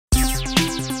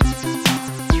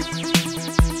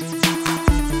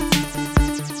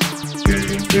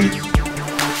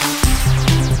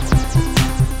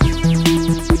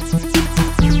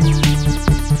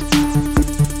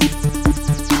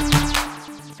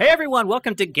Hey everyone,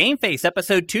 welcome to GameFace,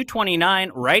 episode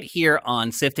 229, right here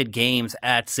on Sifted Games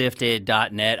at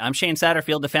Sifted.net. I'm Shane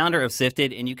Satterfield, the founder of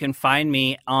Sifted, and you can find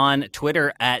me on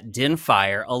Twitter at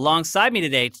Dinfire. Alongside me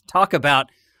today to talk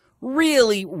about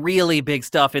really, really big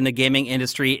stuff in the gaming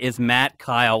industry is Matt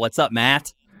Kyle. What's up,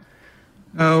 Matt?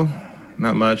 Oh,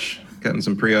 not much. Getting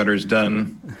some pre-orders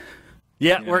done.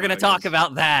 Yeah, we're going to talk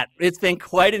about that. It's been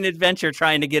quite an adventure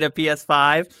trying to get a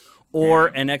PS5 or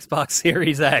an Xbox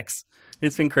Series X.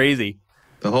 It's been crazy.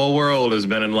 The whole world has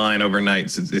been in line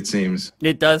overnight, it seems.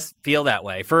 It does feel that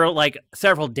way. For like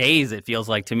several days, it feels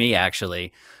like to me,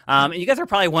 actually. And you guys are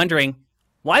probably wondering,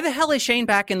 why the hell is Shane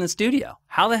back in the studio?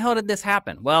 How the hell did this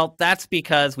happen? Well, that's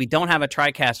because we don't have a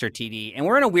TriCaster TD, and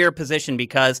we're in a weird position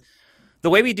because the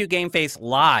way we do GameFace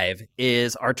live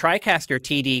is our TriCaster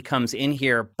TD comes in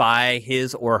here by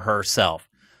his or herself.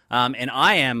 And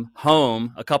I am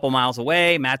home a couple miles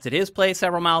away. Matt's at his place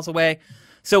several miles away.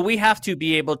 So we have to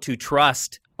be able to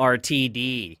trust our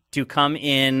TD to come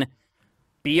in,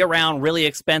 be around really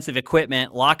expensive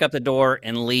equipment, lock up the door,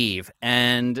 and leave.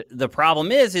 And the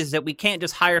problem is that we can't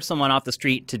just hire someone off the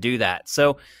street to do that.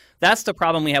 So that's the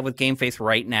problem we have with GameFace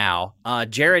right now.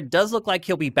 Jared does look like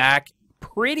he'll be back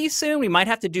pretty soon. We might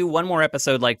have to do one more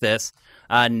episode like this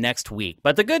next week.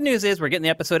 But the good news is we're getting the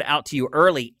episode out to you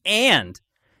early, and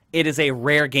it is a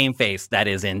rare GameFace that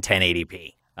is in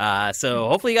 1080p. So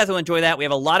hopefully you guys will enjoy that. We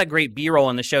have a lot of great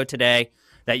B-roll in the show today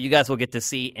that you guys will get to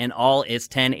see in all its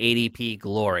 1080p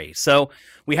glory. So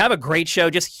we have a great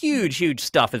show. Just huge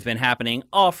stuff has been happening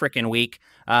all freaking week.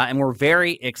 And we're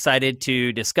very excited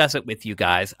to discuss it with you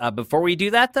guys. Before we do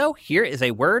that, though, here is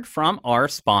a word from our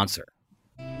sponsor.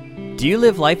 Do you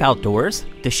live life outdoors?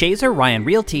 DeShazer Ryan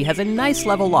Realty has a nice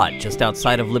level lot just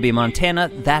outside of Libby,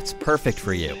 Montana that's perfect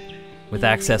for you. With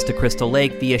access to Crystal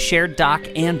Lake via shared dock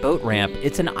and boat ramp,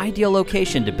 it's an ideal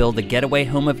location to build the getaway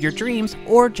home of your dreams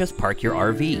or just park your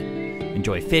RV.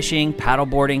 Enjoy fishing,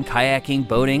 paddleboarding, kayaking,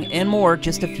 boating, and more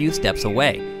just a few steps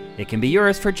away. It can be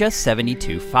yours for just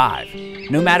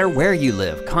 $72,500. No matter where you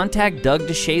live, contact Doug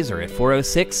DeShazer at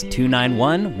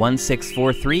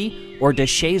 406-291-1643 or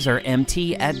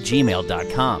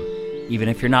DeShazerMT@gmail.com. Even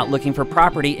if you're not looking for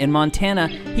property in Montana,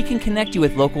 he can connect you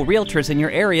with local realtors in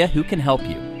your area who can help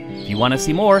you. If you want to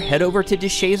see more, head over to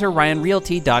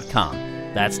DeShazerRyanRealty.com.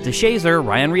 That's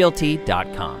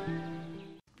DeShazerRyanRealty.com.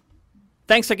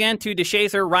 Thanks again to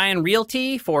DeShazer Ryan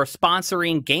Realty for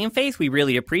sponsoring GameFace. We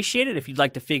really appreciate it. If you'd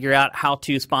like to figure out how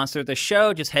to sponsor the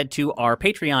show, just head to our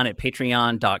Patreon at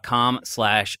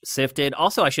patreon.com/sifted.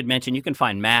 Also, I should mention, you can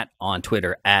find Matt on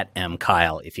Twitter at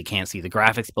mkyle. If you can't see the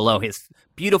graphics below his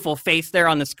beautiful face there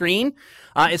on the screen.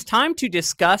 It's time to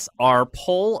discuss our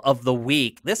poll of the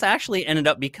week. This actually ended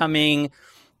up becoming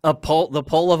the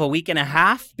poll of a week and a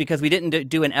half because we didn't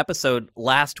do an episode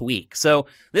last week. So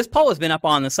this poll has been up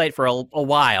on the site for a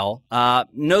while.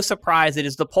 No surprise, it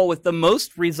is the poll with the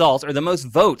most results or the most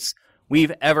votes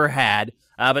we've ever had.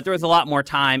 But there was a lot more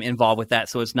time involved with that,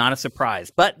 so it's not a surprise.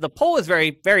 But the poll is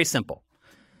very, very simple.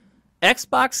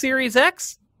 Xbox Series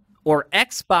X or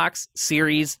Xbox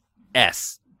Series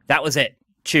S? That was it.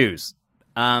 Choose.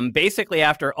 Basically,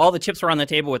 after all the chips were on the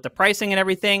table with the pricing and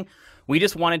everything, we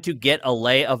just wanted to get a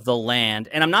lay of the land.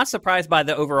 And I'm not surprised by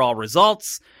the overall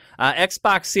results.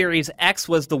 Xbox Series X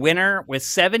was the winner with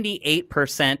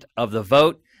 78% of the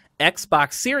vote.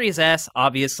 Xbox Series S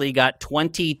obviously got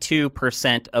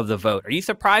 22% of the vote. Are you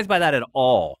surprised by that at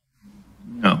all?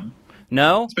 No.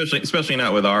 No? Especially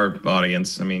not with our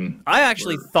audience. I mean, I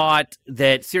actually thought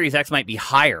that Series X might be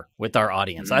higher with our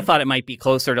audience. Mm-hmm. I thought it might be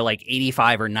closer to like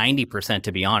 85 or 90%,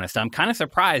 to be honest. I'm kind of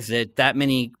surprised that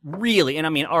many really, and I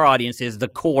mean, our audience is the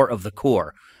core of the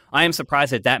core. I am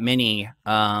surprised that many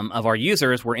of our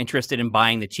users were interested in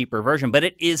buying the cheaper version, but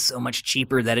it is so much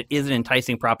cheaper that it is an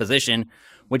enticing proposition,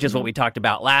 which is what we talked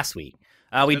about last week.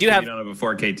 We do have. You don't have a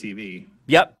 4K TV.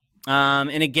 Yep.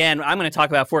 And again, I'm going to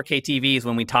talk about 4K TVs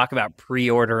when we talk about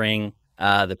pre-ordering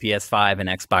the PS5 and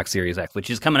Xbox Series X, which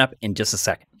is coming up in just a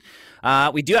second.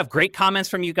 We do have great comments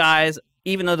from you guys.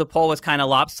 Even though the poll was kind of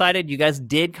lopsided, you guys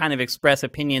did kind of express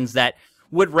opinions that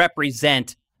would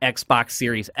represent Xbox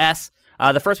Series S.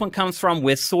 The first one comes from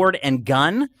With Sword and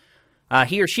Gun.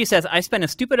 He or she says, I spent a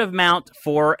stupid amount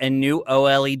for a new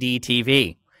OLED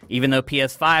TV. Even though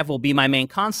PS5 will be my main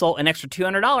console, an extra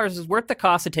 $200 is worth the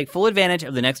cost to take full advantage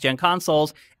of the next-gen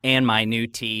consoles and my new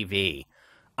TV.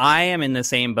 I am in the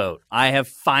same boat. I have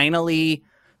finally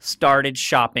started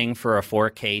shopping for a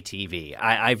 4K TV.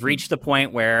 I've reached the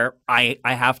point where I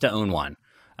have to own one.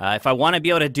 If I want to be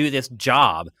able to do this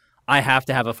job, I have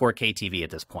to have a 4K TV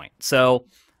at this point. So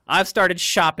I've started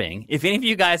shopping. If any of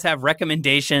you guys have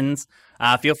recommendations,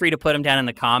 feel free to put them down in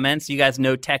the comments. You guys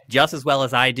know tech just as well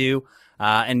as I do,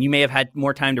 and you may have had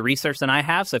more time to research than I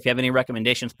have, so if you have any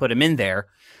recommendations, put them in there.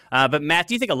 But Matt,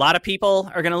 do you think a lot of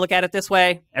people are going to look at it this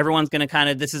way? Everyone's going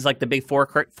to this is like the big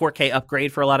 4K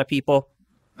upgrade for a lot of people?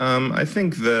 I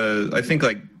think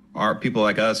like our people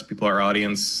like us, our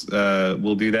audience,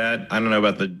 will do that. I don't know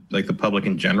about the public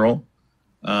in general,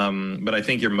 but I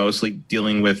think you're mostly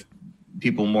dealing with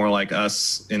people more like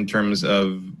us in terms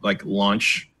of like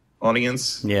launch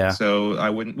audience. Yeah. So I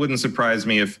wouldn't surprise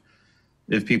me if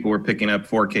people were picking up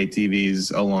 4K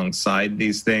TVs alongside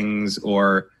these things,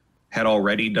 or had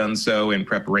already done so in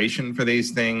preparation for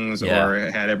these things,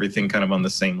 or had everything kind of on the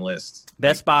same list.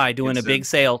 Best Buy doing a big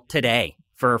sale today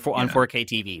on 4K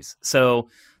TVs. So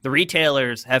the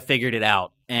retailers have figured it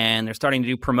out, and they're starting to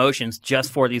do promotions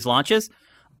just for these launches.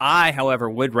 I, however,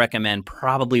 would recommend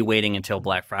probably waiting until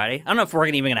Black Friday. I don't know if we're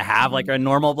even going to have like a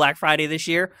normal Black Friday this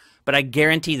year, but I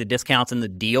guarantee the discounts and the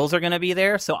deals are going to be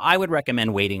there. So I would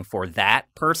recommend waiting for that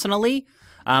personally.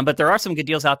 But there are some good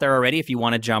deals out there already if you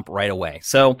want to jump right away.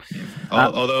 So,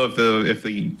 although if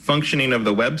the functioning of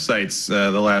the websites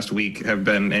the last week have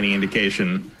been any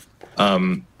indication,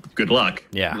 good luck.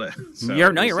 Yeah, so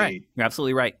you're right. You're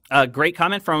absolutely right. Great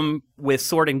comment with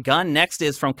Sword and Gun. Next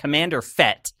is from Commander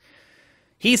Fett.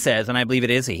 He says, and I believe it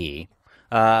is a he,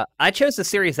 I chose the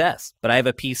Series S, but I have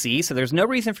a PC, so there's no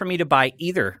reason for me to buy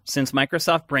either, since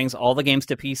Microsoft brings all the games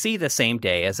to PC the same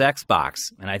day as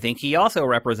Xbox. And I think he also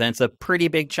represents a pretty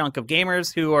big chunk of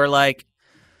gamers who are like,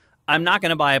 I'm not going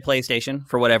to buy a PlayStation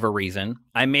for whatever reason.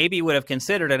 I maybe would have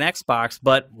considered an Xbox,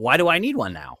 but why do I need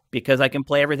one now? Because I can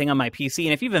play everything on my PC.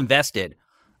 And if you've invested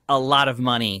a lot of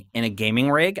money in a gaming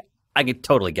rig, I could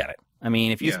totally get it. I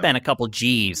mean, if you spend a couple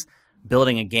G's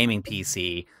building a gaming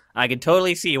PC, I could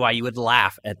totally see why you would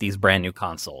laugh at these brand new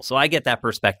consoles. So I get that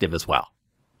perspective as well.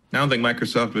 I don't think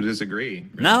Microsoft would disagree.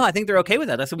 No, I think they're okay with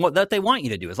that. That's what they want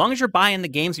you to do. As long as you're buying the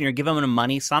games and you're giving them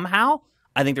money somehow,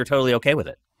 I think they're totally okay with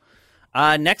it.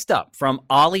 Next up, from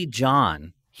Ollie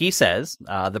John, he says,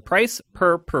 the price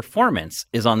per performance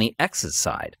is on the X's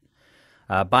side.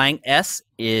 Buying S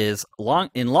in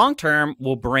long term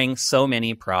will bring so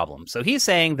many problems. So he's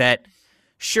saying that,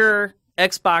 sure,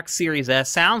 Xbox Series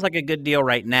S sounds like a good deal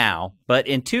right now, but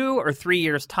in 2 or 3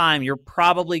 years' time, you're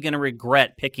probably going to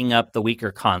regret picking up the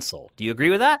weaker console. Do you agree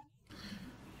with that?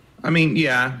 I mean,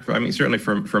 yeah. I mean, certainly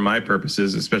for my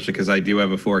purposes, especially because I do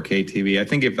have a 4K TV.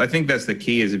 I think that's the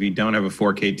key is if you don't have a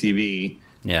 4K TV,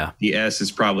 the S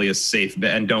is probably a safe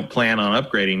bet, and don't plan on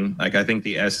upgrading. Like, I think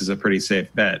the S is a pretty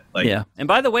safe bet. Like, yeah. And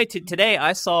by the way, today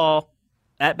I saw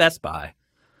at Best Buy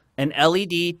an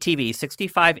LED TV,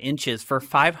 65 inches for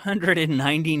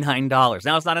 $599.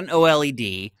 Now, it's not an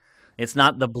OLED. It's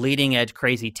not the bleeding edge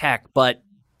crazy tech, but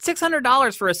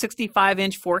 $600 for a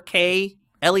 65-inch 4K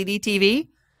LED TV?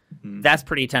 That's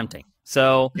pretty tempting.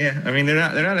 So yeah, I mean, they're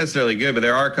not necessarily good, but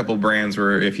there are a couple brands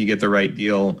where if you get the right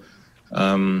deal,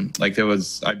 like there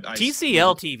was...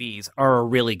 TCL TVs are a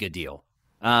really good deal.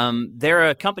 They're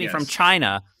a company from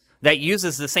China that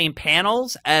uses the same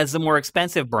panels as the more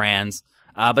expensive brands,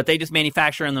 but they just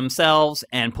manufacture them themselves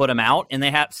and put them out. And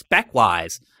they have,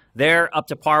 spec-wise, they're up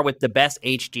to par with the best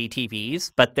HD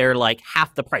TVs, but they're like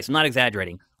half the price. I'm not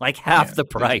exaggerating. Like half the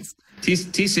price.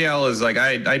 TCL is like,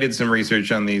 I did some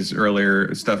research on these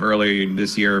earlier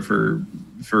this year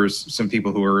for some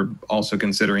people who were also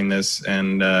considering this.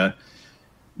 And I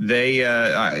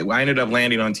ended up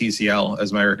landing on TCL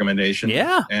as my recommendation.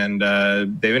 Yeah. And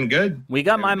they've been good. We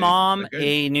got my mom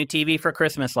a new TV for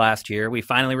Christmas last year. We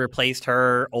finally replaced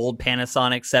her old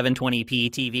Panasonic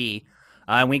 720p TV.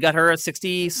 And we got her a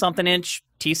 60-something inch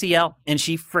TCL, and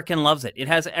she freaking loves it. It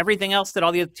has everything else that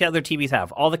all the other TVs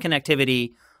have, all the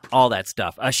connectivity, all that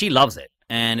stuff. She loves it,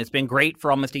 and it's been great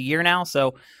for almost a year now.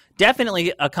 So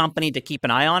definitely a company to keep an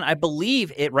eye on. I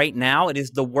believe right now it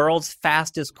is the world's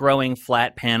fastest growing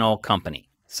flat panel company.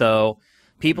 So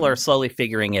people are slowly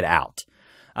figuring it out.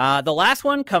 The last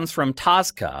one comes from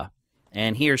Tazka,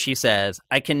 and he or she says,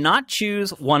 I cannot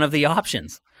choose one of the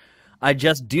options. I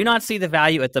just do not see the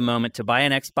value at the moment to buy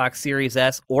an Xbox Series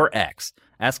S or X.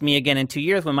 Ask me again in 2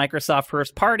 years when Microsoft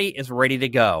first party is ready to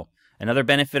go. Another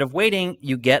benefit of waiting,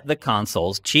 you get the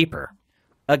consoles cheaper.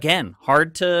 Again,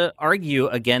 hard to argue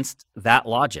against that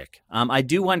logic. I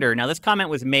do wonder, now this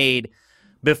comment was made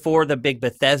before the big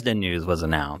Bethesda news was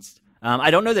announced.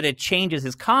 I don't know that it changes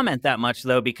his comment that much,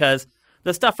 though, because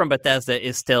the stuff from Bethesda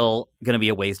is still going to be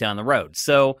a ways down the road.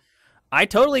 So I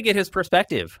totally get his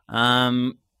perspective.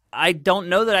 I don't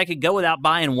know that I could go without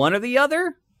buying one or the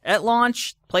other at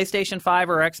launch, PlayStation 5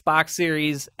 or Xbox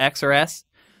Series X or S.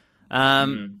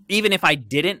 Even if I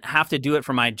didn't have to do it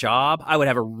for my job, I would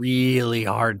have a really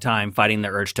hard time fighting the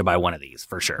urge to buy one of these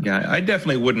for sure. Yeah, I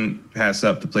definitely wouldn't pass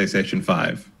up the PlayStation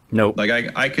 5. Nope.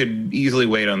 Like I could easily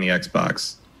wait on the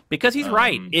Xbox. Because he's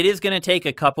right. It is going to take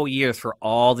a couple years for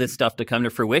all this stuff to come to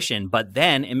fruition. But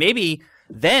then, and maybe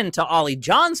then to Ollie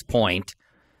John's point,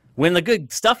 when the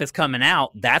good stuff is coming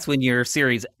out, that's when your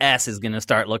Series S is going to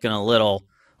start looking a little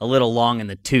long in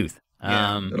the tooth.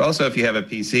 Yeah. But also if you have a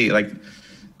PC, like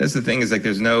that's the thing is like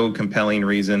there's no compelling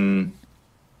reason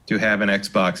to have an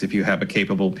Xbox if you have a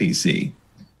capable PC.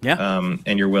 Yeah.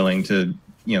 And you're willing to,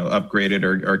 upgrade it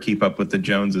or keep up with the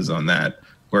Joneses on that.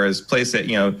 Whereas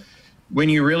PlayStation, when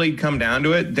you really come down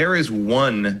to it, there is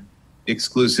one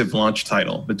exclusive launch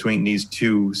title between these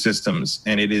two systems,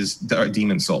 and it is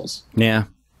Demon's Souls. Yeah.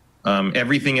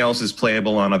 Everything else is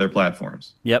playable on other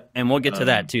platforms. Yep, and we'll get to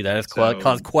that too. That has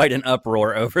caused quite an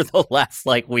uproar over the last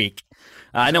week.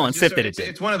 I know on Sip that it did.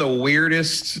 It's one of the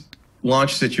weirdest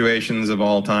launch situations of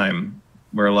all time,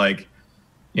 where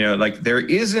there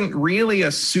isn't really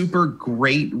a super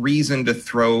great reason to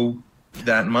throw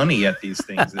that money at these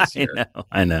things this year.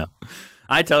 I know.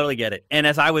 I totally get it. And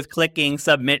as I was clicking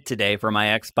submit today for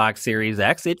my Xbox Series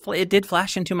X, it did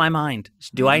flash into my mind.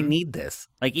 Do I need this?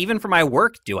 Like, even for my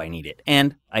work, do I need it?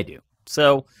 And I do.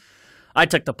 So I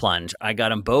took the plunge. I got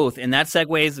them both. And that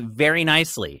segues very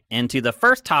nicely into the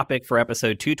first topic for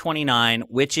episode 229,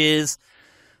 which is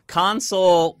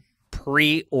console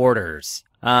pre-orders.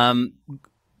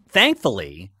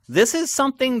 Thankfully, this is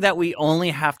something that we only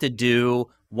have to do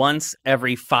once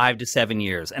every 5 to 7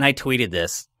 years. And I tweeted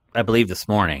this, I believe, this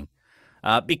morning,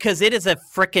 because it is a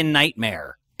frickin'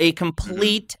 nightmare, a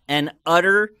complete and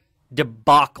utter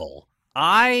debacle.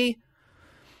 I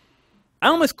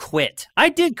almost quit. I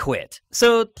did quit.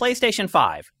 So PlayStation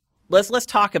 5, let's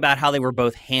talk about how they were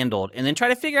both handled and then try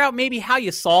to figure out maybe how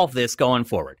you solve this going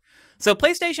forward. So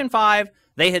PlayStation 5,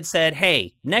 they had said,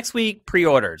 hey, next week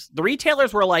pre-orders. The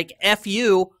retailers were like, F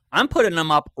you, I'm putting them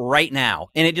up right now.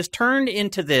 And it just turned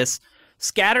into this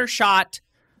scattershot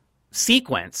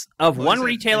sequence of one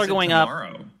retailer going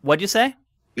tomorrow. Up. What'd you say?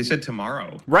 They said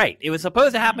tomorrow. Right. It was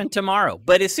supposed to happen tomorrow.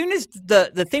 But as soon as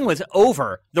the thing was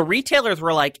over, the retailers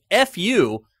were like, F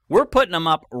you, we're putting them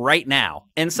up right now.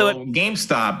 And so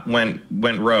GameStop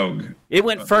went rogue. It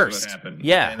went first.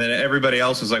 Yeah. And then everybody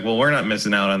else was like, well, we're not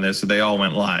missing out on this. So they all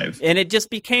went live. And it just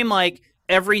became like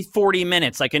every 40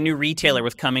 minutes, like a new retailer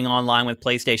was coming online with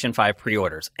PlayStation 5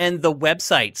 pre-orders. And the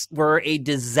websites were a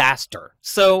disaster.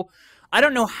 So I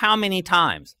don't know how many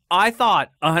times I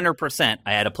thought 100%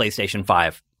 I had a PlayStation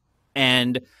 5.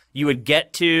 And you would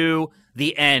get to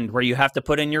the end where you have to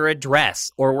put in your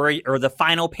address or the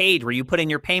final page where you put in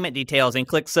your payment details and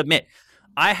click submit.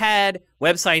 I had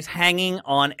websites hanging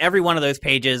on every one of those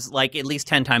pages like at least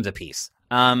 10 times a piece.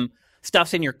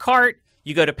 Stuff's in your cart.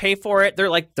 You go to pay for it. They're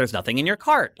like, there's nothing in your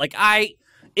cart. It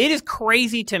is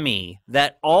crazy to me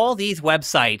that all these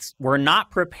websites were not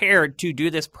prepared to do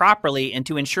this properly and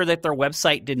to ensure that their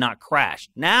website did not crash.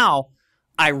 Now,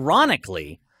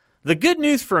 ironically, the good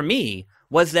news for me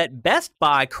was that Best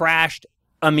Buy crashed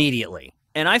immediately.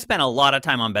 And I spent a lot of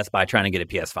time on Best Buy trying to get a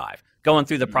PS5, going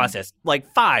through the process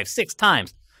like 5-6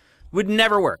 times. Would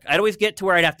never work. I'd always get to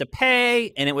where I'd have to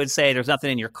pay, and it would say there's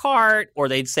nothing in your cart, or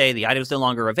they'd say the item's no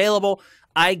longer available.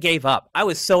 I gave up. I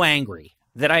was so angry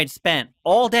that I had spent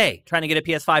all day trying to get a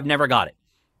PS5, never got it.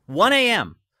 1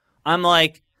 a.m., I'm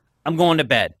like, I'm going to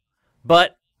bed.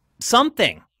 But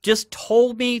something just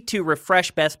told me to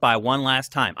refresh Best Buy one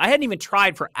last time. I hadn't even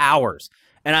tried for hours.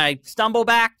 And I stumble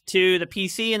back to the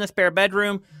PC in the spare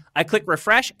bedroom. I click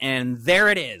refresh, and there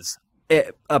it is.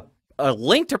 A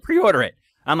link to pre-order it.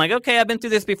 I'm like, okay, I've been through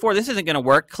this before. This isn't going to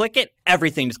work. Click it.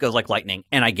 Everything just goes like lightning,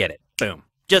 and I get it. Boom.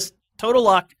 Just total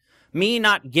luck. Me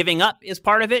not giving up is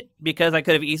part of it because I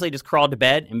could have easily just crawled to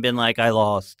bed and been like, I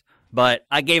lost. But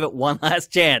I gave it one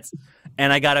last chance,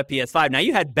 and I got a PS5. Now,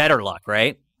 you had better luck,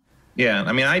 right? Yeah.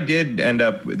 I mean, I did end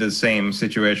up with the same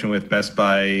situation with Best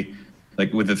Buy,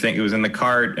 like with the thing. It was in the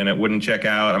cart, and it wouldn't check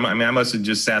out. I mean, I must have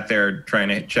just sat there trying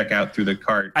to check out through the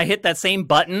cart. I hit that same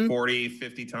button 40,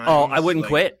 50 times. Oh, I wouldn't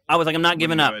quit. I was like, I'm not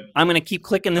giving up. I'm going to keep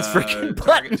clicking this freaking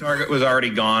button. Target was already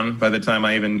gone by the time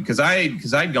I even, because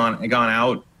I'd gone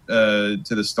out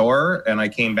to the store, and I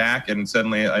came back, and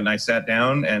suddenly, and I sat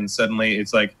down, and suddenly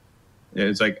it's like,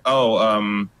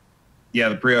 oh, yeah,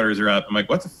 the pre-orders are up. I'm like,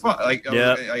 what the fuck? Like,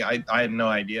 yeah. I had no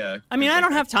idea. I mean, I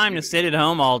don't have time to sit at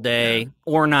home all day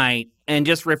or night and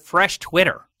just refresh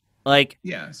Twitter. Like,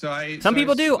 yeah, some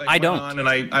people do. I went don't. on and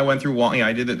I went through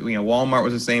I did it. Walmart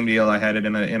was the same deal. I had it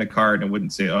in a cart and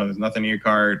wouldn't say, oh, there's nothing in your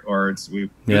cart, or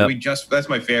we just, that's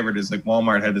my favorite, is like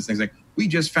Walmart had this thing like, we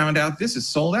just found out this is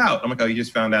sold out. I'm like, oh, you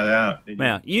just found out.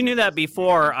 Yeah, you knew that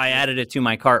before I added it to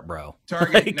my cart, bro.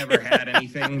 Target never had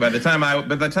anything. By the time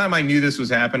I knew this was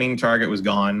happening, Target was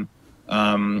gone.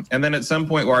 And then at some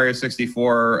point,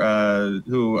 Wario64,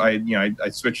 who I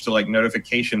switched to like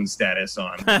notification status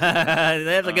on.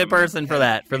 That's a good person for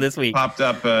this week. Popped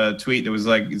up a tweet that was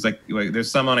like, there's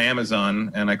some on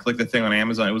Amazon, and I clicked the thing on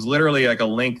Amazon. It was literally like a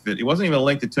link it wasn't even a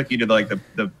link that took you to like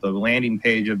the landing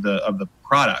page of the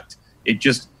product. It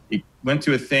went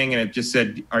to a thing and it just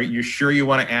said, are you sure you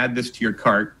want to add this to your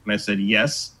cart? And I said,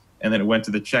 yes. And then it went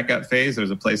to the checkout phase. There was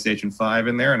a PlayStation 5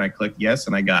 in there, and I clicked yes,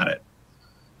 and I got it.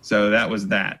 So that was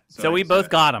that. So we both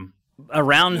got them.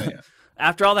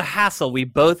 After all the hassle, we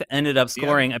both ended up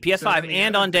scoring a PS5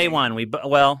 and on day one.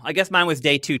 I guess mine was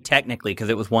day 2 technically because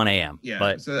it was 1 a.m. Yeah.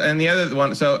 But and the other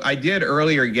one, so I did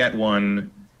earlier get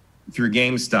one through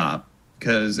GameStop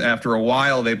because after a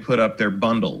while they put up their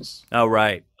bundles. Oh,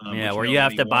 right. Where you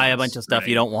have to buy a bunch of stuff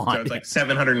you don't want. So it's like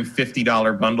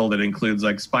 $750 bundle that includes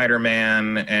like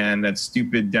Spider-Man and that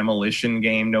stupid demolition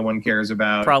game no one cares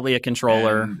about. Probably a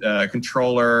controller. And,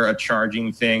 a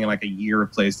charging thing, and like a year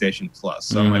of PlayStation Plus.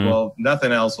 So I'm like, well,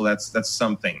 nothing else. Well, that's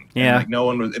something. Yeah. And like no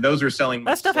one was. Those were selling.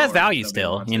 That stuff has value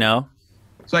still, you know.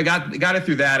 So I got it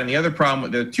through that, and the other problem,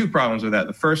 there are two problems with that.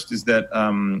 The first is that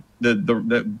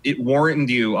it warned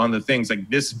you on the things like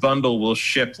this bundle will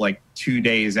ship like 2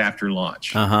 days after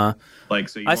launch. Like,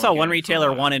 so I saw one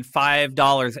retailer wanted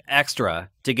 $5 extra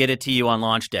to get it to you on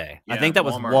launch day. Yeah, I think that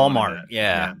was Walmart.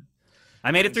 Yeah. I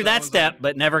made it through that step,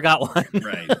 but never got one.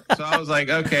 Right. So I was like,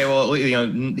 okay, well,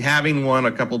 having one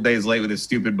a couple days late with this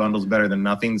stupid bundle is better than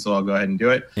nothing, so I'll go ahead and do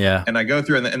it. Yeah. And I go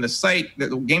through, and the site, the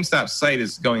GameStop site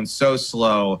is going so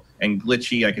slow and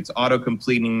glitchy, like it's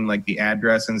auto-completing like the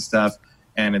address and stuff,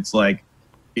 and it's like,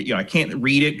 I can't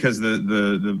read it because the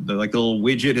like the little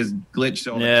widget has glitched,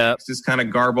 so it's just kind of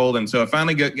garbled, and so I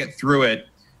finally get through it,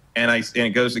 and it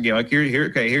goes again, like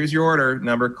here's your order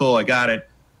number, cool, I got it.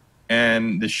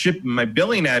 And my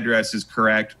billing address is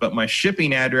correct, but my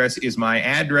shipping address is my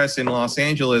address in Los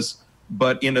Angeles,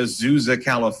 but in Azusa,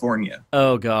 California.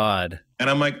 Oh, God. And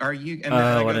I'm like, are you? And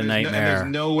what a nightmare. There's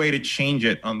no way to change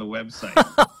it on the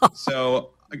website. So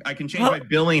I can change my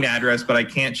billing address, but I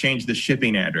can't change the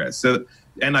shipping address. So,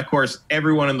 and of course,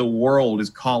 everyone in the world is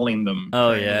calling them.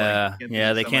 Oh, yeah.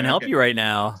 They can't help you right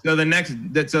now. So the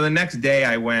next day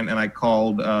I went and I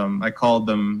called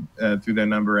them through their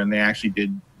number, and they actually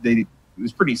did. It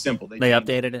was pretty simple. They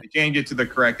updated it. They changed it to the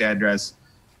correct address,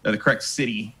 the correct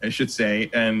city, I should say,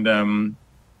 and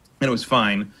it was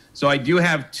fine. So I do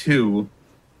have 2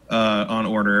 on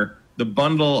order. The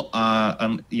bundle,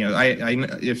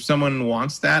 if someone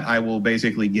wants that, I will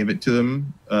basically give it to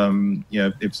them.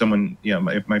 If someone,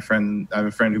 if my friend, I have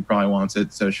a friend who probably wants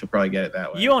it, so she'll probably get it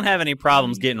that way. You won't have any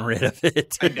problems getting rid of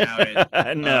it. I doubt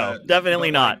it. No, definitely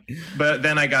not. But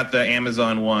then I got the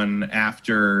Amazon one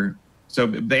after. So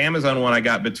the Amazon one I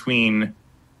got between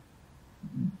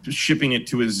shipping it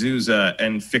to Azusa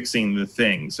and fixing the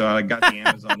thing. So I got the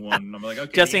Amazon one, and I'm like,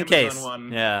 okay, just in Amazon case.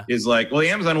 One yeah. is like, well, the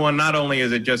Amazon one, not only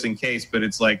is it just in case, but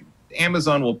it's like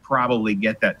Amazon will probably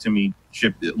get that to me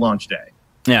shipped at launch day.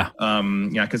 Yeah.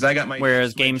 Because I got my.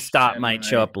 Whereas GameStop might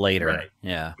show up later. Right.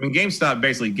 Yeah. I mean, GameStop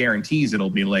basically guarantees it'll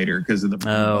be later because of the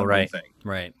thing.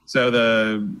 Right.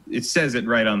 So it says it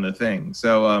right on the thing.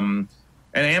 So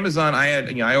and Amazon,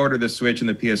 I ordered the Switch and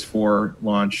the PS4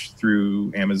 launch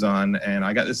through Amazon, and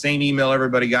I got the same email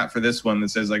everybody got for this one that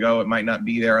says like, oh, it might not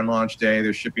be there on launch day.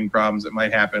 There's shipping problems. It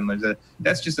might happen.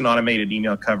 That's just an automated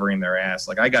email covering their ass.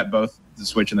 Like I got both the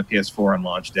Switch and the PS4 on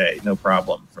launch day, no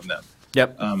problem from them.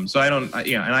 Yep. So I don't,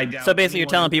 and I doubt. So basically, you're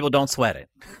telling people don't sweat it.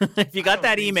 If you got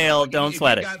that email, don't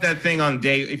sweat it. If you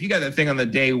got that thing on the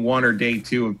day 1 or day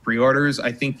 2 of pre-orders,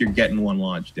 I think you're getting one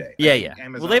launch day. Yeah.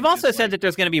 Well, they've also said that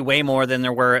there's going to be way more than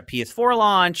there were at PS4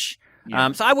 launch.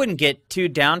 Yeah. So I wouldn't get too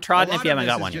downtrodden if you haven't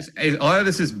got one yet. A lot of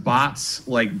this is bots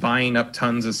like buying up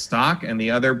tons of stock, and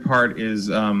the other part is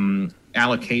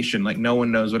allocation. Like no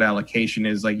one knows what allocation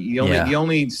is. Like the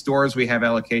only stores we have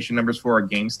allocation numbers for are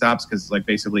GameStops, because like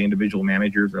basically individual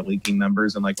managers are leaking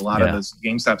numbers, and like a lot of those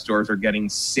GameStop stores are getting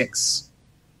six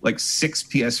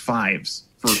PS5s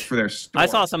for their store. I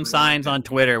saw some signs on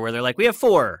Twitter where they're like, we have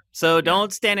 4, so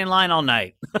don't stand in line all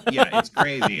night. Yeah, it's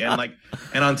crazy. And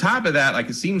on top of that, like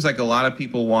it seems like a lot of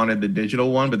people wanted the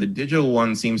digital one, but the digital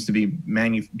one seems to be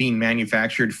being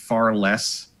manufactured far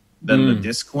less than the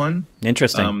disc one.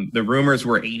 Interesting. The rumors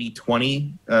were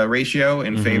 80-20 ratio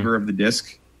in favor of the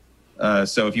disc.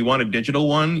 So if you want a digital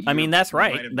one, I mean, that's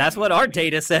right. That's what our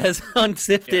data says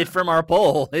unsifted from our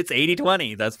poll. It's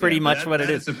 80-20. That's pretty much what it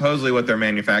is. That's supposedly what they're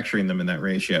manufacturing them in that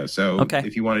ratio. So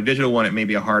if you want a digital one, it may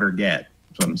be a harder get.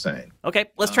 That's what I'm saying. Okay,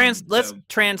 let's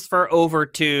transfer over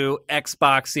to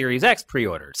Xbox Series X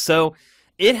pre-orders. So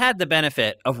it had the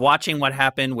benefit of watching what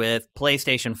happened with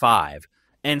PlayStation 5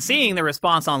 and seeing the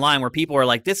response online where people were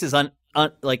like, this is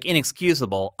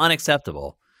inexcusable,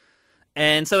 unacceptable.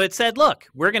 And so it said, look,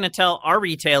 we're going to tell our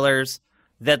retailers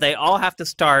that they all have to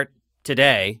start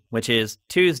today, which is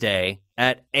Tuesday,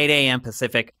 at 8 a.m.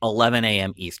 Pacific, 11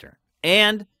 a.m. Eastern.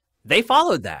 And they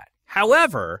followed that.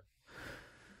 However,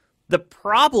 the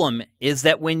problem is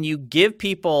that when you give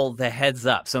people the heads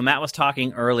up, so Matt was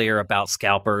talking earlier about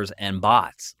scalpers and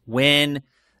bots, when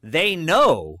they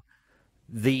know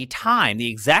the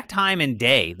exact time and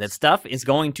day that stuff is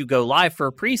going to go live for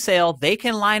a pre-sale, they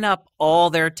can line up all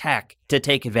their tech to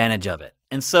take advantage of it.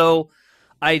 And so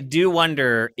I do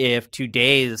wonder if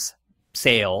today's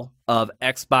sale of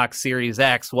Xbox Series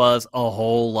X was a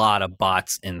whole lot of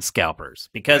bots and scalpers,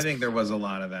 because I think there was a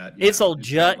lot of that. Yeah, it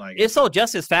sold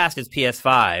just as fast as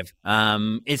PS5.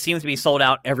 It seems to be sold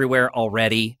out everywhere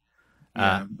already.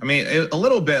 I mean, a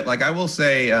little bit. Like, I will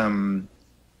say,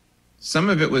 some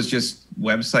of it was just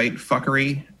website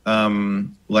fuckery.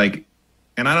 And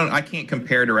I can't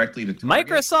compare directly to Target.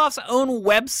 Microsoft's own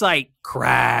website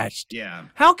crashed. Yeah.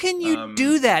 How can you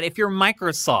do that if you're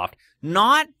Microsoft?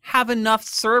 Not have enough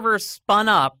servers spun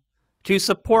up to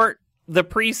support the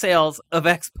pre-sales of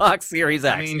Xbox Series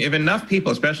X. I mean, if enough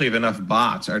people, especially if enough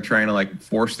bots, are trying to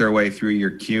force their way through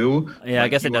your queue. Yeah, I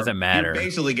guess it doesn't matter. You're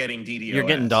basically getting DDoS. You're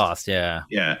getting DOSed, yeah.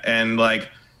 Yeah, and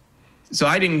so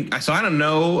I don't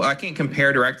know. I can't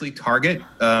compare directly Target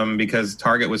because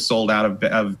Target was sold out of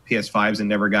PS5s and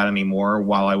never got any more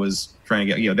while I was trying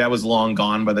to get, that was long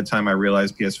gone by the time I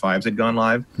realized PS5s had gone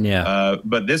live. Yeah.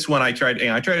 But this one I tried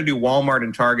to do Walmart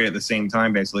and Target at the same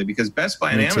time, basically, because Best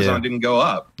Buy and Amazon didn't go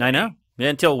up. I know.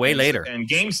 Until way later. And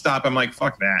GameStop, I'm like,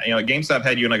 fuck that. GameStop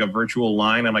had you in a virtual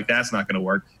line. I'm like, that's not going to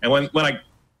work. And when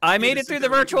I made it through the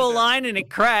virtual line and it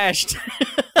crashed.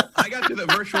 I got to the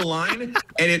virtual line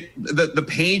and the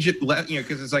page it left,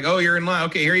 because it's like, oh, you're in line.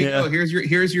 Okay, here you go.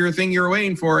 Here's your thing you're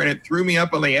waiting for, and it threw me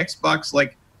up on the Xbox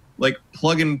like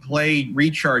plug and play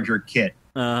recharger kit.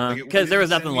 Because there was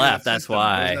nothing left. That's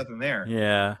why. There was nothing there.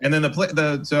 Yeah. And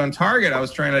then so on Target, I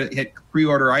was trying to hit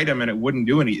pre-order item and it wouldn't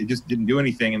do any. It just didn't do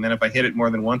anything. And then if I hit it more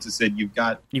than once, it said you've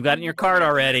got it in your cart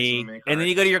already. And then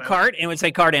you go to your cart and it would say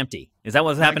cart empty. Is that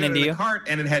what's happening to you? Cart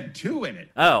and it had 2 in it.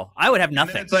 Oh, I would have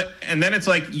nothing. And then it's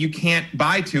like you can't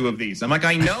buy 2 of these. I'm like,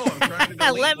 I know. I'm trying to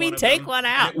delete let me take one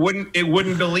out. It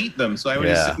wouldn't delete them. So I was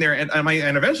just sitting there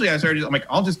and eventually I started. I'm like,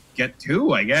 I'll just get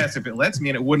 2, I guess, if it lets me.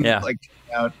 And it wouldn't check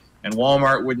out. And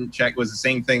Walmart wouldn't check. It was the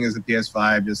same thing as the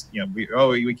PS5. Just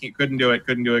we couldn't do it.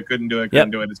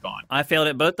 It's gone. I failed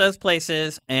at both those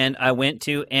places, and I went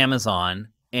to Amazon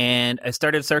and I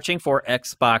started searching for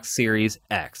Xbox Series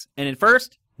X. And at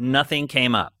first, nothing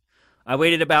came up. I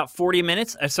waited about 40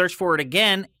 minutes. I searched for it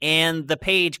again, and the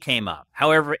page came up.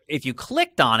 However, if you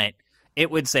clicked on it,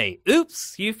 it would say,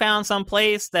 "Oops, you found some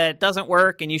place that doesn't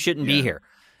work, and you shouldn't be here."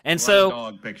 And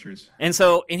dog pictures. And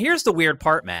here's the weird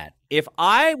part, Matt. If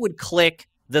I would click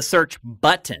the search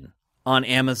button on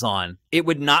Amazon, it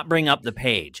would not bring up the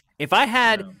page. If I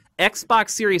had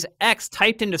Xbox Series X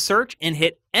typed into search and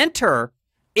hit enter,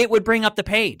 it would bring up the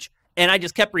page. And I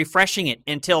just kept refreshing it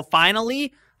until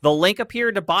finally the link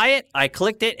appeared to buy it. I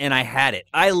clicked it and I had it.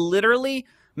 I literally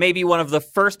may be one of the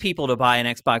first people to buy an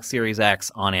Xbox Series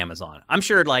X on Amazon. I'm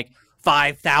sure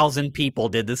 5,000 people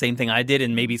did the same thing I did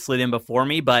and maybe slid in before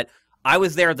me, but I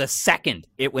was there the second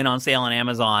it went on sale on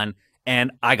Amazon, and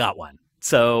I got one.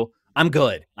 So I'm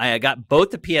good. I got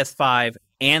both the PS5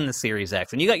 and the Series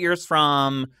X. And you got yours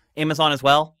from Amazon as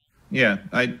well? Yeah,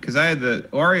 because I had the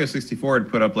Oreo 64 had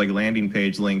put up landing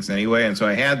page links anyway, and so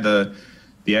I had the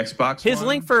Xbox His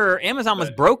link for Amazon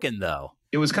was broken, though.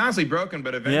 It was constantly broken,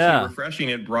 but eventually refreshing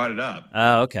it brought it up.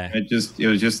 Oh, okay. It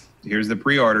was just here's the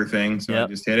pre-order thing. So I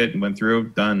just hit it and went through,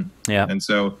 done. Yeah.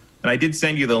 And I did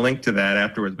send you the link to that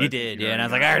afterwards. You did, yeah. And I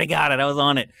was like, I already got it. I was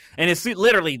on it. And it's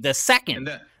literally the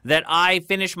second that I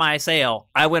finished my sale,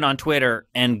 I went on Twitter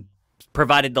and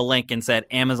provided the link and said,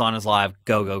 Amazon is live,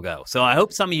 go, go, go. So I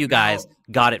hope some of you guys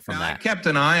got it from that. I kept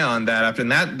an eye on that after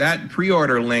that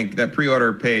pre-order link, that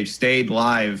pre-order page stayed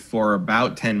live for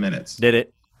about 10 minutes. Did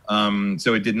it?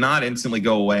 So it did not instantly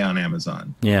go away on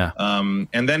Amazon. Yeah.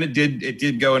 And then it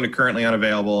did go into currently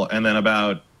unavailable. And then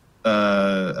about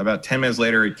 10 minutes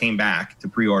later, it came back to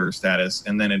pre-order status,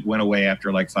 and then it went away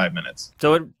after 5 minutes.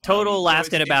 So it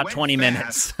lasted about 20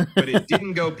 minutes. But it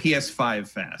didn't go PS5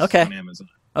 fast on Amazon.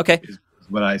 Okay. Is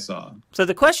what I saw. So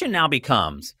the question now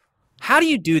becomes, how do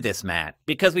you do this, Matt?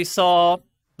 Because we saw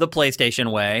the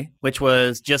PlayStation way, which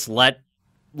was just let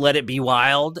it be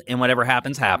wild, and whatever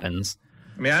happens, happens.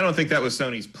 I mean, I don't think that was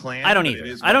Sony's plan. I don't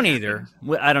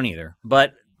either.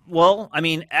 But, well, I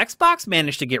mean, Xbox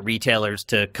managed to get retailers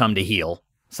to come to heel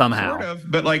somehow. Sort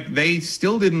of, but like they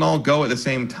still didn't all go at the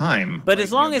same time. But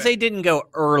as long as they didn't go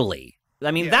early. I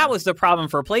mean, that was the problem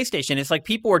for PlayStation. It's like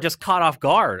people were just caught off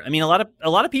guard. I mean, a lot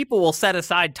of people will set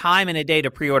aside time in a day to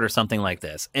pre-order something like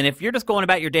this. And if you're just going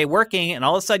about your day working and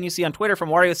all of a sudden you see on Twitter from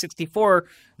Wario64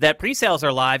 that pre-sales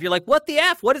are live, you're like, what the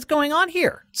F? What is going on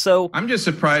here? So I'm just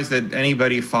surprised that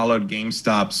anybody followed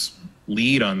GameStop's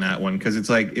lead on that one, because it's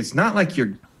like, it's not like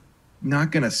you're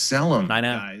not going to sell them. I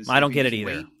know. Guys. I don't get it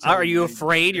either. Are you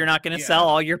afraid you're not going to sell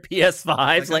all your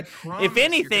PS5s? Like if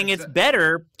anything, it's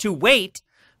better to wait.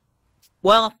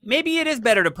 Well, maybe it is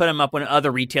better to put them up when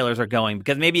other retailers are going,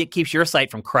 because maybe it keeps your site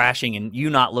from crashing and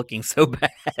you not looking so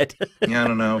bad. Yeah, I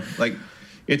don't know. Like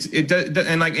it does,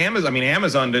 and like Amazon. I mean,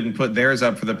 Amazon didn't put theirs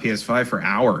up for the PS5 for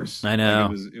hours. I know.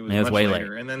 Like it was much way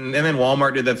later. And then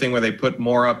Walmart did that thing where they put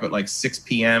more up at like 6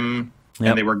 p.m.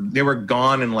 Yep. and they were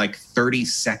gone in like 30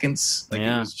 seconds. Like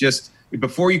it was just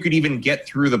before you could even get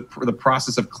through the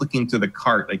process of clicking to the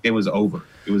cart. Like it was over.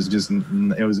 It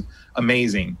was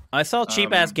amazing. I saw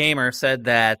Cheap Ass Gamer said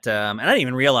that, and I didn't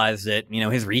even realize that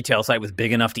his retail site was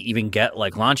big enough to even get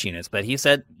like launch units. But he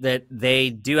said that they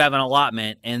do have an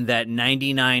allotment, and that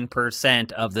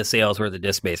 99% of the sales were the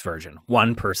disc-based version.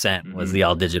 1% was the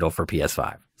all digital for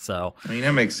PS5. So I mean,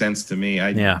 that makes sense to me.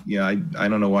 I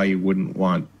don't know why you wouldn't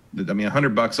want. I mean,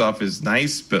 $100 off is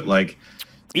nice, but like.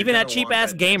 Even at Cheap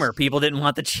Ass Gamer, people didn't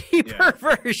want the cheaper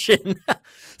version.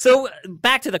 So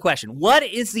back to the question. What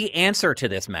is the answer to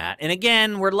this, Matt? And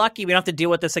again, we're lucky we don't have to deal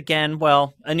with this again.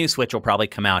 Well, a new Switch will probably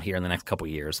come out here in the next couple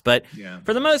of years. But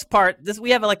for the most part,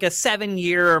 we have like a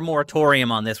 7-year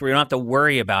moratorium on this where you don't have to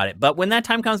worry about it. But when that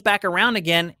time comes back around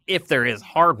again, if there is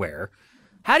hardware,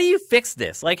 how do you fix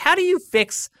this? Like, how do you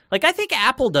fix... Like, I think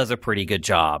Apple does a pretty good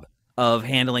job of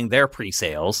handling their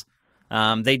pre-sales.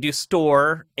 They do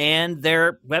store, and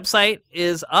their website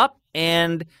is up,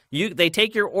 and they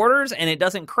take your orders, and it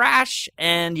doesn't crash,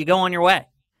 and you go on your way.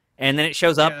 And then it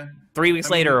shows up 3 weeks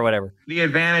later or whatever. The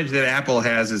advantage that Apple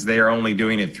has is they are only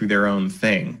doing it through their own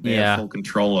thing. They have full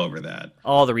control over that.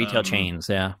 All the retail chains,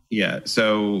 Yeah,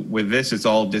 so with this, it's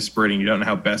all disparate, and you don't know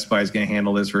how Best Buy is going to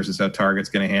handle this versus how Target's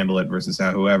going to handle it versus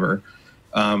how whoever.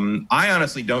 I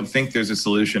honestly don't think there's a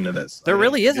solution to this. There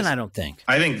really isn't, I don't think.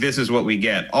 I think this is what we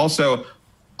get. Also,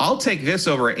 I'll take this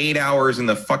over 8 hours in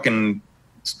the fucking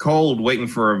cold waiting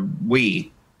for a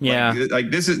Wii. Yeah.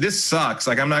 Like this sucks.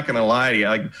 Like, I'm not going to lie to you.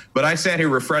 Like, but I sat here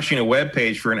refreshing a web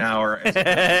page for an hour,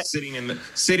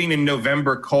 sitting in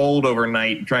November cold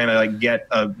overnight, trying to like get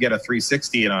a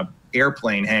 360 in a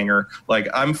airplane hangar. Like,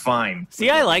 I'm fine. See,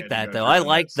 I like that though. I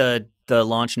like the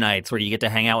launch nights where you get to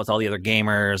hang out with all the other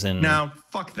gamers and. No,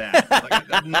 fuck that.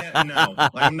 Like, no, like,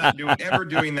 I'm not ever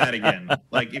doing that again.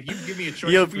 Like, if you give me a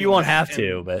choice, you won't have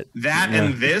to, but that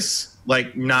and this,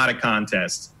 like, not a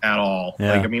contest at all.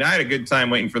 Yeah. Like, I mean, I had a good time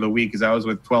waiting for the week because I was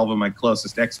with 12 of my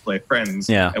closest X-Play friends,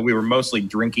 and we were mostly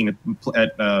drinking at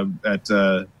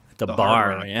the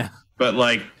bar. Yeah, but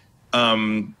like,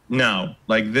 no,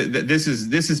 like this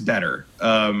is better,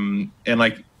 and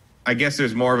like. I guess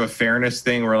there's more of a fairness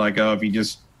thing where, like, oh, if you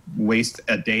just waste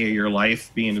a day of your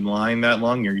life being in line that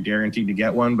long, you're guaranteed to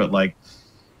get one. But like,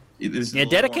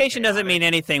 dedication doesn't mean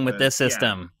anything with this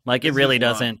system. Like, it really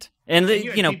doesn't. And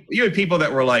you had people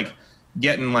that were like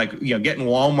getting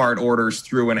Walmart orders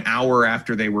through an hour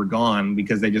after they were gone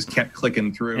because they just kept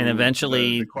clicking through. And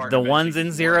eventually, the ones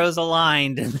and zeros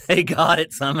aligned, and they got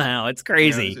it somehow. It's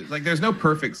crazy. Like, there's no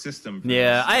perfect system.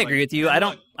 Yeah, I agree with you.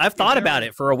 I've thought about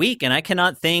it for a week, and I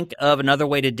cannot think of another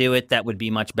way to do it that would be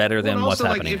much better than what's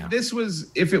happening now.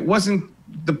 If it wasn't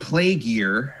the plague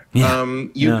year,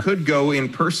 you could go in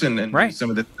person and do some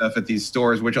of the stuff at these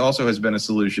stores, which also has been a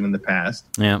solution in the past.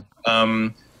 Yeah.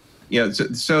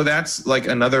 So that's like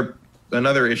another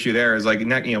issue there is like,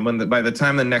 by the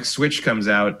time the next Switch comes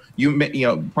out,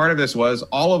 part of this was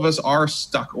all of us are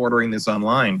stuck ordering this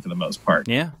online for the most part.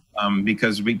 Yeah.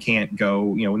 Because we can't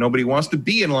go, nobody wants to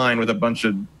be in line with a bunch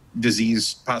of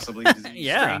possibly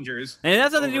diseased strangers. And it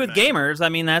has nothing to do with gamers. I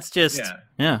mean, that's just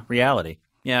reality.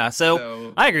 Yeah,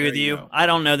 so I agree with you. I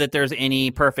don't know that there's any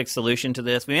perfect solution to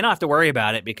this. We may not have to worry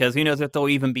about it because who knows if there'll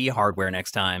even be hardware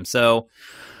next time. So,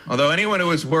 although anyone who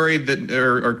was worried that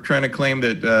or trying to claim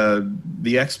that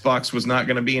the Xbox was not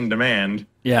going to be in demand,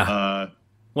 no.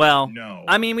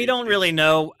 I mean, we don't really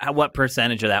know what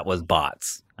percentage of that was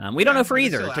bots. We don't know for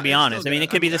either, to be honest. I mean, it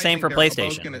could be the same for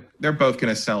PlayStation. They're both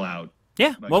going to sell out.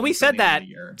 Yeah, like, well, we until said the end that of the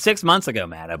year. 6 months ago,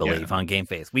 Matt, I believe, on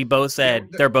GameFace. We both said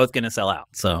they're both going to sell out.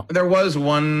 So there was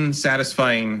one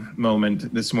satisfying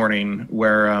moment this morning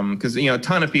where, because a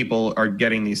ton of people are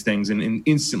getting these things and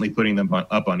instantly putting them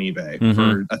up on eBay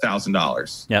for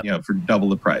 $1,000, for double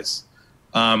the price.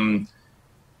 And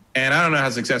I don't know how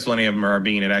successful any of them are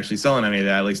being at actually selling any of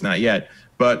that, at least not yet.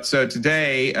 But so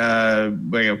today,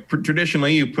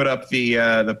 traditionally, you put up the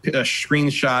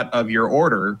screenshot of your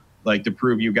order, like to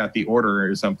prove you got the order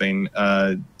or something.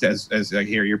 As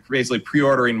here, you're basically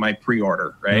pre-ordering my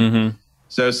pre-order, right? Mm-hmm.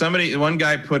 So one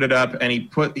guy put it up, and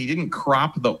he didn't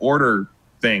crop the order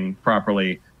thing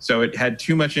properly, so it had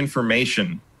too much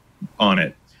information on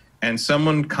it. And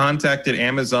someone contacted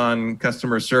Amazon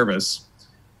customer service,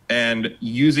 and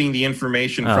using the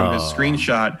information from his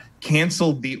screenshot,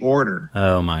 canceled the order.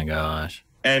 Oh my gosh.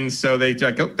 And so they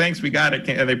like, oh, thanks, we got it.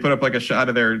 And they put up like a shot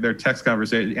of their text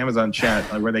conversation, Amazon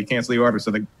chat, where they cancel the order.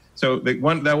 So that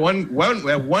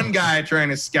one guy trying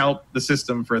to scalp the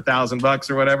system for $1,000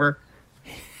 or whatever,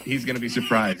 he's going to be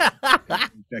surprised.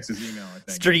 Checks his email, I think.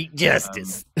 Street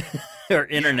justice. Or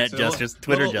internet justice,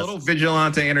 Twitter justice. Little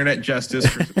vigilante internet justice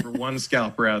for one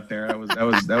scalper out there. That was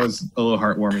a little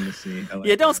heartwarming to see.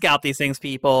 Don't scalp these things,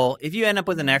 people. If you end up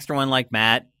with an extra one like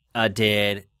Matt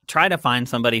did, try to find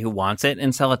somebody who wants it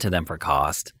and sell it to them for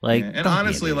cost. And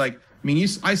honestly,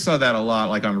 I saw that a lot,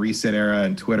 like on Reset Era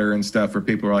and Twitter and stuff, where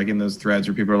people are like in those threads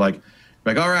where people are like,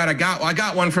 all right, I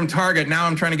got one from Target. Now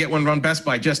I'm trying to get one from Best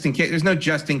Buy just in case. There's no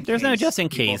just in case. There's no just in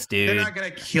case, dude. They're not gonna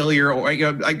kill your.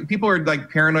 People are like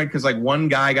paranoid because like one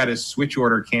guy got his Switch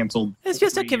order canceled. It's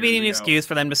just a convenient excuse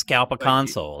for them to scalp a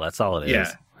console. That's all it is.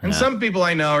 Yeah. And some people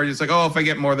I know are just like, oh, if I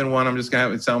get more than one, I'm just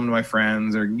going to sell them to my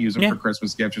friends or use them for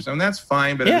Christmas gifts or something. That's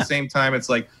fine. But at the same time, it's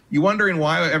like, you wondering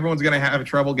why everyone's going to have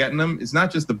trouble getting them. It's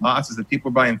not just the bots. It's that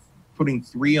people are putting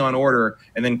 3 on order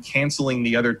and then canceling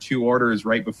the other 2 orders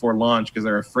right before launch because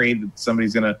they're afraid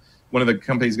that one of the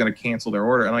companies is going to cancel their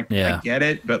order. And I get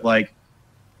it. But like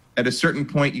at a certain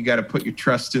point, you got to put your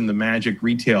trust in the magic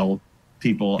retail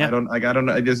people. Yeah. I don't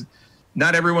know.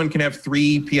 Not everyone can have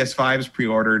 3 PS5s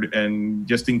pre-ordered, and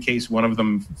just in case one of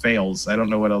them fails, I don't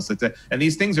know what else it's. And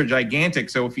these things are gigantic,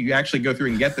 so if you actually go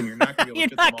through and get them, you're not going to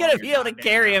be able to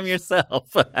carry them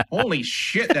yourself. Holy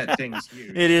shit, that thing's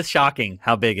huge! It is shocking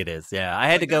how big it is. Yeah, I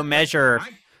had to go measure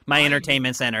my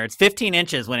entertainment center. It's 15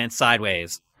 inches when it's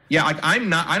sideways. Yeah,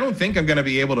 I don't think I'm going to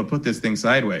be able to put this thing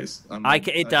sideways.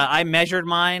 I measured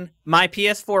mine. My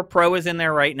PS4 Pro is in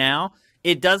there right now.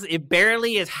 It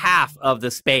barely is half of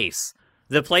the space.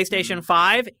 The PlayStation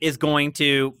 5 is going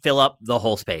to fill up the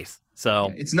whole space.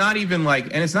 So it's not even like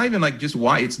just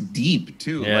wide. It's deep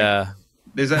too. Yeah. Like,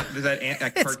 there's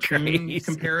that cartoon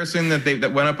comparison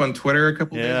that went up on Twitter a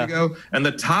couple days ago, and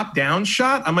the top down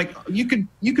shot. I'm like, you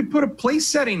could put a place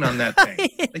setting on that thing.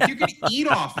 Like you could eat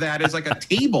off that as like a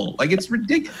table. Like it's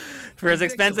ridiculous. For as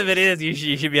expensive it is,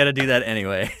 you should be able to do that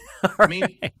anyway. I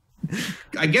mean,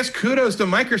 I guess kudos to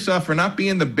Microsoft for not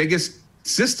being the biggest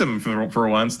system for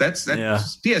once.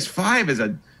 PS5 is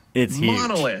it's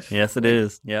monolith. Huge. Yes, it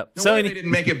is. Yep. No way they didn't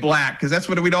make it black, because that's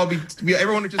what we'd all be.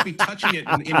 Everyone would just be touching it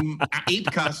in ape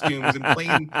costumes and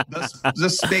playing the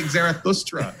Spig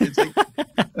Zarathustra. It's like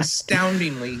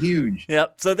astoundingly huge.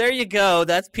 Yep. So there you go.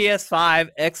 That's PS5,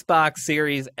 Xbox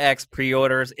Series X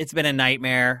pre-orders. It's been a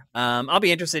nightmare. I'll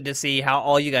be interested to see how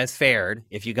all you guys fared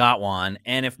if you got one,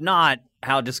 and if not,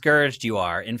 how discouraged you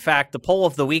are. In fact, the poll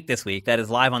of the week this week that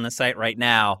is live on the site right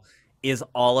now is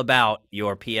all about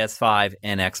your PS5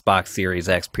 and Xbox Series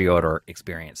X pre-order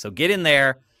experience. So get in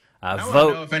there, I vote. I want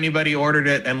to know if anybody ordered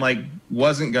it and like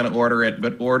wasn't going to order it,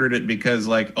 but ordered it because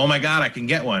like, oh my God, I can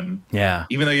get one. Yeah.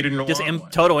 Even though you didn't just want one.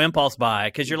 Total impulse buy,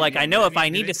 because you're like, I know if I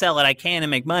need to sell it, I can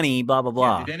and make money, blah, blah,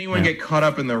 blah. Yeah, did anyone get caught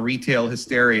up in the retail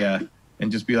hysteria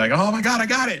and just be like, oh my God, I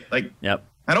got it. Like,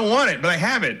 I don't want it, but I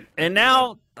have it. And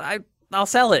now I'll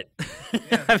sell it.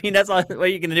 Yeah. I mean, that's all, what are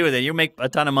you going to do with it? You'll make a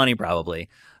ton of money probably.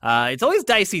 It's always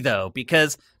dicey, though,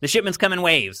 because the shipments come in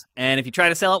waves. And if you try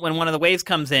to sell it when one of the waves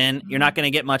comes in, you're not going to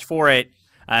get much for it.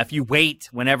 If you wait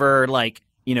whenever, like,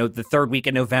 the third week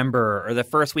of November or the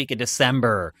first week of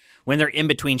December, when they're in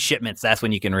between shipments, that's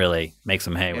when you can really make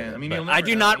some hay with it. I mean, I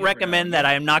do not recommend that.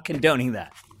 I am not condoning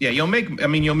that. Yeah, you'll make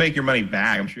your money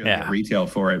back. I'm sure you'll get retail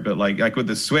for it. But like with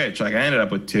the Switch, like I ended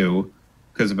up with 2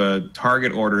 because of a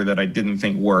Target order that I didn't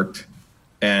think worked,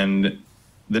 and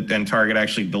Target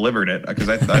actually delivered it, because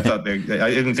I thought I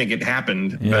didn't think it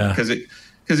happened, but because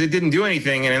it didn't do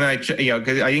anything, and then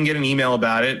because I didn't get an email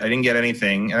about it, I didn't get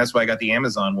anything, and that's why I got the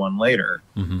Amazon one later,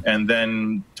 and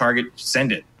then Target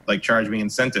sent it like charged me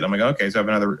and sent it. I'm like, okay, so I have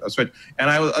another Switch. And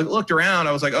I looked around.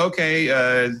 I was like, okay,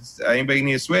 anybody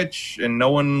need a Switch? And no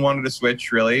one wanted a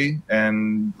Switch really.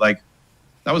 And like,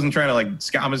 I wasn't trying to like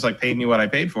scam. Just like paid me what I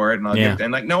paid for it, and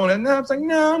and like no one. No, I was like,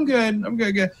 no, I'm good.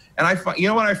 Good. And you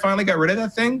know what? I finally got rid of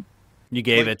that thing. You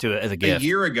gave it to it as a gift a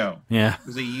year ago. Yeah, it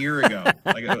was a year ago.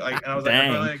 And I was like,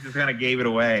 I finally just kind of gave it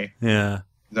away. Yeah,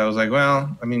 I was like, well,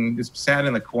 I mean, it's sat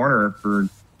in the corner for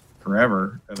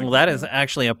forever. Well, that is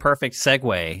actually a perfect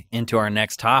segue into our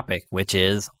next topic, which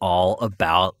is all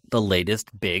about the latest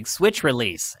big Switch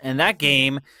release, and that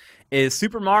game is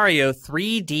Super Mario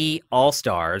 3D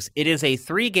All-Stars. It is a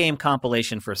 3-game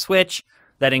compilation for Switch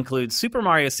that includes Super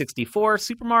Mario 64,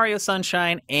 Super Mario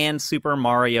Sunshine, and Super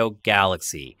Mario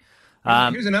Galaxy.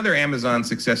 Here's another Amazon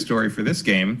success story for this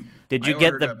game. Did you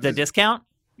get the discount?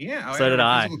 Yeah, so did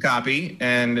I. Physical copy,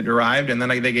 and it arrived, and then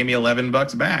they gave me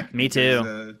 $11 back. Me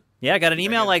too. Yeah, I got an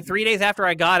email like 3 days after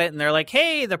I got it, and they're like,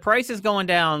 "Hey, the price is going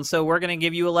down, so we're going to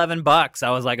give you $11." I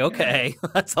was like, "Okay,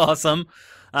 that's awesome."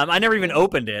 I never even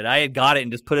opened it. I had got it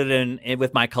and just put it in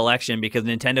with my collection because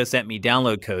Nintendo sent me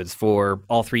download codes for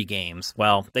all 3 games.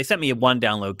 Well, they sent me one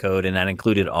download code, and that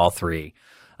included all 3.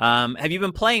 Have you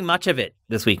been playing much of it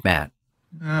this week, Matt?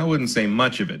 I wouldn't say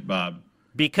much of it, Bob.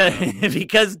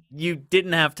 Because you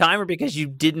didn't have time, or because you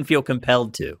didn't feel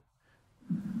compelled to?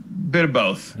 Bit of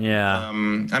both. Yeah. I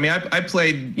mean, I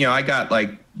played, I got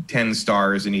like 10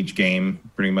 stars in each game,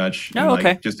 pretty much. Oh,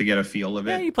 okay. Just to get a feel of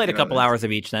it. Yeah, you played a couple hours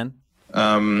of each then.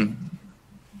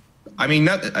 I mean,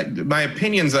 my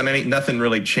opinions on nothing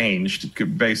really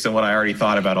changed based on what I already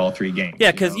thought about all 3 games.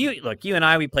 Yeah, because you and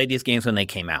I, we played these games when they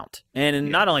came out. And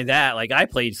not only that, like I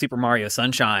played Super Mario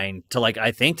Sunshine to like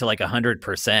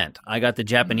 100%. I got the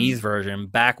Japanese version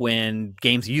back when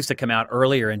games used to come out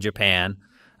earlier in Japan.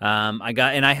 My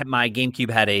GameCube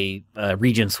had a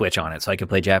region switch on it, so I could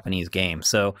play Japanese games.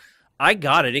 So I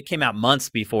got it. It came out months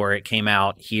before it came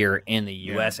out here in the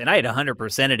U.S., and I had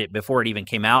 100%ed it before it even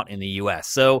came out in the U.S.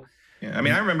 So, yeah, I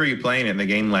mean, I remember you playing it in the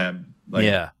Game Lab.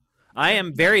 I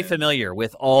am very familiar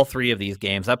with all 3 of these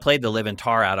games. I played the living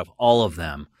tar out of all of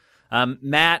them.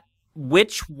 Matt,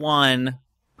 which one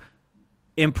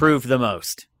improved the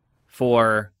most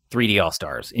for 3D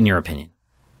All-Stars, in your opinion?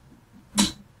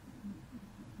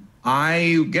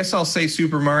 I guess I'll say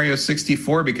Super Mario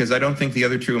 64 because I don't think the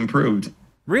other 2 improved.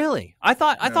 Really? I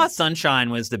thought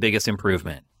Sunshine was the biggest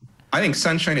improvement. I think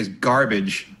Sunshine is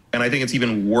garbage, and I think it's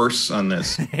even worse on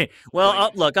this.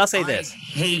 Well, look, I'll say this. I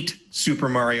hate Super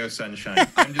Mario Sunshine.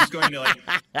 I'm just going to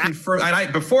confirm.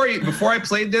 And before I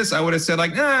played this, I would have said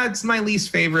it's my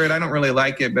least favorite. I don't really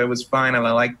like it, but it was fine. And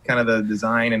I like kind of the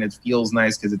design, and it feels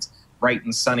nice because it's bright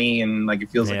and sunny, and like it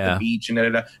feels like the beach and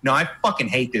da-da-da. No, I fucking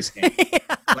hate this game.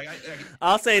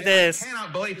 I'll say this. I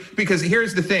cannot believe, because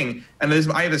here's the thing, and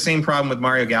I have the same problem with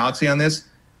Mario Galaxy on this.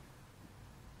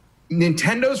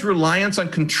 Nintendo's reliance on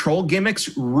control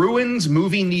gimmicks ruins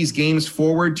moving these games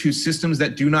forward to systems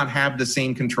that do not have the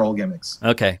same control gimmicks.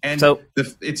 Okay, and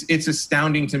it's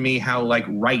astounding to me how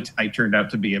right I turned out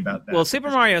to be about that. Well,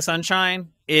 Super Mario Sunshine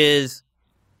is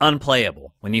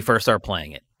unplayable when you first start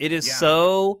playing it. It is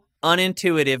so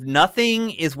unintuitive.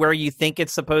 Nothing is where you think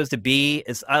it's supposed to be.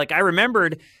 I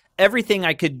remembered everything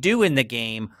I could do in the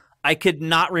game. I could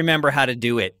not remember how to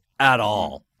do it at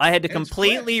all. I had to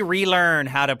completely relearn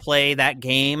how to play that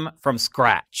game from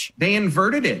scratch. They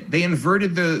inverted it. They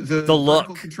inverted the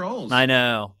look controls. I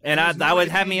know, and that would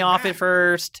have me off at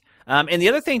first. And the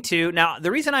other thing too. Now,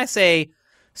 the reason I say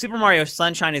Super Mario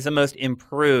Sunshine is the most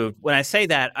improved, when I say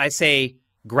that, I say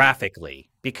graphically,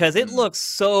 because it looks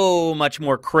so much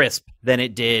more crisp than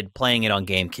it did playing it on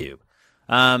GameCube.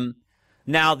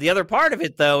 Now, the other part of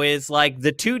it, though, is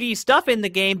the 2D stuff in the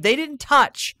game, they didn't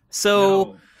touch.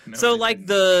 So,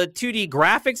 the 2D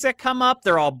graphics that come up,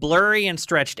 they're all blurry and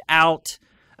stretched out.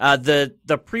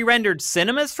 The pre-rendered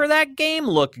cinemas for that game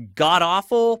look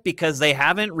god-awful because they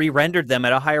haven't re-rendered them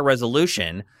at a higher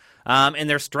resolution, and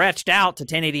they're stretched out to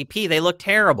 1080p. They look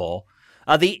terrible.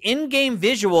 The in-game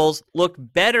visuals look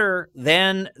better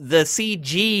than the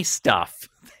CG stuff,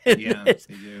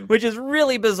 which is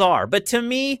really bizarre. But to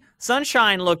me,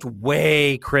 Sunshine looked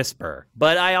way crisper.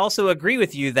 But I also agree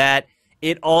with you that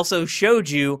it also showed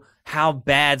you how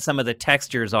bad some of the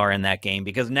textures are in that game,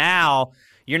 because now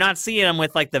you're not seeing them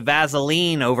with the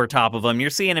Vaseline over top of them. You're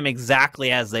seeing them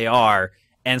exactly as they are,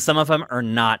 and some of them are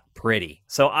not pretty.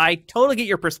 So I totally get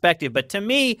your perspective, but to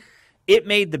me, it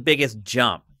made the biggest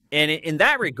jump. And in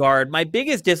that regard, my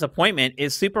biggest disappointment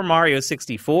is Super Mario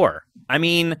 64. I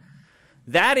mean,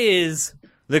 that is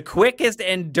the quickest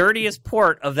and dirtiest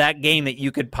port of that game that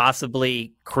you could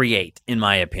possibly create, in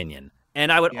my opinion.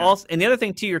 And I would also, and the other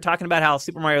thing too, you're talking about how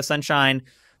Super Mario Sunshine,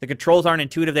 The controls aren't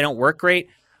intuitive. They don't work great.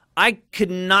 I could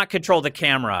not control the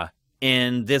camera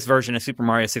in this version of Super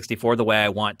Mario 64 the way I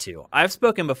want to. I've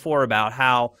spoken before about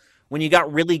how when you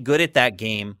got really good at that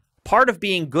game, part of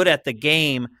being good at the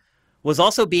game was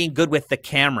also being good with the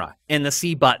camera and the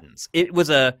C buttons. It was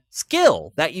a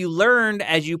skill that you learned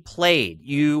as you played.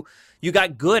 You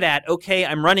got good at, okay,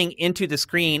 I'm running into the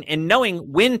screen and knowing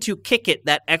when to kick it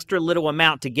that extra little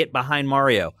amount to get behind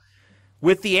Mario.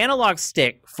 With the analog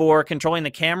stick for controlling the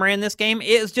camera in this game,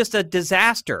 it was just a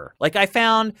disaster. Like, I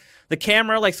found the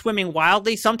camera, like, swimming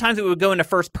wildly. Sometimes it would go into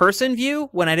first-person view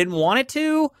when I didn't want it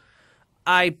to.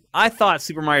 I thought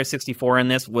Super Mario 64 in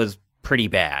this was pretty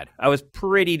bad. I was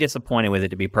pretty disappointed with it,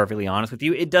 to be perfectly honest with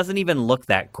you. It doesn't even look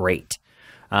that great.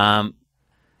 And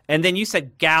then you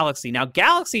said Galaxy. Now,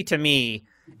 Galaxy, to me,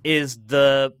 is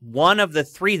the one of the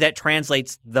three that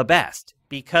translates the best,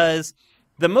 because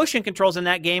the motion controls in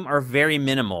that game are very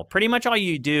minimal. Pretty much all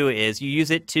you do is you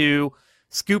use it to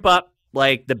scoop up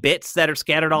like the bits that are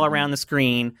scattered all around the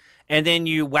screen, and then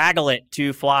you waggle it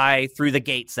to fly through the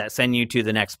gates that send you to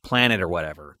the next planet or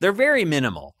whatever. They're very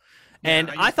minimal. And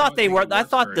Yeah, I thought they were. I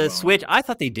thought the well. Switch. I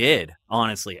thought they did,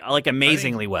 honestly, like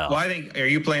amazingly well. I think. Are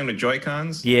you playing with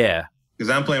Joy-Cons? Yeah. Because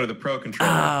I'm playing with a Pro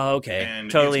Controller. Oh, okay. and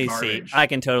Totally it's see. garbage. I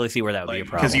can totally see where that would be a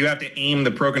problem. Because you have to aim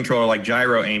the Pro Controller like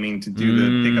gyro aiming to do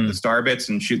the pick up the star bits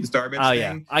and shoot the star bits. Oh,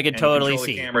 yeah. I could totally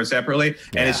see. The camera separately,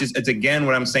 Yeah. and it's again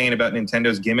what I'm saying about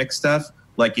Nintendo's gimmick stuff.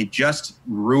 Like, it just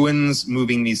ruins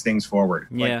moving these things forward.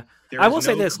 Yeah. Like, I will no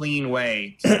say this. clean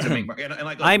way to make and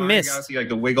like I Mario miss- Galaxy, like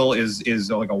the wiggle is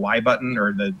like a Y button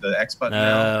or the X button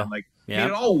now. And like I mean, yeah.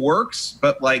 it all works,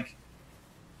 but like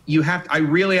I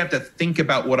really have to think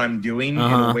about what I'm doing in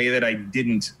a way that I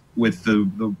didn't with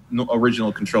the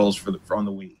original controls for on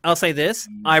the Wii. I'll say this.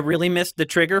 I really missed the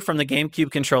trigger from the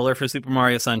GameCube controller for Super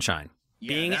Mario Sunshine.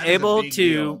 Yeah, Being that is a able big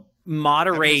to deal.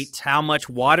 moderate how much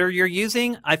water you're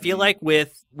using, I feel like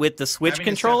with the Switch Having to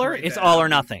controller, separate it's that all out. or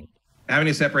nothing. Having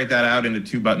to separate that out into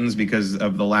two buttons because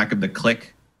of the lack of the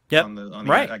click. Yep. On the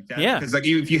Right. Like that. Yeah. Because like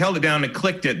if you held it down and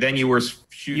clicked it, then you were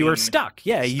shooting. You were stuck.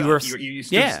 Yeah, you were. You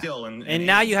stood yeah. still. And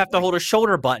now you have to hold a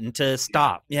shoulder button to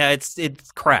stop. Yeah, it's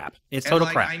crap. It's And, total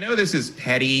like, crap. I know this is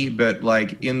petty, but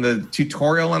like in the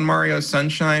tutorial on Mario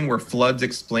Sunshine where Flood's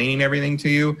explaining everything to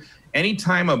you,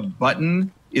 anytime a button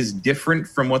is different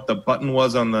from what the button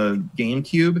was on the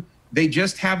GameCube, they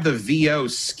just have the VO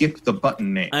skip the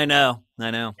button name. I know.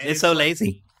 It's so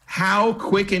lazy. How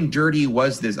quick and dirty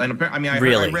was this? I mean, I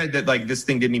Really? read that like this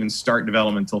thing didn't even start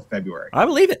development until February. I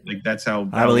believe it. Like that's how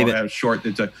I believe it. how short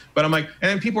it took. But I'm like, and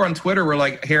then people on Twitter were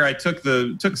like, "Here, I took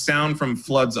sound from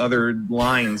Flood's other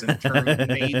lines and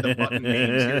made the button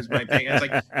names. Here's my thing." And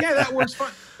it's like, yeah, that works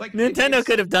fine. Like Nintendo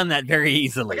could have done that very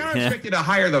easily. Like, I don't expect you to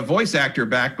hire the voice actor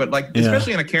back, but like,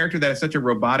 especially in a character that has such a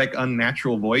robotic,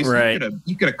 unnatural voice, Right.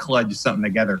 you could have kludged something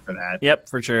together for that. Yep,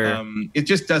 for sure. It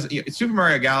just doesn't. Super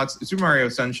Mario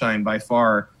Sunshine by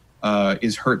far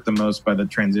is hurt the most by the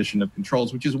transition of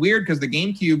controls, which is weird because the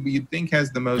GameCube you'd think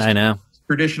has the most I know.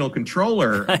 traditional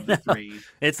controller of the three.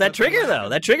 It's that trigger, though.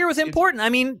 That trigger was important. I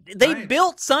mean, they Right.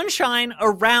 built Sunshine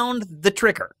around the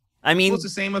trigger. I mean, Well, it's the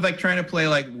same with like trying to play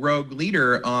like Rogue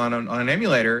Leader on an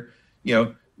emulator. You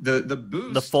know, the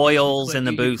boost, the foils you click- and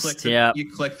the you boost. click the- Yeah.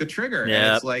 you click the trigger, and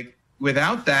Yep. it's like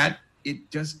without that, it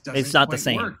just doesn't. It's not the quite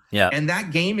same. work. Yeah. And that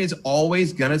game is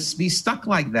always gonna be stuck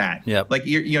like that. Yep. Like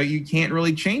you can't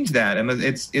really change that, and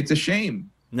it's a shame.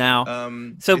 Now,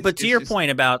 So, but to your point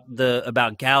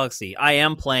about Galaxy, I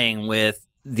am playing with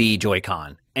the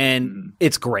Joy-Con, and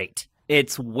it's great.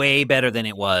 It's way better than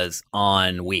it was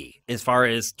on Wii as far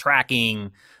as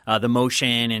tracking the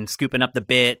motion and scooping up the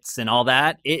bits and all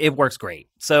that. It works great.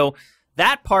 So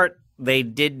that part they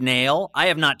did nail. I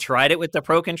have not tried it with the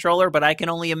Pro Controller, but I can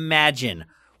only imagine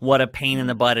what a pain in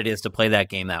the butt it is to play that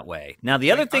game that way. Now,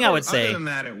 the other thing I would say, other than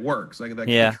that, it works. Like the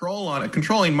Yeah. control on it,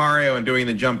 controlling Mario and doing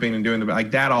the jumping and doing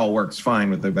like that all works fine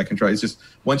with the control. It's just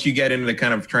once you get into the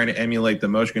kind of trying to emulate the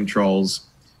motion controls,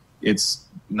 it's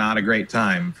not a great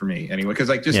time for me anyway. Because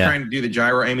like just trying to do the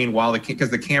gyro aiming while because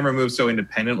the camera moves so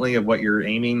independently of what you're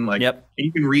aiming. Like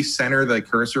you can recenter the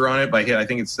cursor on it by hit. I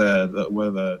think it's the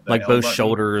like L both button.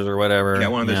 shoulders or whatever. Yeah,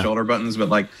 one of the shoulder buttons. But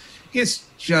like it's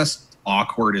just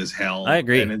awkward as hell. I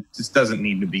agree. And it just doesn't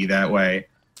need to be that way.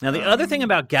 Now, the other thing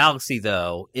about Galaxy,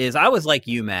 though, is I was like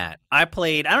you, Matt. I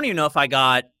don't even know if I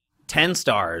got 10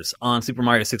 stars on Super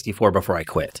Mario 64 before I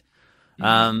quit.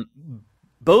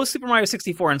 Both Super Mario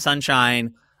 64 and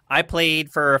Sunshine, I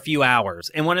played for a few hours.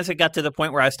 And once it got to the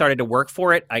point where I started to work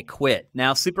for it, I quit.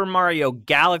 Now, Super Mario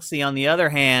Galaxy, on the other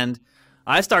hand,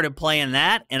 I started playing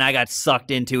that, and I got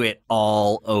sucked into it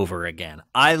all over again.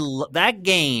 That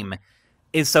game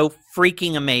is so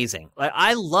freaking amazing. Like,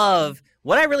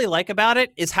 what I really like about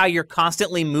it is how you're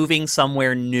constantly moving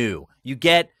somewhere new. You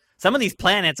get, some of these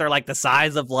planets are like the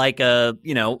size of like a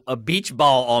beach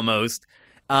ball almost.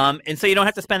 And so you don't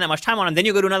have to spend that much time on them. Then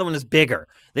you go to another one that's bigger.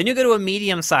 Then you go to a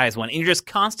medium-sized one, and you're just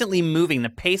constantly moving. The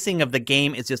pacing of the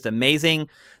game is just amazing.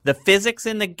 The physics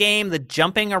in the game, the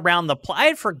jumping around I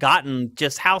had forgotten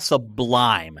just how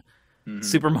sublime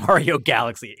Super Mario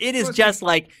Galaxy. It is just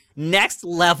like next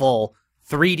level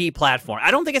 3D platform.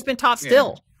 I don't think it's been topped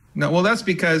still. No, well, that's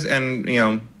because,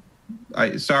 and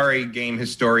sorry, game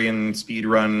historian,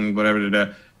 speedrun,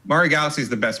 whatever. Mario Galaxy is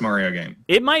the best Mario game.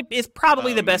 It's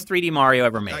probably the best 3D Mario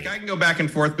ever made. Like, I can go back and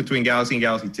forth between Galaxy and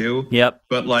Galaxy 2. Yep.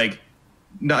 But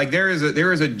there is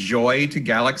a joy to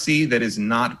Galaxy that is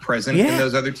not present in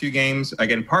those other two games.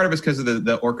 Again, part of it's because of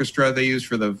the orchestra they use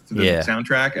for the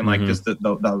soundtrack, and like just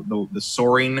the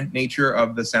soaring nature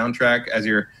of the soundtrack as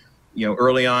you're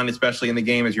early on, especially in the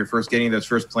game, as you're first getting those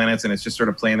first planets, and it's just sort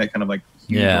of playing that kind of like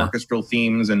huge orchestral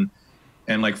themes and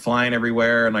like flying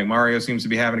everywhere, and like Mario seems to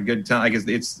be having a good time. I guess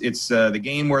it's the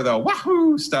game where the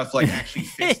wahoo stuff like actually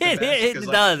fits the best, it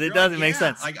does. It does. It makes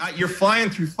sense. Like you're flying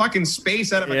through fucking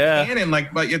space out of a cannon.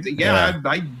 Like, but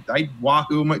I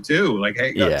wahoo too. Like,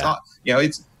 hey,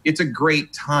 it's a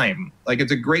great time. Like,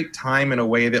 it's a great time in a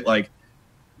way that, like,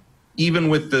 even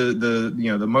with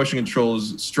the motion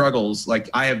controls struggles, like,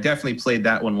 I have definitely played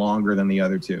that one longer than the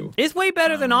other two. It's way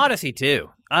better than Odyssey too.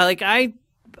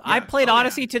 I played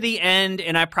Odyssey to the end,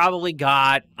 and I probably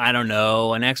got, I don't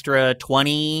know, an extra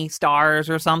 20 stars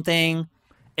or something,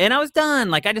 and I was done.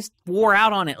 Like, I just wore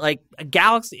out on it. Like,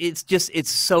 Galaxy,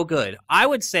 it's so good. I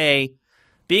would say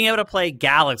being able to play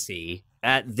Galaxy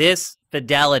at this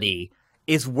fidelity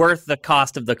is worth the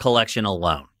cost of the collection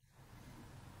alone.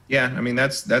 Yeah, I mean,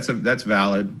 that's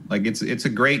valid. Like, it's a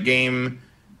great game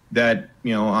that,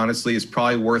 honestly is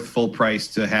probably worth full price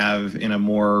to have in a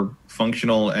more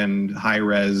functional and high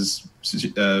res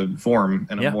form,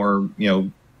 and a more,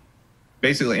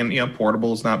 basically, and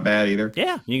portable is not bad either.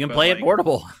 Yeah, you can play it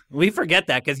portable. We forget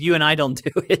that because you and I don't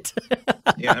do it.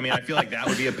 Yeah, I mean, I feel like that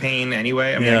would be a pain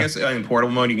anyway. I mean, I guess in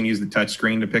portable mode you can use the touch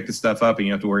screen to pick the stuff up, and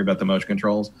you don't have to worry about the motion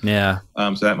controls. Yeah.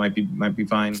 So that might be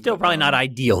fine. Still probably not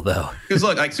ideal though. Because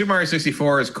look, like Super Mario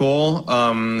 64 is cool,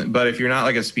 but if you're not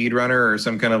like a speedrunner or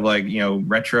some kind of like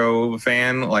retro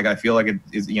fan, like I feel like it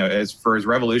is as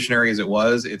revolutionary as it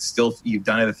was, it's still, you've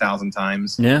done it 1,000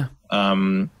 times. Yeah.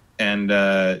 And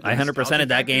I 100%ed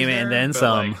that game and then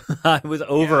some. Like, I was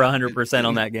over 100%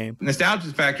 on that game.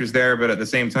 Nostalgia factor's there, but at the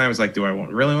same time, it's like, do I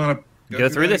really want to go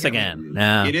through this again?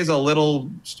 Yeah. It is a little,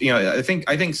 I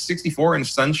think 64 and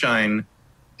Sunshine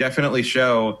definitely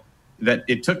show that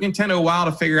it took Nintendo a while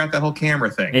to figure out that whole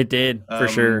camera thing. It did, for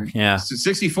sure. Yeah.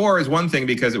 64 is one thing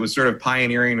because it was sort of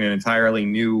pioneering an entirely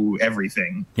new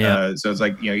everything. Yeah. So it's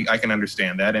like, I can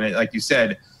understand that. And like you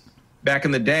said, back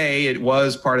in the day, it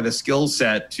was part of the skill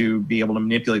set to be able to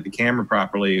manipulate the camera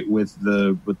properly with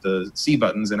the C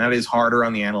buttons, and that is harder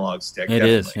on the analog stick. It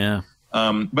is, yeah.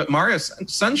 But Mario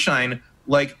Sunshine,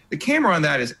 like, the camera on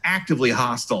that is actively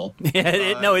hostile.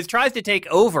 It tries to take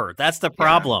over. That's the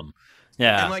problem.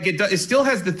 Yeah. And like it still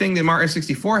has the thing that Mario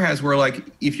 64 has, where like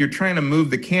if you're trying to move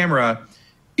the camera,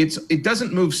 it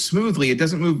doesn't move smoothly. It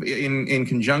doesn't move in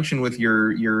conjunction with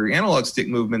your analog stick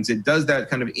movements. It does that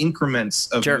kind of increments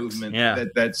of movement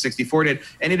that 64 did,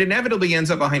 and it inevitably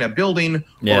ends up behind a building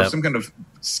or some kind of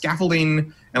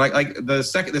scaffolding. And like the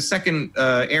second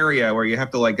area where you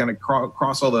have to like kind of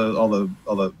cross all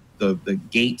the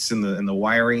gates and the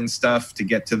wiring stuff to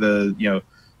get to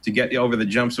to get over the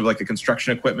jumps of like the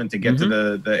construction equipment to get to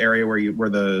the area where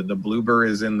the bloober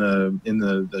is in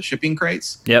the shipping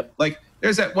crates. Yep. Like,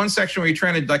 there's that one section where you're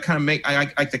trying to like kind of make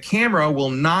the camera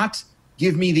will not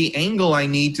give me the angle I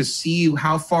need to see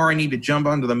how far I need to jump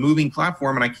onto the moving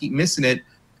platform, and I keep missing it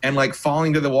and like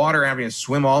falling to the water, having to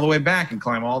swim all the way back and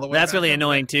climb all the way That's back. really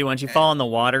annoying too. Once you fall in the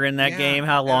water in that game,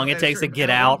 how long it takes to get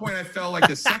out. At one point I fell like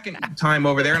the second time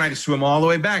over there, and I just swim all the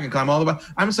way back and climb all the way.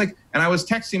 I'm just like, and I was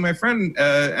texting my friend,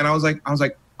 and I was like,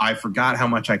 I forgot how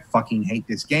much I fucking hate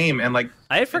this game. And like,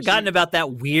 I had forgotten about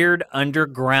that weird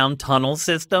underground tunnel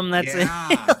system that's in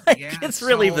it's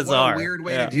really bizarre. What a weird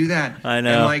way to do that. I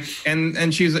know. And like,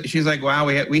 and she's like, wow,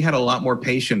 we had a lot more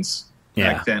patience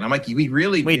back then. I'm like, we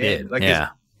did. Like,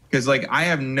 because like I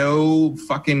have no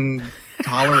fucking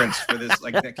tolerance for this,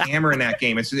 like the camera in that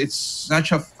game. It's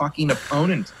such a fucking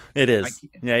opponent. It is.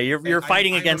 You're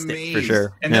fighting against it for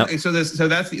sure. And so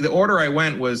that's the order I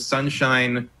went was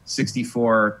Sunshine,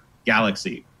 64,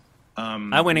 Galaxy.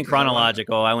 I went in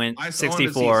chronological. I went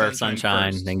 64,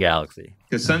 Sunshine, then Galaxy.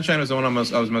 Because Sunshine was the one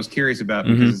I was most curious about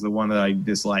because it's the one that I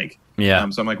dislike. Yeah.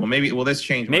 So I'm like, well, maybe will this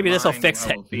change? Maybe this will fix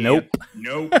it. Nope.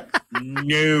 No.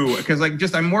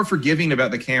 Because I'm more forgiving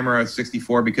about the camera of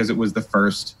 64 because it was the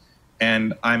first.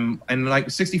 And like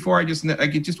 64, it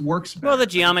just works better. Well, the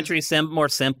geometry is more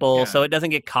simple, so it doesn't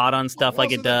get caught on stuff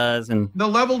like it does. And the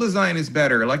level design is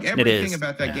better. Like everything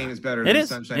about that game is better than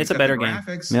Sunshine. It's a better game.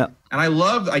 Graphics. Yeah. And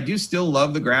I do still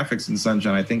love the graphics in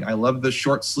Sunshine. I love the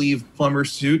short sleeve plumber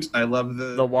suit. I love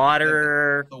the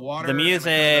water, the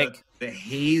music. The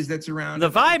haze that's around. The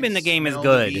vibe in the game is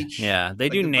good. Yeah, they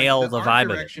do nail the vibe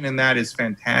of it. Direction in that is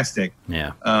fantastic.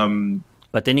 Yeah.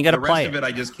 But then you got to play it. The rest of it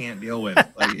I just can't deal with.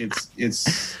 Like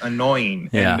it's annoying.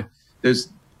 Yeah.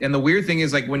 And the weird thing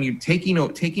is like when you're taking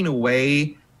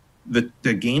away the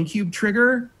GameCube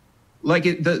trigger, like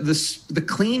the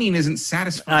cleaning isn't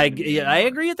satisfying. I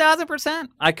agree 1,000%.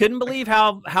 I couldn't believe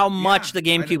how much the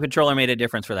GameCube controller made a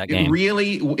difference for that game.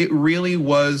 It really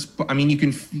was. I mean, you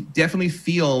can definitely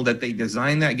feel that they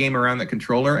designed that game around that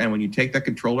controller, and when you take that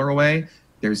controller away,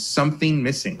 there's something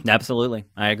missing. Absolutely.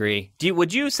 I agree.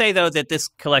 Would you say, though, that this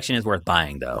collection is worth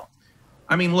buying, though?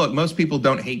 I mean, look, most people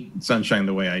don't hate Sunshine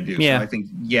the way I do. Yeah. So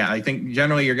I think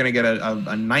generally you're going to get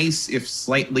a nice, if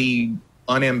slightly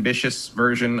unambitious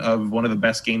version of one of the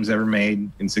best games ever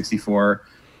made in 64.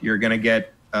 You're going to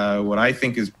get what I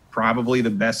think is probably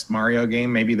the best Mario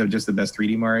game, maybe just the best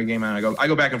 3D Mario game. And I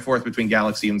go back and forth between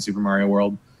Galaxy and Super Mario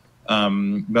World.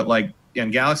 But like,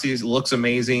 and Galaxy looks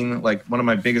amazing. Like one of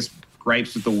my biggest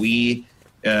gripes with the Wii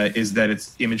is that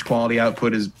its image quality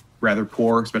output is rather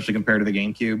poor, especially compared to the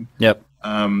GameCube. Yep.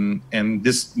 And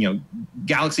this,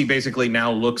 Galaxy basically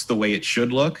now looks the way it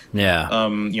should look. Yeah.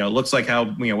 It looks like how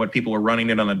what people were running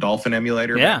it on a Dolphin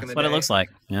emulator. Yeah, back in the that's what day. it looks like.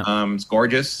 Yeah. It's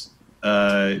gorgeous.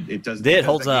 It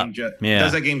holds up.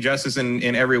 Does that game justice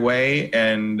in every way,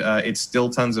 and it's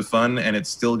still tons of fun, and it's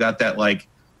still got that like.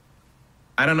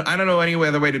 I don't know any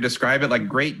other way to describe it. Like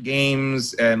great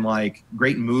games and like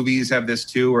great movies have this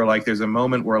too, where like there's a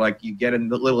moment where like you get a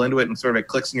little into it and sort of it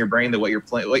clicks in your brain that what you're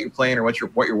playing or what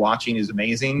you're watching is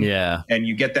amazing. Yeah, and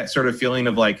you get that sort of feeling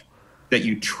of like that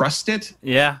you trust it.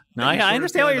 Yeah, no, I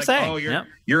understand what you're saying. Oh,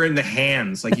 you're in the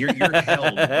hands, like you're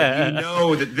held. Like, you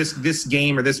know that this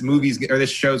game or this movie's or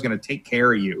this show's going to take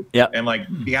care of you. Yeah, and like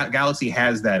Galaxy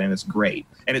has that, and it's great,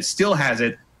 and it still has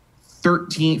it.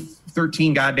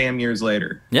 13 goddamn years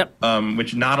later. Yep.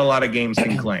 Which not a lot of games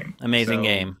can claim. Amazing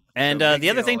game. And the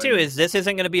other thing, too, is this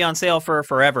isn't going to be on sale for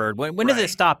forever. When does it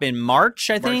stop? In March,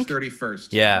 I think? March 31st.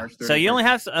 Yeah. March 31st. So you only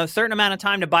have a certain amount of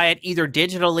time to buy it either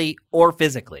digitally or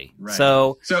physically. Right.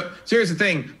 So here's the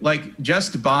thing. Like,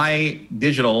 just buy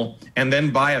digital and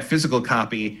then buy a physical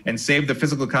copy and save the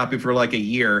physical copy for like a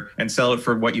year and sell it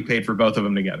for what you paid for both of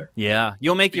them together. Yeah.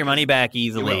 You'll make your money back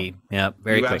easily. Yep.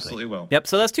 Very quickly. Absolutely will. Yep.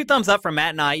 So that's 2 thumbs up from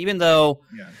Matt and I, even though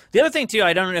the other thing, too,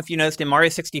 I don't know if you noticed in Mario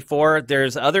 64,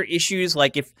 there's other issues.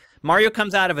 Like if Mario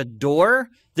comes out of a door,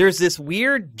 there's this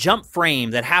weird jump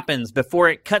frame that happens before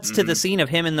it cuts to the scene of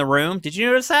him in the room. Did you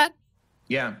notice that?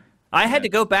 Yeah. I had to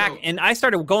go back, and I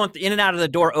started going in and out of the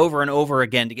door over and over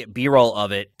again to get B-roll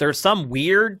of it. There's some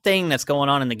weird thing that's going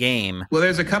on in the game. Well,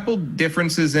 there's a couple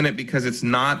differences in it because it's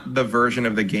not the version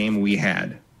of the game we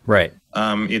had. Right.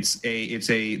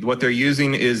 What they're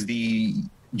using is the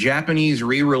Japanese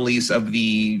re-release of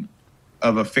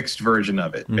a fixed version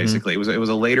of it. Basically, it was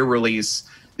a later release.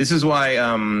 This is why,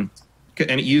 and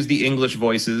it used the English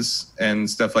voices and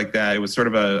stuff like that. It was sort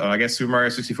of I guess Super Mario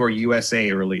 64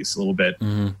 USA release a little bit,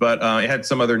 but it had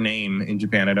some other name in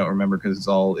Japan. I don't remember because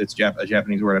it's a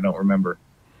Japanese word I don't remember.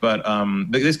 But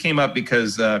this came up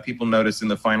because people noticed in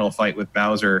the final fight with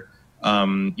Bowser,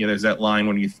 there's that line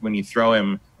when you throw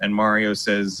him and Mario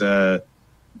says,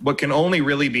 what can only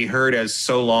really be heard as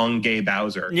 "so long, gay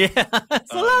Bowser." Yeah,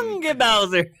 so long, gay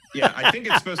Bowser. Yeah, I think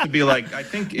it's supposed to be like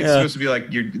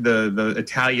the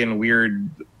Italian weird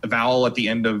vowel at the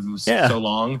end of "so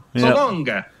long." So long.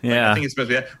 Yeah, I think it's supposed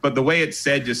to be that. But the way it's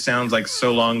said just sounds like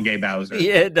 "so long, gay Bowser."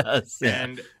 Yeah, it does.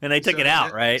 Yeah. And they took it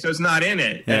out, right? So it's not in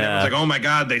it. And it was like, oh my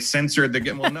god, they censored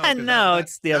the. Well, no, no,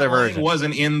 it's the other version. It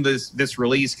wasn't in this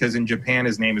release because in Japan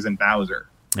his name isn't Bowser.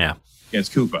 Yeah. It's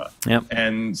Koopa. Yep.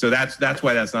 And so that's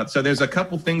why that's not. So there's a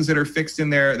couple things that are fixed in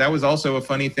there. That was also a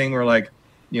funny thing where like,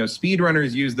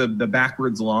 speedrunners use the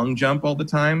backwards long jump all the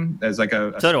time as like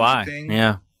a so do I. Thing.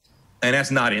 Yeah. And that's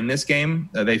not in this game.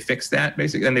 They fixed that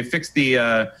basically, and they fixed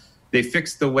the They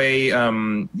fixed the way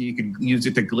you could use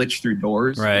it to glitch through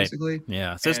doors, basically.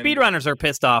 Yeah. So speedrunners are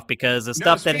pissed off because the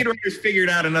stuff that speedrunners figured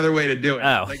out another way to do it.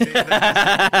 Oh, like there's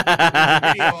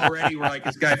a video already where like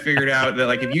this guy figured out that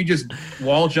like if you just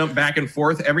wall jump back and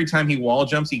forth every time he wall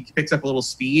jumps, he picks up a little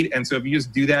speed, and so if you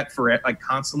just do that for like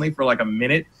constantly for like a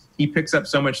minute, he picks up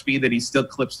so much speed that he still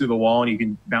clips through the wall, and you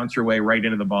can bounce your way right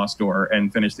into the boss door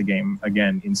and finish the game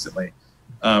again instantly.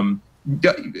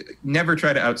 Never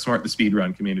try to outsmart the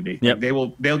speedrun community. Yep.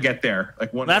 They'll get there.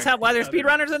 Like that's why they're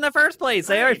speedrunners in the first place.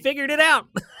 They already figured it out.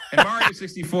 And Mario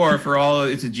 64, for all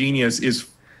it's a genius, is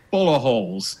full of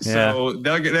holes. Yeah. So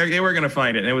they were going to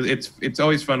find it. And it's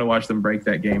always fun to watch them break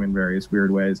that game in various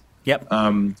weird ways. Yep.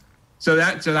 So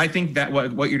I think that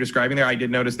what you're describing there, I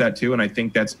did notice that too, and I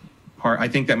think that's I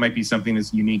think that might be something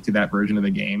that's unique to that version of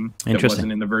the game that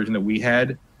wasn't in the version that we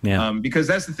had. Yeah. Because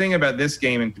that's the thing about this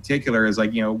game in particular is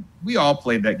like, we all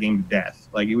played that game to death.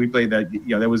 Like we played that,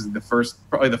 that was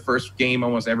probably the first game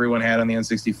almost everyone had on the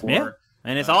N64. Yeah.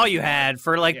 And it's all you had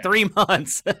for 3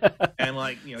 months. And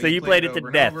like, so you played it to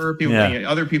death.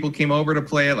 Other people came over to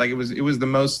play it. Like it was the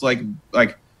most like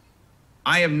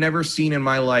I have never seen in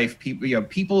my life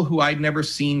people who I'd never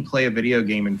seen play a video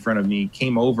game in front of me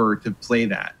came over to play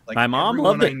that. Like my mom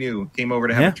loved it. I knew came over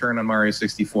to have a turn on Mario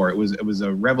 64. It was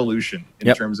a revolution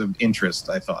in terms of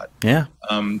interest, I thought. Yeah.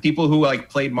 People who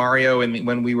played Mario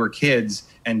when we were kids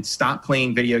and stopped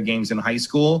playing video games in high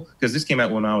school, because this came out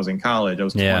when I was in college. I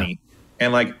was 20.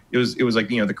 And it was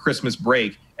the Christmas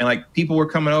break, and people were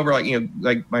coming over,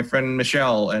 like my friend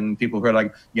Michelle, and people who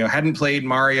are hadn't played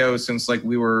Mario since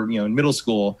we were in middle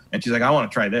school, and she's like, I want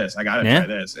to try this. I got to try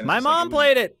this. And my mom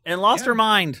played it and lost her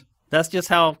mind. That's just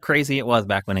how crazy it was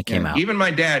back when it came out. Even my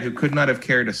dad, who could not have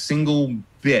cared a single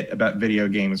bit about video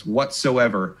games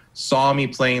whatsoever, saw me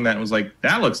playing that and was like,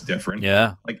 that looks different.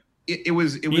 Yeah. It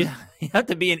was. You have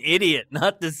to be an idiot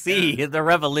not to see the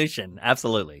revolution.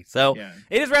 Absolutely. So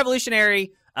it is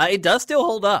revolutionary. It does still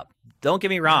hold up. Don't get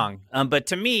me wrong. But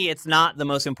to me, it's not the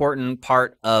most important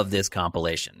part of this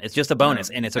compilation. It's just a bonus,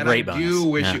 and it's a great bonus. I do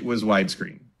wish it was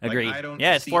widescide. Agreed. I don't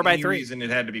it's 4x3. Any reason it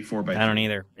had to be 4x3. I don't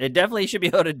either. It definitely should be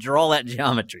able to draw that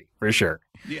geometry, for sure.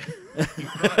 Yeah.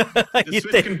 The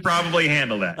Switch can probably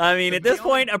handle that. I mean, at this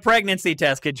point, a pregnancy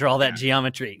test could draw that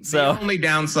geometry. So the only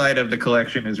downside of the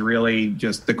collection is really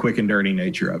just the quick and dirty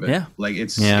nature of it. Yeah.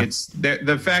 It's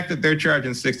the fact that they're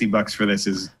charging $60 for this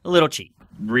is a little cheap.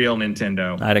 Real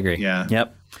Nintendo. I'd agree. Yeah.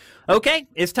 Yep. Okay,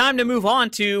 it's time to move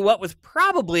on to what was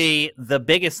probably the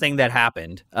biggest thing that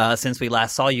happened since we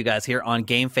last saw you guys here on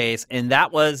GameFace, and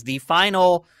that was the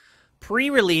final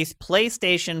pre-release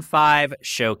PlayStation 5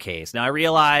 showcase. Now, I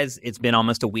realize it's been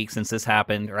almost a week since this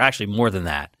happened, or actually more than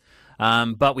that,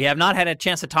 but we have not had a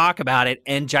chance to talk about it,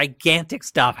 and gigantic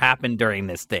stuff happened during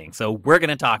this thing, so we're going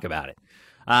to talk about it.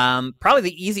 Probably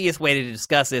the easiest way to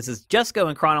discuss this is just go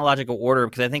in chronological order,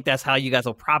 because I think that's how you guys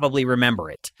will probably remember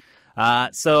it.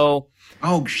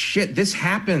 Oh shit! This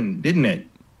happened, didn't it?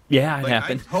 Yeah, it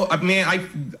happened.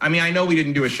 I know we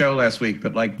didn't do a show last week,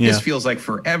 but this feels like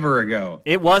forever ago.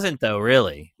 It wasn't though,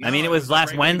 really. No, it was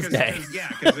last Wednesday.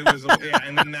 Because it was,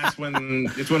 and then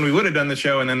it's when we would have done the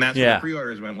show, and then that's when the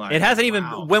pre-orders went live. It hasn't even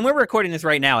when we're recording this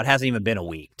right now. It hasn't even been a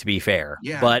week, to be fair.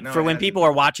 Yeah, but for when people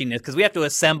are watching this, because we have to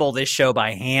assemble this show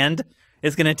by hand,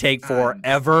 it's going to take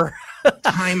forever.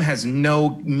 Time has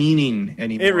no meaning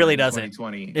anymore. It really doesn't.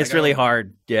 It's really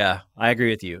hard. Yeah, I agree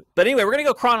with you. But anyway, we're going to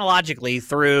go chronologically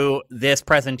through this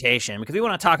presentation because we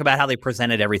want to talk about how they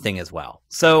presented everything as well.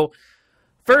 So,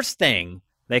 first thing,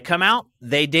 they come out,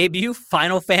 they debut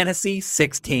Final Fantasy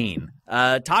 16.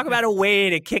 Talk about a way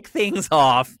to kick things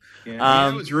off. Yeah,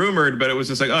 it was rumored, but it was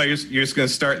just like, oh, you're just going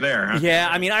to start there, huh? Yeah,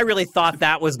 I really thought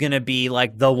that was going to be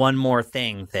like the one more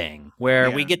thing,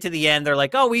 where we get to the end, they're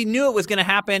like, oh, we knew it was going to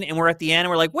happen, and we're at the end, and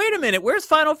we're like, wait a minute, where's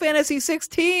Final Fantasy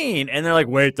 16? And they're like,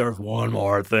 wait, there's one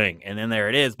more thing, and then there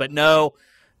it is. But no,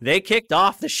 they kicked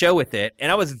off the show with it,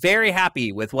 and I was very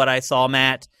happy with what I saw,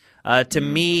 Matt. To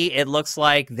me, it looks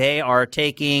like they are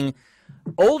taking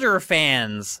older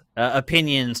fans'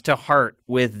 opinions to heart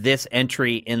with this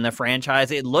entry in the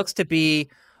franchise. It looks to be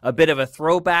a bit of a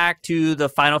throwback to the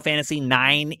Final Fantasy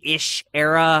 9-ish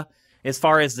era as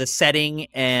far as the setting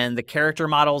and the character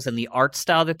models and the art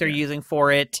style that they're using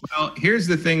for it. Well, here's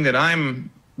the thing that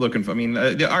I'm looking for.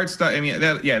 The art style,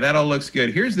 that all looks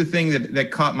good. Here's the thing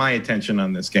that caught my attention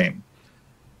on this game.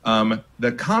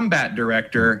 The combat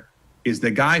director is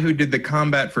the guy who did the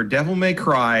combat for Devil May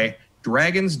Cry,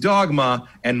 Dragon's Dogma,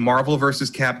 and Marvel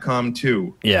vs. Capcom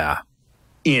 2. Yeah.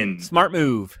 in. Smart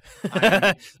move.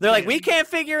 They're like, we can't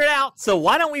figure it out, so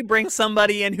why don't we bring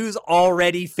somebody in who's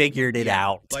already figured it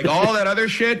out? Like all that other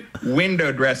shit,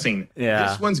 window dressing. Yeah.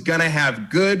 This one's going to have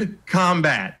good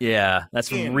combat. Yeah,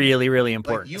 that's really, really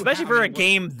important, especially for a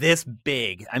game this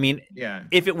big. I mean,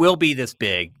 if it will be this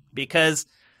big, because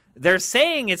they're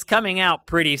saying it's coming out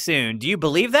pretty soon. Do you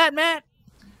believe that, Matt?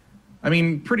 I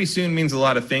mean, pretty soon means a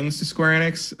lot of things to Square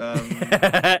Enix.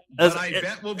 But I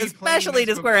bet we'll be especially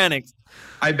to Square Enix.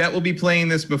 I bet we'll be playing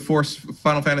this before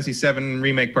Final Fantasy VII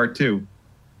Remake Part 2.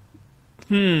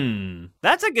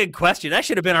 That's a good question. That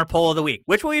should have been our poll of the week.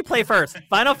 Which will we play first,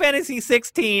 Final Fantasy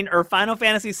 16 or Final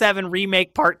Fantasy VII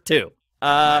Remake Part 2?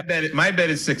 My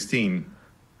bet is 16.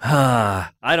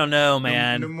 I don't know,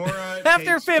 man. Nomura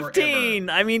After 15,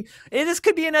 forever. I mean, this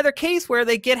could be another case where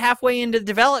they get halfway into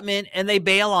development and they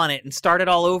bail on it and start it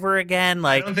all over again.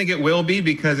 Like, I don't think it will be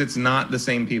because it's not the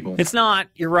same people. It's not.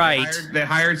 You're right. They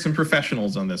hired some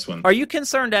professionals on this one. Are you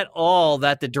concerned at all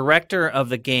that the director of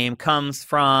the game comes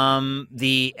from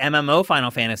the MMO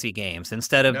Final Fantasy games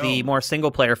instead of the more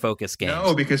single-player focused games?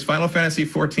 No, because Final Fantasy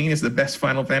 14 is the best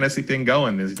Final Fantasy thing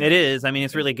going. It is. I mean,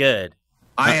 it's really good.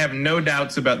 I have no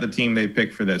doubts about the team they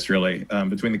picked for this, really,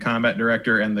 between the combat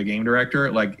director and the game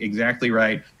director. Like, exactly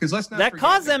right. Because let's not that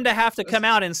caused them to have to come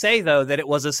out and say, though, that it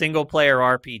was a single-player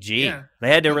RPG. Yeah. They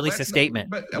had to release a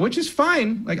statement. Which is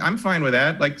fine. Like, I'm fine with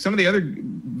that. Like, some of the other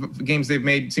games they've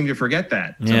made seem to forget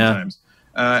that sometimes.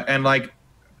 And, like,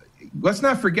 let's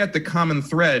not forget the common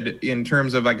thread in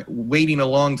terms of, like, waiting a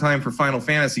long time for Final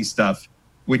Fantasy stuff,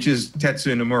 which is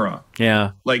Tetsuya Nomura.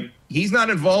 Yeah. Like, he's not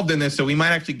involved in this, so we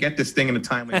might actually get this thing in a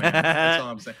timely manner. That's all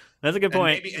I'm saying. That's a good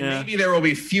point. Maybe there will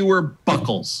be fewer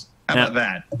buckles. How about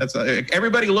that? That's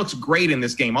everybody looks great in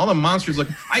this game. All the monsters look.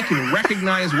 I can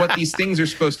recognize what these things are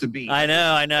supposed to be. I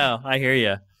know. I hear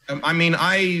you. I mean,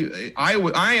 I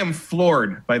am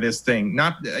floored by this thing.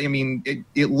 I mean,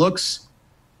 it looks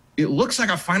like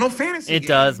a Final Fantasy game. It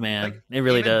does, man. Like, it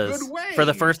really does. For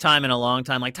the first time in a long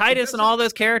time. Like Titus and all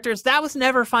those characters, that was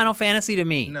never Final Fantasy to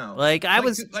me. No. Like, I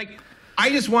I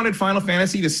just wanted Final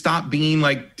Fantasy to stop being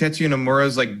like Tetsuya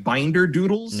Nomura's like binder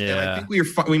doodles. Yeah. And I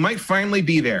think we might finally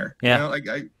be there. Yeah. You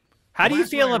know, how do you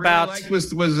feel about... Really was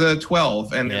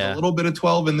 12, and there's a little bit of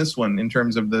 12 in this one in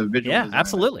terms of the visual design.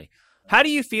 Absolutely. How do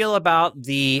you feel about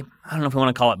I don't know if we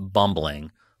want to call it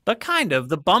bumbling, but kind of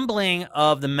the bumbling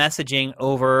of the messaging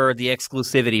over the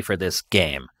exclusivity for this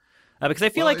game? Because I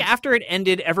feel like after it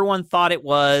ended, everyone thought it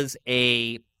was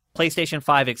a PlayStation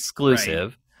 5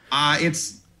 exclusive. Right.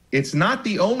 It's not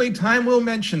the only time we'll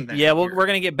mention that. Yeah, we're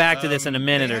going to get back to this in a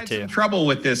minute or two. Some trouble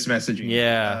with this messaging.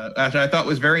 Yeah. I thought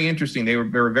was very interesting. They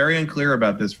were very unclear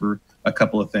about this for a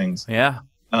couple of things. Yeah.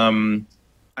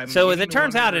 So as it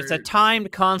turns out, it's a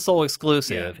timed console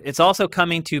exclusive. Yeah. It's also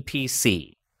coming to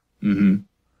PC. Mm-hmm.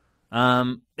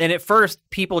 And at first,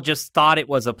 people just thought it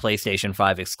was a PlayStation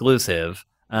 5 exclusive.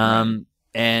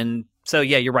 And so,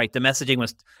 yeah, you're right. The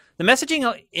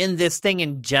messaging in this thing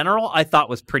in general, I thought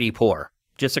was pretty poor,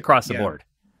 just across the board.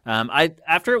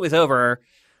 After it was over,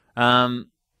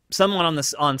 someone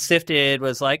on Sifted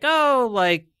was like,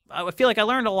 I feel like I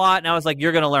learned a lot. And I was like,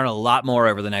 you're going to learn a lot more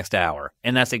over the next hour.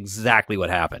 And that's exactly what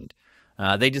happened.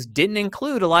 They just didn't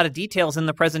include a lot of details in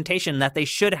the presentation that they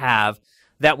should have,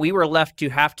 that we were left to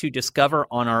have to discover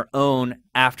on our own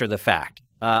after the fact.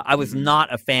 I was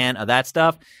not a fan of that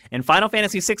stuff. And Final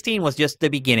Fantasy 16 was just the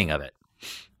beginning of it.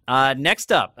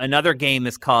 Next up, another game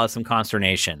that's caused some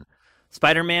consternation.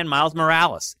 Spider-Man Miles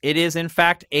Morales. It is, in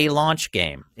fact, a launch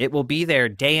game. It will be there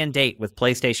day and date with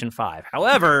PlayStation 5.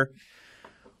 However,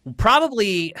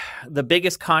 probably the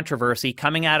biggest controversy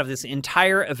coming out of this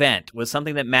entire event was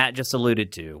something that Matt just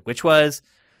alluded to, which was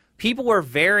people were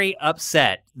very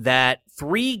upset that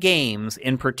 3 games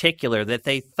in particular that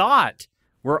they thought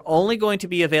were only going to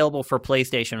be available for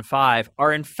PlayStation 5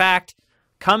 are, in fact,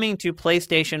 coming to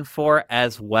PlayStation 4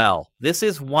 as well. This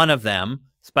is one of them,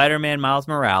 Spider-Man Miles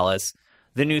Morales.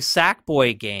 The new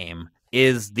Sackboy game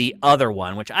is the other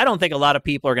one, which I don't think a lot of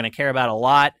people are going to care about a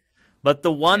lot, but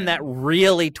the one that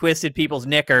really twisted people's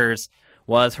knickers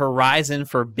was Horizon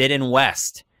Forbidden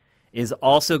West is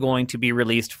also going to be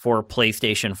released for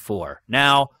PlayStation 4.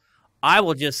 Now, I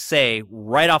will just say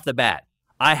right off the bat,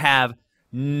 I have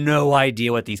no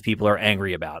idea what these people are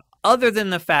angry about, other than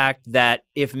the fact that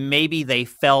if maybe they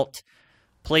felt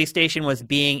PlayStation was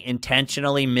being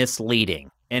intentionally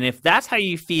misleading. And if that's how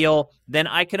you feel, then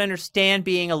I could understand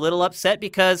being a little upset,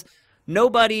 because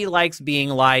nobody likes being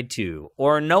lied to,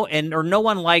 or no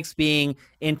one likes being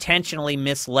intentionally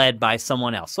misled by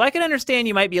someone else. So I can understand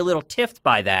you might be a little tiffed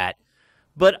by that,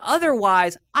 but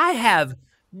otherwise, I have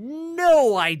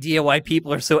no idea why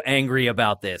people are so angry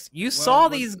about this. You saw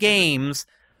these games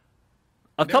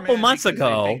a couple months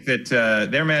ago. They think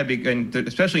that they're mad,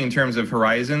 especially in terms of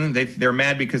Horizon. They're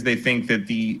mad because they think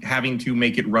that having to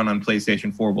make it run on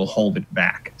PlayStation 4 will hold it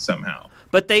back somehow.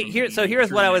 But here's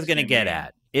what I was going to get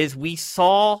at, is we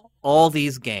saw all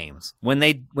these games when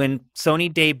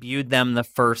Sony debuted them the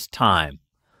first time.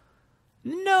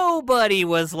 Nobody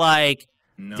was like,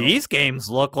 these games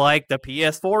look like the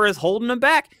PS4 is holding them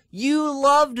back. You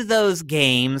loved those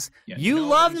games. Yeah, you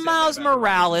loved Miles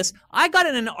Morales. I got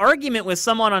in an argument with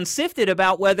someone on Sifted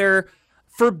about whether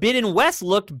Forbidden West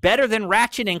looked better than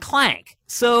Ratchet and Clank.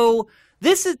 So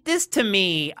this to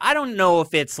me, I don't know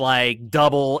if it's like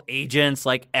double agents,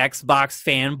 like Xbox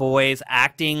fanboys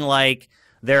acting like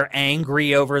they're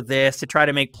angry over this to try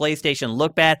to make PlayStation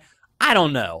look bad. I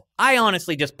don't know. I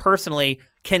honestly just personally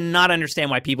cannot understand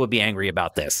why people would be angry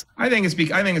about this. I don't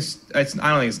think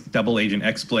it's double agent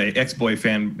ex-boy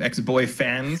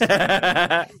fans.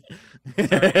 Sorry,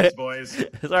 ex-boys.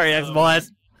 Sorry,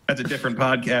 ex-boys. That's a different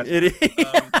podcast. It is.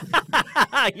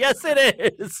 Yes,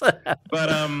 it is.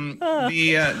 But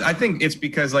I think it's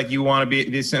because like you want to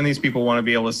be, some of these people want to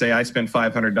be able to say, I spent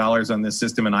 $500 on this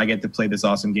system and I get to play this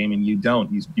awesome game and you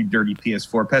don't. You dirty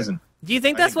PS4 peasant. Do you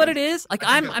think that's what it is? Like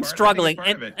I'm struggling,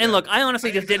 and look, I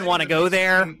honestly just didn't want to go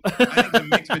there. I think the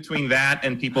mix between that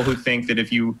and people who think that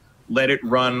if you let it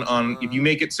run on, if you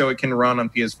make it so it can run on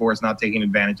PS4, it's not taking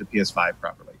advantage of PS5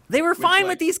 properly. They were fine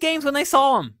with these games when they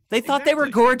saw them. They thought they were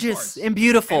gorgeous and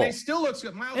beautiful. And they still look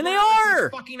good. And they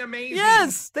are fucking amazing.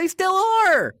 Yes, they still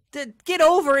are. Get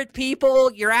over it,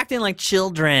 people. You're acting like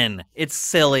children. It's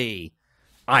silly,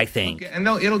 I think. Okay, and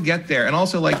it'll get there. And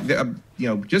also, like,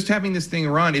 just having this thing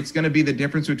run, it's going to be the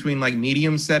difference between like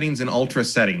medium settings and ultra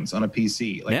settings on a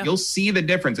PC. Like you'll see the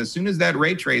difference as soon as that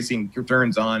ray tracing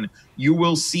turns on. You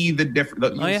will see the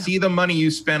difference. You'll see the money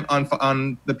you spent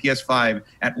on the PS5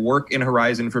 at work in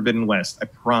Horizon Forbidden West. I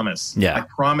promise. Yeah, I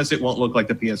promise it won't look like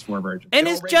the PS4 version. And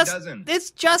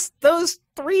it's just those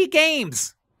 3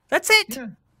 games. That's it.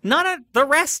 Yeah. The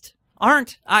rest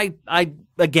aren't. I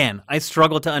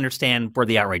struggle to understand where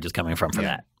the outrage is coming from for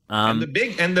that. But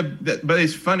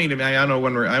it's funny to me. I don't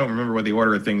remember what the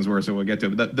order of things were, so we'll get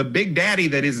to it. The big daddy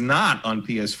that is not on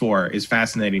PS4 is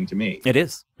fascinating to me. It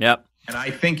is. Yep. And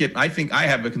I think I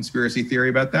have a conspiracy theory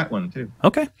about that one too.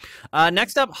 Okay.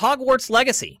 Next up, Hogwarts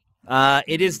Legacy.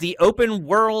 It is the open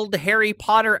world Harry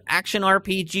Potter action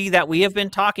RPG that we have been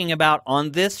talking about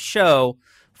on this show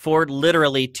for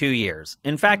literally 2 years.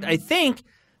 In fact, I think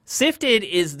Sifted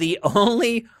is the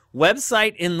only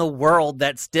website in the world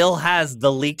that still has the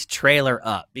leaked trailer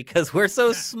up because we're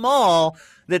so small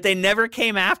that they never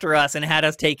came after us and had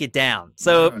us take it down.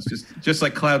 So it's just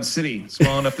like Cloud City,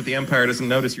 small enough that the Empire doesn't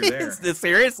notice you're there.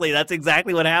 Seriously, that's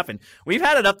exactly what happened. We've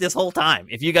had it up this whole time.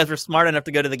 If you guys were smart enough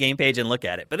to go to the game page and look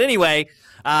at it. But anyway,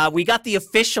 we got the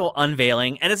official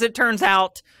unveiling, and as it turns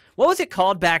out, what was it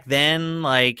called back then?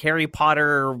 Like Harry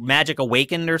Potter Magic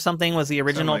Awakened or something was the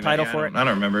original title for it? I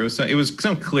don't remember. It was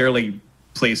some clearly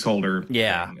placeholder.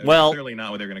 Yeah. Thing. Well, clearly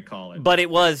not what they're going to call it. But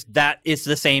it's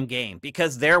the same game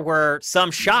because there were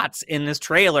some shots in this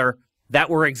trailer that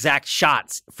were exact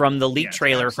shots from the leaked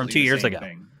trailer from 2 years ago.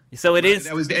 Thing. So it's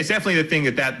definitely the thing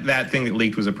that thing that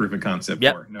leaked was a proof of concept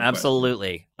for. No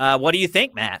absolutely. What do you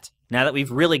think, Matt? Now that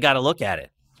we've really got to look at it.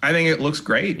 I think it looks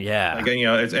great. Yeah. Like,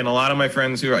 and a lot of my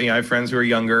friends I have friends who are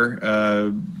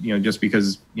younger, just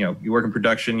because, you work in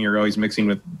production, you're always mixing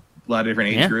with a lot of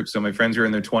different age groups. So my friends who are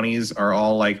in their 20s are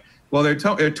all like, well,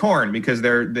 they're torn because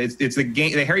it's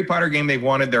the Harry Potter game they've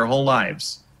wanted their whole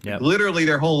lives. Yep. Literally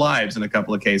their whole lives in a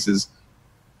couple of cases.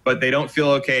 But they don't feel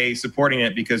okay supporting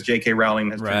it because J.K. Rowling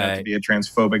has turned out to be a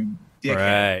transphobic dickhead.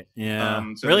 Right, yeah.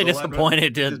 So really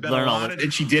disappointed to learn all that.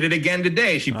 And she did it again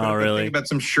today. She put up a thing about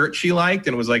some shirt she liked,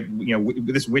 and it was like,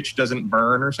 this witch doesn't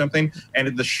burn or something.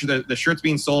 And the shirt's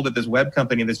being sold at this web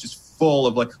company that's just full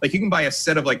of like you can buy a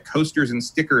set of like coasters and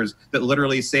stickers that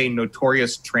literally say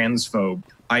notorious transphobe.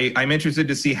 I'm interested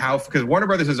to see how, because Warner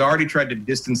Brothers has already tried to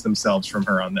distance themselves from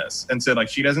her on this and said like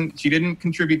she didn't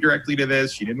contribute directly to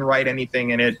this, she didn't write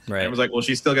anything in it. Right. And it was like, well,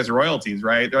 she still gets royalties,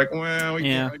 right? They're like, well,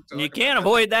 you can't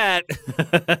avoid that.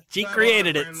 She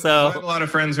created it, so I have a lot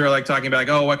of friends who are like talking about like,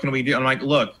 oh, what can we do? I'm like,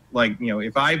 look, like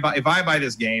if I buy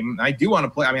this game, I do want to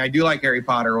play. I mean, I do like Harry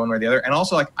Potter one way or the other, and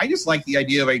also like I just like the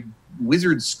idea of a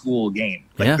wizard school game.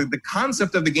 Like the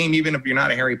concept of the game, even if you're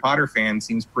not a Harry Potter fan,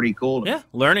 seems pretty cool to me.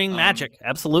 Learning magic,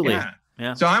 absolutely.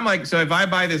 Yeah. So I'm like, so if I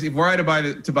buy this, if were I to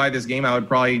buy this game, I would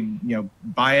probably,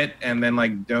 buy it and then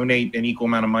like donate an equal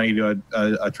amount of money to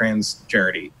a trans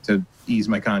charity to ease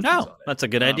my conscience on it. That's a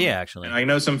good idea, actually. And I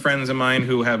know some friends of mine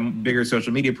who have bigger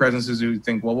social media presences who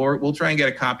think, well, we'll try and get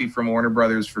a copy from Warner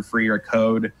Brothers for free or a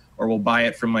code, or we'll buy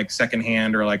it from like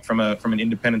secondhand or like from an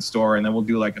independent store, and then we'll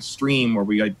do like a stream where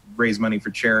we like raise money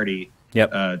for charity.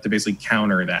 To basically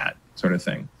counter that sort of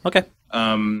thing. Okay.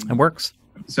 It works.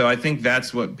 So I think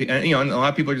that's what and a lot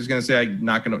of people are just going to say I'm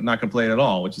not going to play it at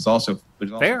all, which is also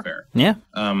fair. Yeah.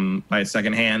 Buy it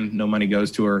secondhand, no money goes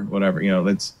to her, whatever.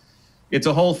 It's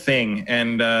a whole thing,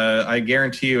 and I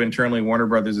guarantee you, internally, Warner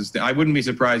Brothers I wouldn't be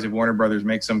surprised if Warner Brothers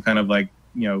makes some kind of like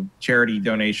charity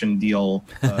donation deal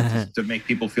to make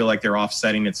people feel like they're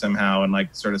offsetting it somehow, and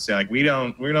like sort of say like we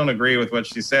don't agree with what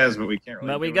she says, but we can't.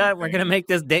 Really but we're gonna make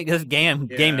this game,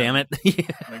 damn it.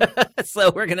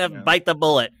 So we're gonna bite the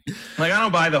bullet. Like I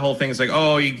don't buy the whole thing. It's like,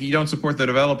 oh, you don't support the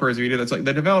developers, or you do that. It's like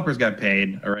the developers got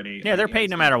paid already. Yeah, they're paid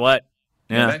no matter what.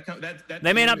 Yeah,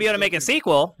 they may not be able to make a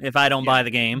sequel if I don't buy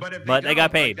the game, but they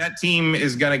got paid. That team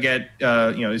is gonna get,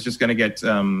 is just gonna get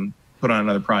put on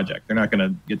another project. They're not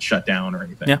gonna get shut down or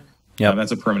anything. Yeah,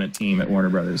 that's a permanent team at Warner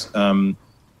Brothers. And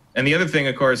the other thing,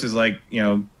 of course, is like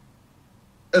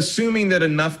assuming that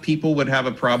enough people would have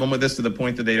a problem with this to the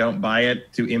point that they don't buy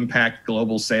it to impact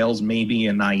global sales may be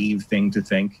a naive thing to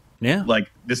think. Yeah,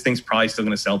 like this thing's probably still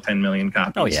gonna sell 10 million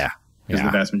copies. Oh yeah, because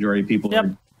the vast majority of people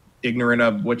are ignorant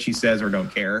of what she says or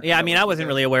don't care. Yeah, I mean, I wasn't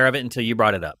really aware of it until you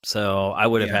brought it up, so I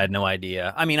would have had no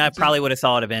idea. I mean, I probably would have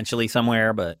saw it eventually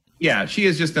somewhere, but yeah, she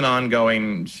is just an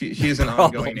ongoing. She is an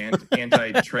ongoing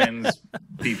anti-trans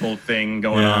people thing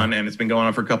going on, and it's been going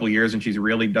on for a couple of years, and she's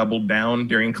really doubled down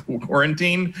during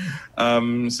quarantine.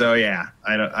 So yeah,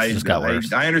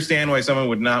 I understand why someone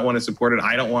would not want to support it.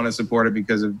 I don't want to support it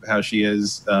because of how she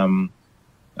is.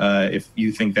 If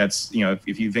you think that's,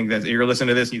 if you think that you're listening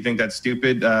to this and you think that's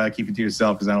stupid, keep it to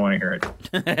yourself because I don't want to hear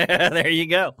it. There you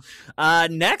go.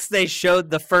 Next, they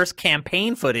showed the first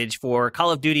campaign footage for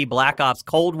Call of Duty Black Ops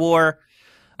Cold War.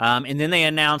 And then they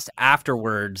announced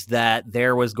afterwards that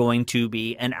there was going to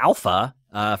be an alpha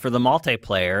for the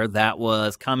multiplayer that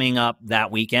was coming up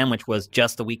that weekend, which was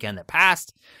just the weekend that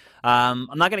passed. I'm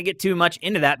not going to get too much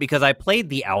into that because I played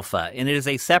the alpha, and it is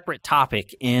a separate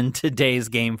topic in today's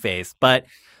GameFace. But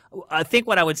I think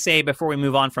what I would say before we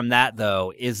move on from that,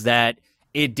 though, is that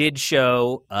it did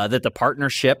show that the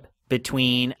partnership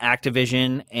between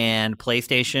Activision and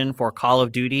PlayStation for Call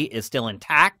of Duty is still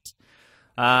intact.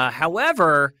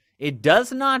 However, it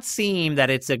does not seem that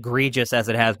it's egregious as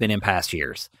it has been in past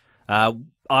years.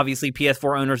 Obviously,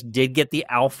 PS4 owners did get the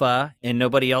alpha, and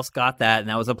nobody else got that, and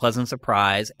that was a pleasant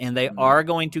surprise. And they are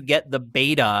going to get the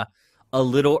beta a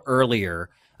little earlier.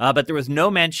 But there was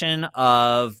no mention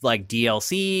of like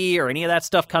DLC or any of that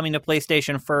stuff coming to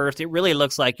PlayStation first. It really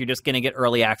looks like you're just going to get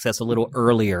early access a little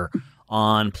earlier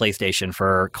on PlayStation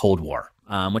for Cold War,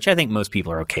 which I think most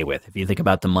people are okay with if you think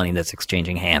about the money that's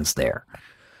exchanging hands there.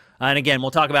 And again, we'll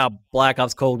talk about Black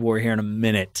Ops Cold War here in a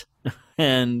minute.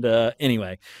 And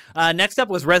anyway, next up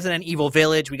was Resident Evil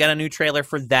Village. We got a new trailer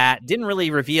for that. Didn't really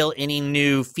reveal any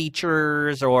new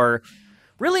features or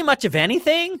really much of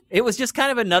anything. It was just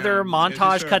kind of another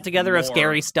montage cut together of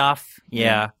scary stuff.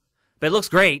 Yeah. But it looks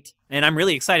great, and I'm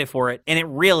really excited for it. And it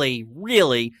really,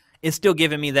 really is still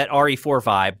giving me that RE4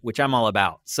 vibe, which I'm all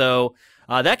about. So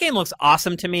that game looks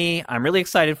awesome to me. I'm really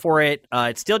excited for it.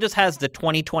 It still just has the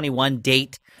 2021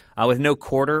 date with no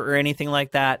quarter or anything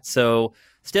like that. So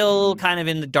still kind of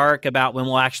in the dark about when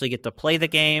we'll actually get to play the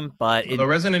game. But the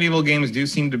Resident Evil games do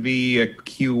seem to be a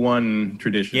Q1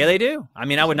 tradition. Yeah, they do. I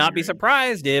mean, I would not be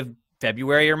surprised if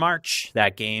February or March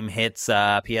that game hits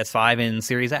PS5 and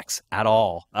Series X at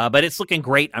all. But it's looking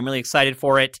great. I'm really excited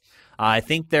for it. I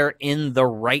think they're in the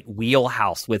right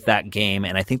wheelhouse with that game,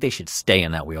 and I think they should stay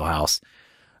in that wheelhouse.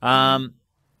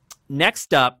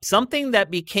 Next up, something that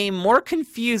became more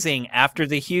confusing after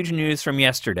the huge news from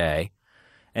yesterday,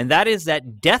 and that is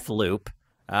that Deathloop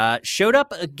showed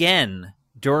up again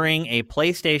during a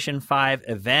PlayStation 5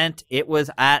 event. It was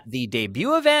at the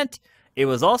debut event. It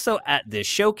was also at this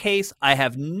showcase. I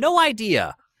have no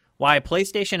idea why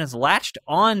PlayStation has latched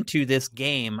on to this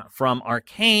game from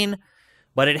Arcane,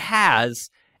 but it has.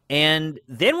 And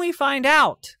then we find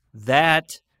out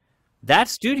that that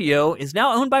studio is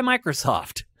now owned by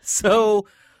Microsoft. So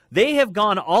they have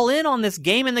gone all in on this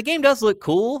game, and the game does look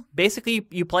cool. Basically,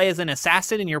 you play as an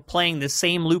assassin, and you're playing the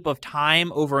same loop of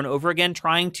time over and over again,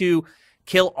 trying to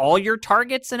kill all your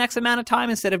targets in X amount of time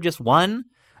instead of just one.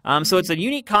 So it's a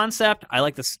unique concept. I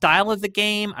like the style of the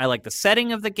game. I like the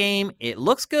setting of the game. It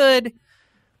looks good.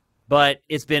 but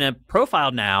it's been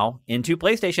profiled now into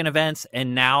PlayStation events,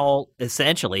 and now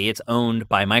essentially it's owned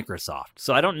by Microsoft.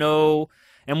 So I don't know,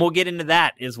 and we'll get into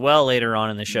that as well later on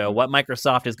in the show, what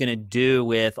Microsoft is going to do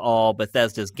with all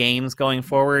Bethesda's games going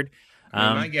forward.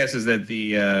 My guess is that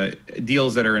the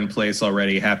deals that are in place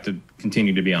already have to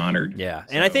continue to be honored. Yeah,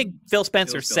 and I think Phil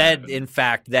Spencer said, in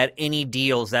fact, that any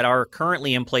deals that are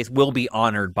currently in place will be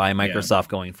honored by Microsoft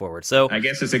going forward. So I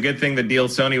guess it's a good thing the deal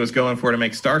Sony was going for to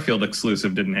make Starfield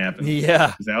exclusive didn't happen.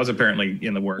 Yeah. That was apparently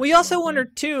in the works. We also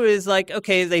wondered, too, is like,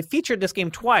 okay, they featured this game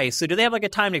twice, so do they have like a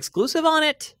timed exclusive on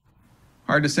it?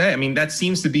 Hard to say. I mean, that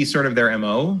seems to be sort of their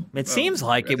MO. It seems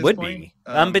like it would be.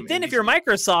 But then if you're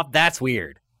Microsoft, that's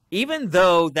weird. Even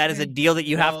though that is a deal that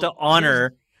you have to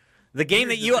honor, the game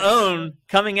that you own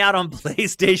coming out on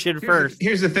PlayStation first.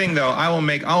 Here's the thing, though. I will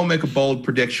make a bold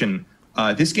prediction.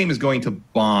 This game is going to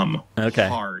bomb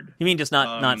hard. You mean just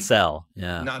not sell?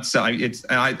 Yeah, not sell. I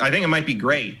think it might be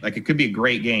great. Like, it could be a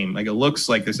great game. Like, it looks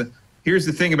like this. Here's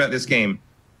the thing about this game.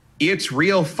 It's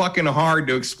real fucking hard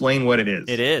to explain what it is.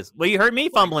 It is. Well, you heard me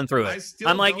fumbling through it.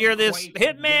 I'm like, you're this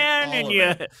hitman,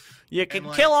 and you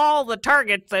can kill all the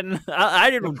targets, and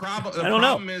I don't know.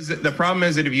 The problem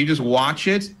is that if you just watch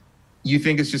it, you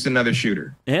think it's just another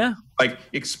shooter. Yeah. Like,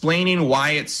 explaining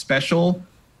why it's special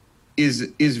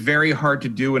is very hard to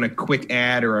do in a quick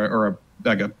ad or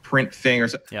a print thing or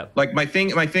something. Yep. Like, my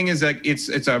thing is that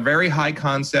it's a very high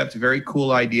concept, very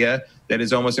cool idea that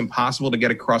is almost impossible to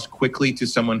get across quickly to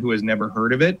someone who has never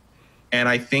heard of it. And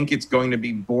I think it's going to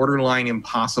be borderline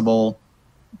impossible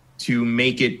to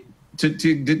make it to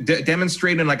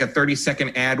demonstrate in like a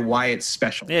 30-second ad why it's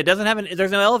special. Yeah, it doesn't have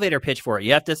there's no elevator pitch for it.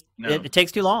 You have to. No. It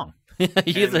takes too long. I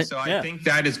think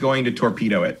that is going to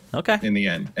torpedo it. In the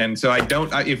end. And so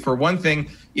if for one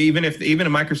thing, even if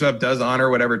Microsoft does honor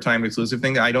whatever timed exclusive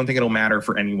thing, I don't think it'll matter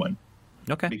for anyone.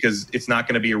 Okay. Because it's not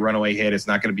going to be a runaway hit. It's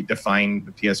not going to be defined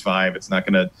the PS5. It's not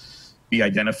going to be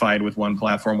identified with one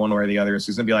platform one way or the other. It's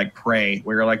just going to be like Prey,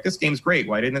 where you're like, this game's great.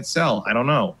 Why didn't it sell? I don't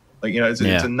know. Like, it's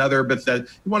another Bethesda.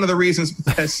 One of the reasons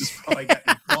Bethesda's probably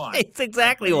gotten caught. It's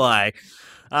exactly why.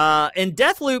 And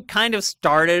Deathloop kind of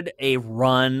started a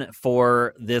run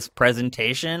for this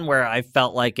presentation where I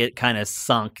felt like it kind of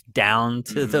sunk down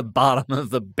to the bottom of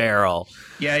the barrel.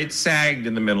 Yeah, it sagged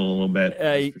in the middle a little bit.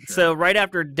 Sure. So right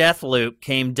after Deathloop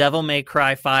came Devil May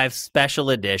Cry 5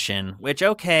 Special Edition, which,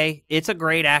 okay, it's a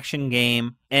great action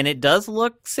game, and it does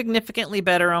look significantly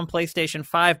better on PlayStation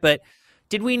 5, but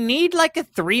did we need like a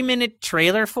 3-minute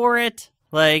trailer for it?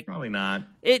 Like, probably not.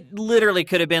 It literally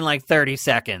could have been like 30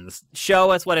 seconds.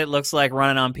 Show us what it looks like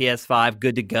running on PS5.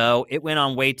 Good to go. It went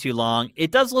on way too long.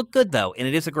 It does look good, though, and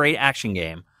it is a great action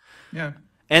game. Yeah.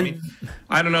 And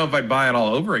I don't know if I'd buy it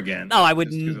all over again. No, I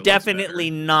would definitely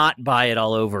not buy it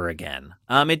all over again.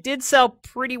 It did sell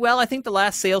pretty well. I think the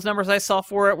last sales numbers I saw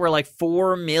for it were like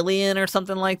 4 million or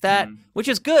something like that, which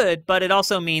is good, but it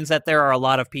also means that there are a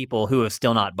lot of people who have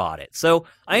still not bought it. So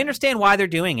I understand why they're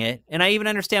doing it, and I even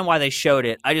understand why they showed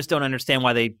it. I just don't understand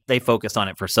why they focused on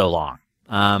it for so long.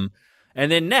 And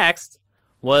then next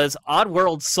was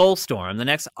Oddworld Soulstorm, the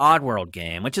next Oddworld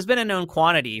game, which has been a known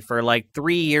quantity for like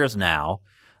 3 years now.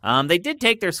 They did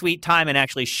take their sweet time in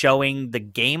actually showing the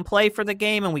gameplay for the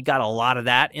game, and we got a lot of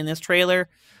that in this trailer.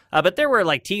 But there were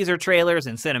like teaser trailers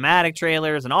and cinematic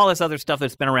trailers and all this other stuff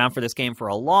that's been around for this game for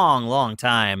a long, long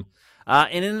time.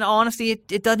 And in all honesty,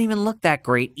 it doesn't even look that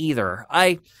great either.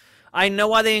 I know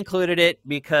why they included it,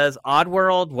 because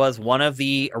Oddworld was one of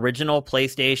the original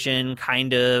PlayStation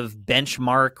kind of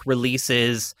benchmark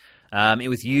releases. It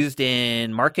was used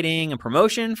in marketing and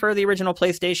promotion for the original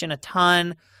PlayStation a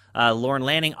ton. Lauren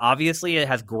Lanning, obviously, it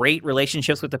has great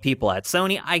relationships with the people at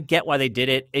Sony. I get why they did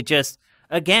it. It just,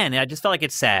 again, I just felt like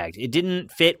it sagged. It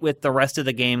didn't fit with the rest of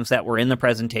the games that were in the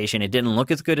presentation. It didn't look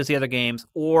as good as the other games,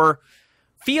 or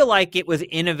feel like it was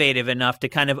innovative enough to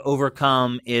kind of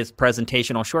overcome its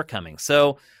presentational shortcomings.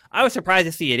 So I was surprised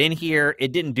to see it in here.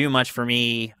 It didn't do much for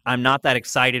me. I'm not that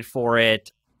excited for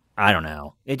it. I don't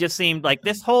know. It just seemed like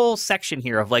this whole section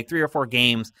here of like 3 or 4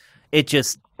 games, it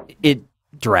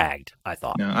dragged, I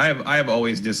thought. No, I have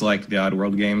always disliked the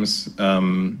Oddworld games.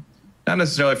 Not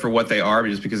necessarily for what they are, but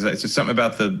just because it's just something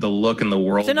about the look and the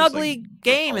world. It's an ugly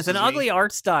game. It's an ugly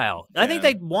art style. Yeah. I think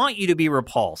they want you to be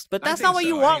repulsed, but that's not what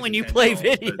you want when you play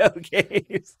video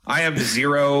games. I have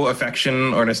zero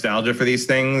affection or nostalgia for these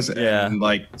things. Yeah. And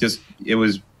it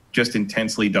was just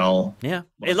intensely dull. Yeah.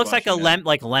 It looks like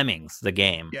like Lemmings, the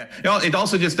game. Yeah. It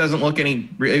also just doesn't look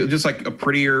just like a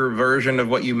prettier version of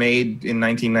what you made in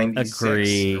 1996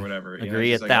 or whatever.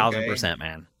 Agree 1,000%,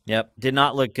 man. Yep. Did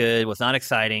not look good. Was not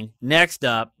exciting. Next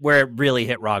up, where it really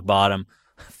hit rock bottom,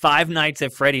 Five Nights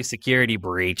at Freddy's security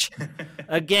breach.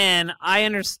 Again, I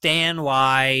understand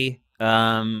why.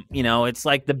 It's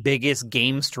like the biggest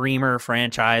game streamer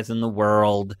franchise in the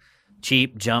world.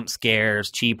 Cheap jump scares,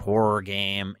 cheap horror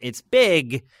game. It's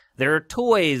big. There are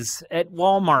toys at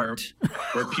Walmart.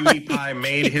 Where PewDiePie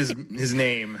made his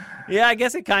name. Yeah, I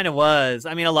guess it kind of was.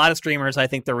 I mean, a lot of streamers, I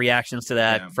think the reactions to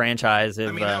that franchise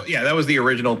have... that was the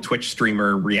original Twitch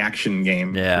streamer reaction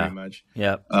game, pretty much.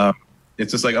 Yep.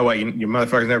 It's just like, oh, wait, you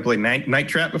motherfuckers never played Night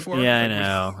Trap before?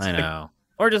 Yeah, I know.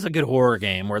 Or just a good horror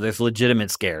game where there's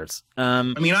legitimate scares.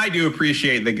 I do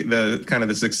appreciate the kind of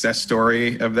the success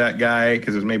story of that guy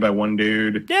because it was made by one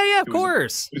dude. Yeah, of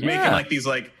course. He was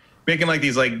making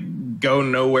these go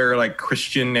nowhere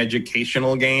Christian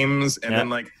educational games, and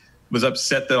then was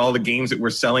upset that all the games that were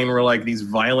selling were these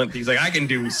violent. He's like, I can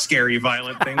do scary,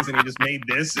 violent things, and he just made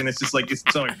this, and it's just it's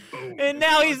so boom. And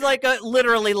now he's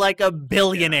literally a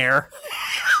billionaire.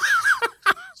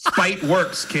 Spite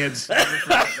works, kids.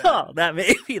 Oh, that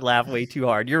made me laugh way too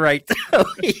hard. You're right.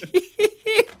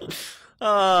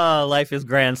 Oh, life is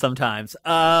grand sometimes.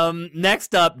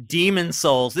 Next up, Demon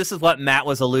Souls. This is what Matt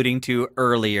was alluding to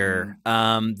earlier.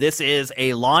 This is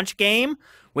a launch game,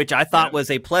 which I thought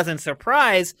was a pleasant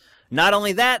surprise. Not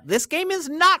only that, this game is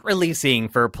not releasing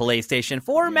for PlayStation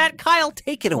 4. Matt, Kyle,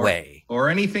 take it away. Or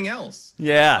anything else.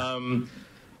 Yeah.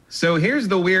 So here's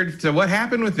the weird. So what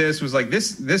happened with this was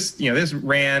this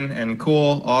ran and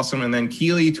cool, awesome, and then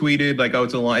Keeley tweeted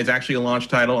it's actually a launch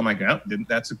title. I'm like, oh, didn't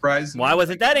that surprise? Why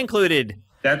wasn't that included?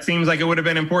 That seems like it would have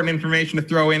been important information to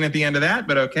throw in at the end of that,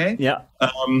 but okay. Yeah.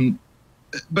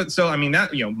 But so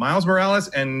that Miles Morales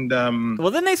and well,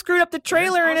 then they screwed up the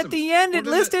trailer, and at the end it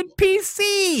listed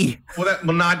PC.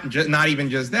 Not even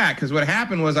just that, because what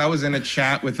happened was I was in a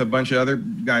chat with a bunch of other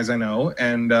guys I know,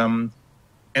 and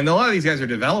a lot of these guys are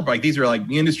developers. These are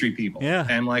industry people. Yeah.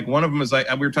 And one of them was we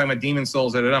were talking about Demon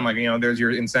Souls at it. I'm like, there's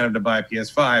your incentive to buy a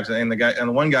PS5. And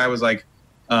the one guy was like,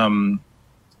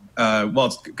 well,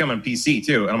 it's coming on PC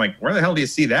too. And I'm like, where the hell do you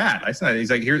see that? He's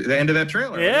like, here's the end of that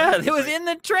trailer. Yeah, it was in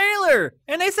the trailer.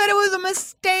 And they said it was a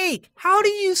mistake. How do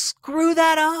you screw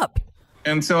that up?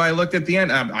 And so I looked at the end.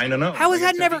 I don't know. How was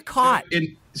that never caught?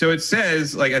 So it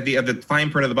says, at the fine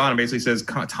print at the bottom, basically says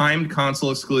timed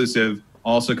console exclusive,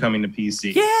 also coming to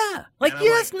PC. Yeah.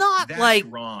 That's not that's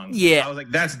wrong. Yeah. I was like,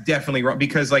 that's definitely wrong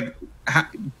because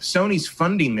Sony's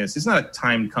funding this. It's not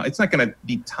it's not going to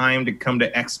be timed to come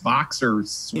to Xbox or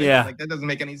Switch. Yeah. That doesn't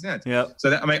make any sense. Yeah.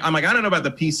 So I'm like, I don't know about the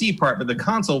PC part, but the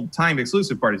console timed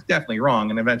exclusive part is definitely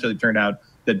wrong. And eventually it turned out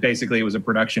that basically it was a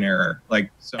production error.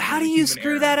 How do you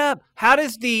screw that up? How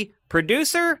does the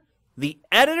producer, the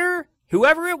editor,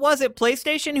 whoever it was at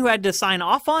PlayStation who had to sign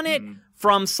off on it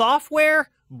from software,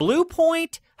 Blue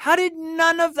Point, how did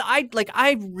none of the...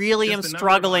 I really am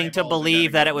struggling to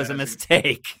believe that it was a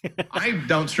mistake. I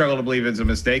don't struggle to believe it's a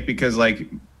mistake because,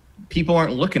 people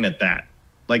aren't looking at that.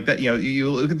 You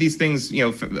look at these things,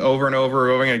 over and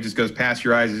over, and it just goes past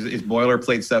your eyes. It's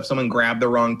boilerplate stuff. Someone grabbed the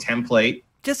wrong template.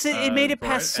 It made it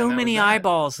past so many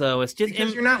eyeballs, though. It's just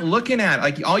because you're not looking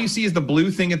at it. All you see is the blue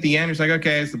thing at the end. It's like,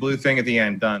 okay, it's the blue thing at the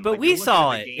end, done. But we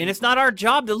saw it, and it's not our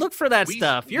job to look for that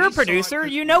stuff. You're a producer.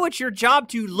 You know it's your job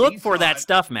to look for that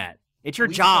stuff, Matt. It's your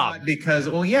job.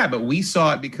 But we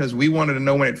saw it because we wanted to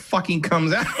know when it fucking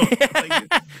comes out.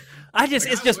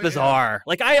 It's just bizarre.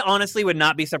 I honestly would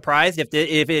not be surprised if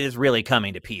it is really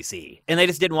coming to PC, and they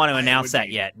just didn't want to announce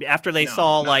that yet. After they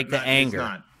saw the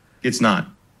anger, it's not.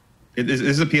 This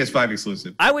is a PS5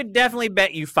 exclusive. I would definitely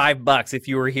bet you $5 if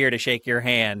you were here to shake your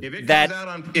hand. If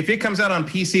it comes out on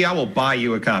PC, I will buy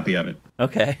you a copy of it.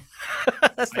 Okay.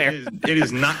 That's fair. It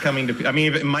is not coming to...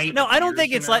 it might... No, I don't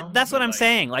think it's that's what I'm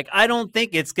saying. I don't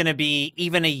think it's going to be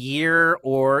even a year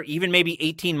or even maybe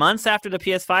 18 months after the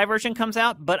PS5 version comes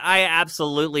out, but I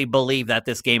absolutely believe that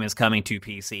this game is coming to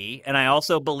PC, and I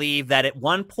also believe that at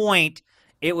one point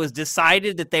it was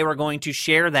decided that they were going to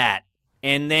share that.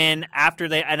 And then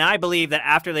I believe that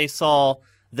after they saw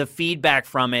the feedback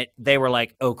from it, they were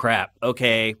like, oh crap,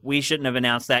 okay, we shouldn't have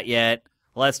announced that yet.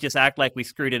 Let's just act like we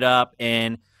screwed it up.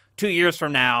 And 2 years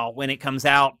from now, when it comes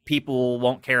out, people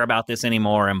won't care about this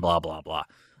anymore and blah, blah, blah.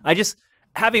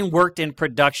 Having worked in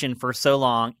production for so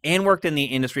long and worked in the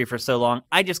industry for so long,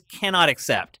 I just cannot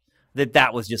accept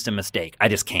that was just a mistake. I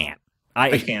just can't.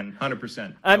 I can,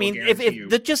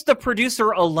 100%. Just the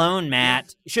producer alone,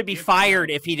 Matt, should be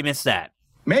fired if he'd missed that.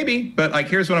 Maybe, but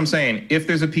here's what I'm saying. If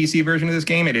there's a PC version of this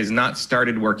game, it has not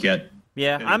started work yet.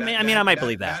 Yeah, I might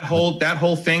believe that. That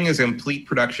whole thing is a complete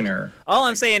production error. All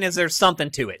I'm saying is there's something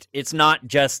to it. It's not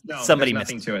just somebody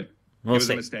missing to it. We'll was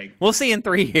see. a mistake. We'll see in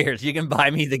 3 years. You can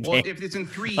buy me the game. Well, if it's in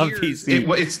 3 on years,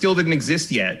 PC. it still didn't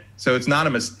exist yet. So it's not a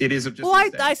mistake. It is just Well, a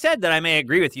mistake. I said that I may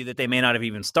agree with you that they may not have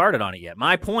even started on it yet.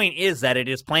 My point is that it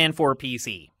is planned for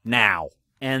PC now.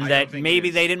 And that maybe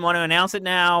they didn't want to announce it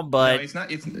now, but... No, it's not.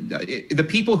 The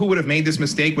people who would have made this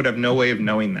mistake would have no way of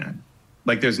knowing that.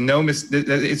 Like, there's no...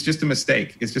 It's just a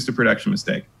mistake. It's just a production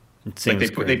mistake. Like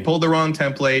they pulled the wrong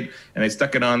template, and they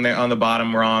stuck it on the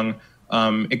bottom wrong.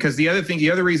 Because the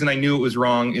other reason I knew it was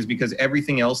wrong is because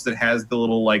everything else that has the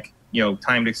little, like,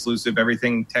 timed exclusive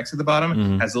everything text at the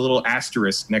bottom has a little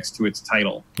asterisk next to its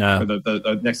title, or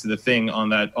the next to the thing on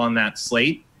that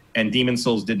slate. And Demon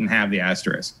Souls didn't have the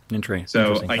asterisk. Interesting.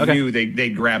 So I knew they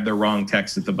grabbed the wrong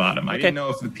text at the bottom. I didn't know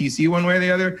if the PC one way or the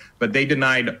other, but they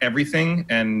denied everything,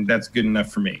 and that's good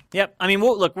enough for me. Yep. I mean,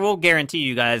 we'll guarantee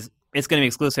you guys it's going to be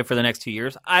exclusive for the next 2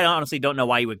 years. I honestly don't know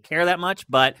why you would care that much,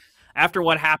 but after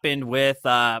what happened with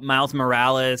Miles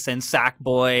Morales and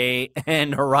Sackboy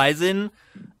and Horizon,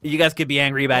 you guys could be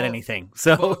angry about anything.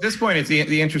 So at this point, it's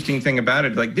the interesting thing about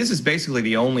it. Like, this is basically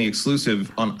the only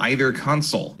exclusive on either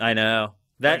console. I know.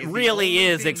 That really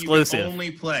is exclusive. You can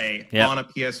only play on a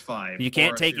PS5. You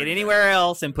can't take it anywhere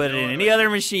else and put it in any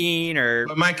other machine.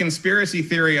 But my conspiracy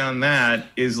theory on that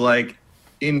is, like,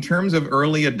 in terms of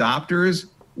early adopters,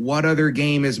 what other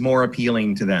game is more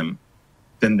appealing to them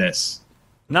than this?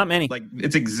 Not many. Like,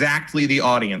 it's exactly the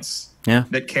audience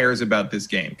that cares about this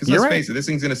game. Because let's face it, this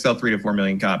thing's going to sell 3 to 4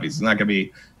 million copies. It's not going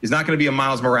to be a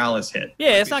Miles Morales hit.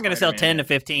 Yeah, it's not going to sell 10 to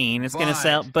 15. It's going to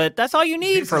sell, but that's all you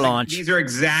need for launch. These are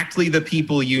exactly the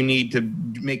people you need to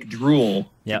make drool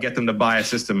to get them to buy a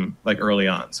system, like, early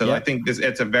on. So I think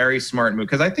it's a very smart move.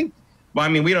 Because I think, well, I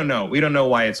mean, we don't know. We don't know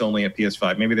why it's only a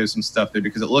PS5. Maybe there's some stuff there,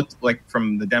 because it looked like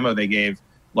from the demo they gave,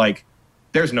 like,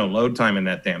 there's no load time in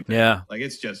that damn thing. Yeah. Like,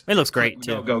 it's just... It looks great,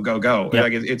 too. Go. Yep.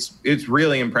 Like, it's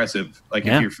really impressive, like,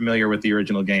 if you're familiar with the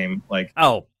original game. Like,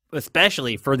 oh,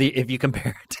 especially if you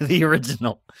compare it to the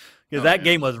original. Because that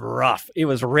game was rough. It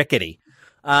was rickety.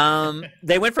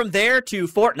 They went from there to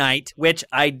Fortnite, which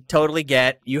I totally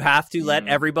get. You have to let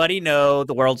everybody know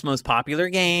the world's most popular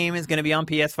game is going to be on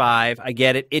PS5. I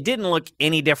get it. It didn't look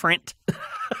any different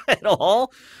at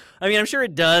all. I mean, I'm sure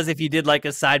it does. If you did like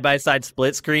a side-by-side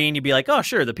split screen, you'd be like, oh,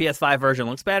 sure, the PS5 version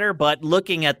looks better. But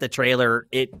looking at the trailer,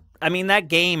 that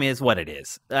game is what it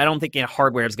is. I don't think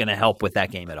hardware is going to help with that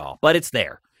game at all. But it's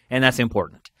there, and that's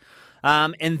important.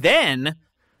 And then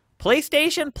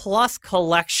PlayStation Plus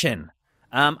Collection.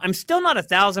 I'm still not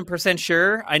 1,000%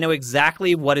 sure I know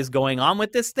exactly what is going on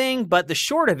with this thing, but the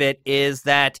short of it is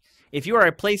that if you are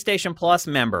a PlayStation Plus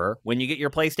member, when you get your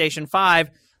PlayStation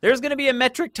 5, there's going to be a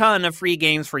metric ton of free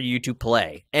games for you to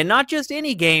play. And not just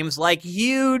any games, like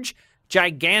huge,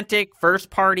 gigantic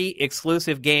first-party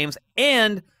exclusive games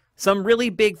and some really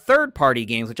big third-party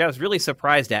games, which I was really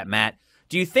surprised at, Matt.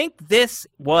 Do you think this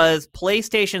was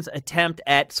PlayStation's attempt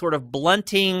at sort of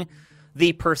blunting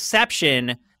the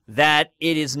perception that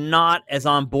it is not as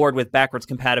on board with backwards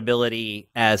compatibility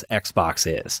as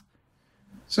Xbox is?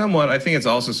 Somewhat. I think it's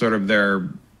also sort of their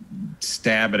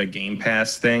stab at a Game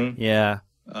Pass thing. Yeah.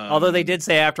 Although they did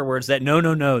say afterwards that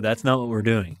no, that's not what we're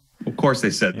doing. Of course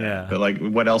they said that. Yeah. But, like,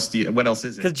 what else is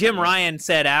it? Because Jim Ryan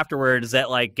said afterwards that,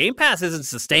 like, Game Pass isn't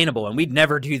sustainable and we'd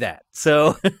never do that.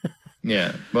 So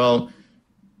yeah. Well,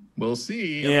 we'll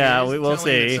see. We'll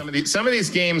see. Some of these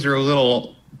games are a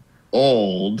little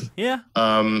old. Yeah.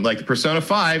 Like the Persona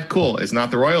 5, cool. It's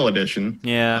not the Royal Edition.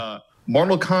 Yeah.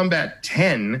 Mortal Kombat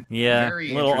 10. Yeah.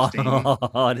 Very a little interesting.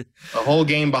 odd. A whole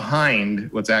game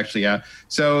behind what's actually out.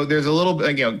 So there's a little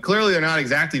bit, clearly they're not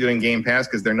exactly doing Game Pass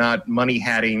because they're not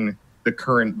money-hatting the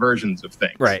current versions of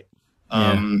things. Right.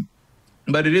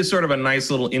 But it is sort of a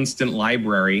nice little instant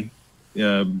library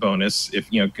bonus if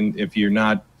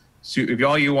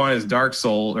all you want is Dark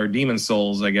Souls or Demon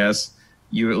Souls, I guess.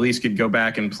 You at least could go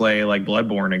back and play like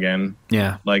Bloodborne again.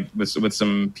 Yeah. Like with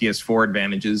some PS4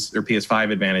 advantages or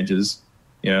PS5 advantages,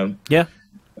 Yeah.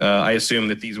 I assume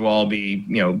that these will all be,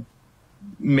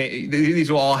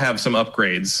 these will all have some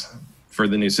upgrades for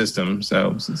the new system.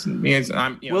 So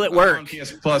will it work? I'm on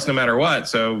PS Plus no matter what.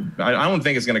 So I don't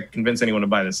think it's going to convince anyone to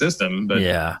buy the system, but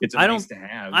it's nice to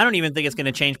have. I don't even think it's going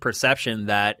to change perception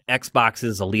that Xbox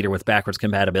is a leader with backwards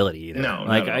compatibility either.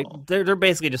 No, they're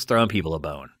basically just throwing people a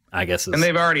bone, I guess. And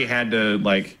they've already had to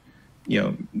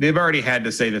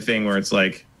say the thing where it's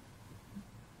like,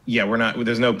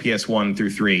 there's no PS1 through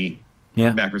 3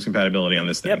 backwards compatibility on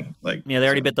this thing. Yep. They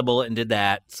already bit the bullet and did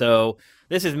that. So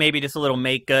this is maybe just a little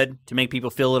make good to make people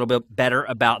feel a little bit better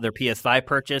about their PS5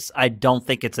 purchase. I don't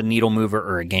think it's a needle mover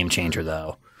or a game changer,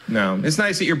 though. No, it's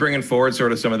nice that you're bringing forward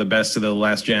sort of some of the best of the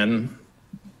last gen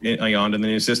onto the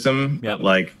new system. Yep.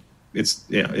 But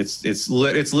it's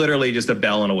literally just a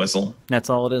bell and a whistle. That's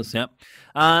all it is. Yep.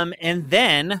 And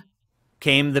then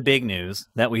came the big news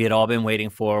that we had all been waiting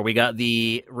for. We got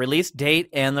the release date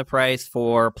and the price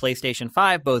for PlayStation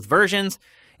 5, both versions.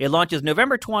 It launches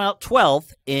November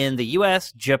 12th in the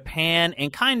US, Japan,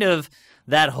 and kind of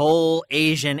that whole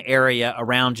Asian area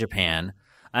around Japan.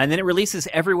 And then it releases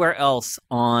everywhere else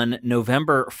on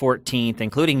November 14th,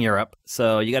 including Europe.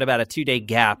 So you got about a 2-day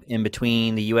gap in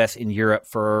between the US and Europe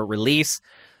for release.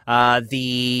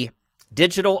 The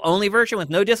digital-only version with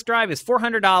no disc drive is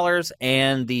 $400,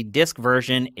 and the disc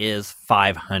version is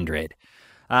 $500.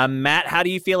 Matt, how do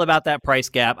you feel about that price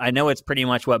gap? I know it's pretty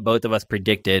much what both of us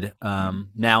predicted.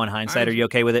 Now, in hindsight, are you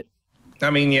okay with it? I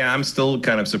mean, yeah, I'm still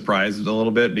kind of surprised a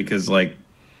little bit because, like,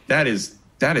 that is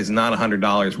not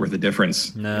 $100 worth of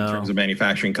difference in terms of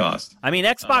manufacturing cost. I mean,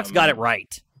 Xbox got it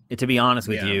right, to be honest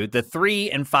with you. The 3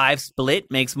 and 5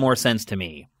 split makes more sense to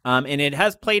me. And it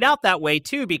has played out that way,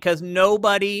 too, because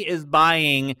nobody is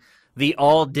buying the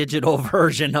all-digital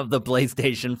version of the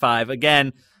PlayStation 5.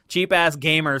 Again, cheap-ass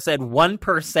gamer said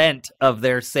 1% of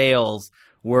their sales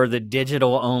were the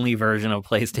digital-only version of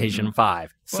Playstation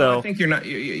 5. Well, So I think you're not.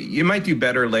 You might do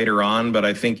better later on, but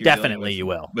I think you're definitely you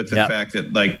will. With the fact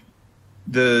that, like,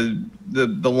 the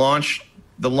launch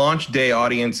day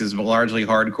audience is largely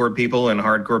hardcore people, and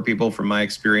hardcore people, from my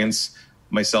experience,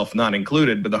 myself not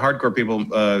included, but the hardcore people,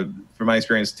 from my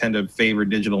experience, tend to favor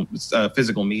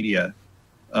physical media,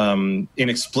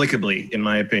 inexplicably, in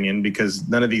my opinion, because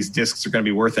none of these discs are going to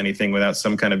be worth anything without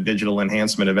some kind of digital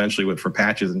enhancement eventually for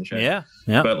patches and shit. Yeah.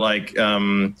 But like,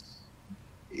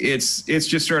 it's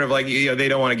just sort of like, they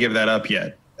don't want to give that up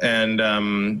yet, and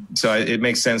so it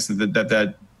makes sense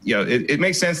that it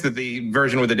makes sense that the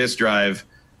version with the disc drive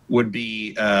would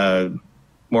be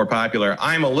more popular.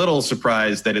 I'm a little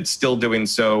surprised that it's still doing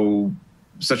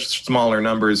such smaller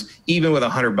numbers, even with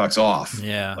 $100 off.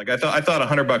 Yeah. Like I thought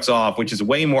 $100 off, which is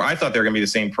way more. I thought they were going to be the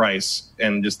same price,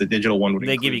 and just the digital one would.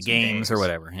 They give you games or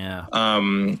whatever. Yeah.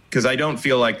 Because I don't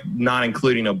feel like not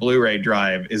including a Blu-ray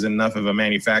drive is enough of a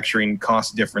manufacturing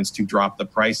cost difference to drop the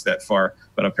price that far.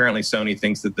 But apparently Sony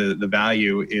thinks that the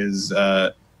value is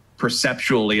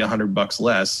perceptually $100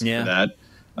 less for that,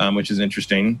 which is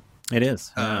interesting. It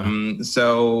is.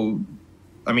 So,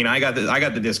 I mean, I got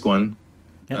the disc one.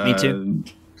 Yeah, me too.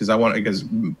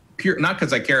 Not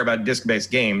because I care about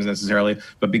disc-based games necessarily,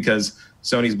 but because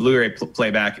Sony's Blu-ray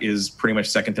playback is pretty much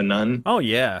second to none. Oh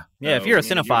yeah, yeah. So, if you're a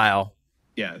cinephile,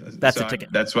 that's a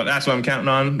ticket. That's what I'm counting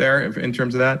on there in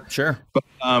terms of that. Sure. But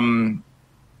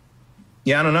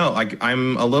yeah, I don't know. Like,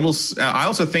 I'm a little. I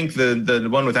also think the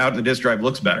one without the disc drive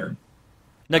looks better.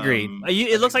 Agreed.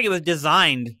 It looks like it was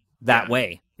designed that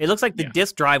way. It looks like the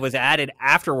disc drive was added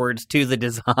afterwards to the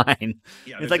design.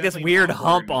 Yeah, it's like this weird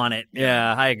hump on it.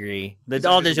 Yeah, I agree. The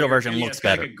all-digital version looks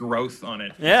better. Like a growth on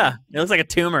it. Yeah, it looks like a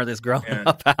tumor that's growing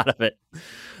up out of it.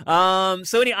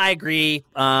 So anyway, I agree.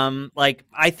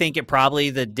 I think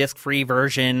the disc-free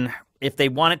version, if they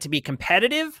want it to be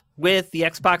competitive with the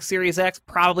Xbox Series X,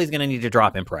 probably is going to need to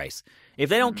drop in price. If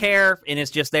they don't care and it's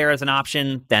just there as an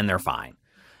option, then they're fine.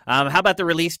 How about the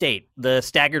release date, the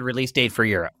staggered release date for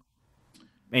Europe?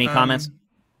 Any comments?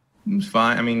 It's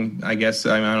fine. I mean, I guess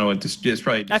I don't know. It's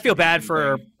probably. I feel bad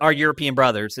for our European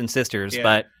brothers and sisters,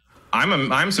 but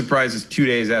I'm surprised it's 2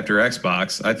 days after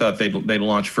Xbox. I thought they'd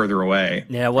launch further away.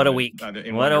 Yeah, what a week!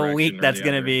 What a week that's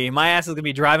going to be. My ass is going to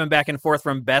be driving back and forth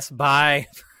from Best Buy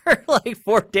for like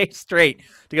 4 days straight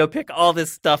to go pick all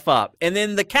this stuff up. And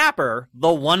then the capper, the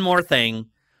one more thing,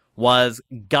 was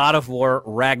God of War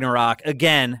Ragnarok.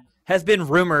 Again, has been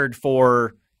rumored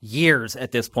for years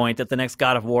at this point that the next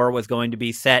God of War was going to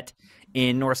be set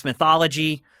in Norse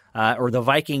mythology or the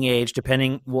Viking Age,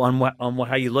 depending on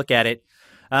how you look at it.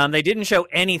 They didn't show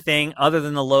anything other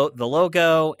than the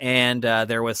logo, and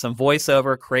there was some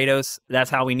voiceover. Kratos.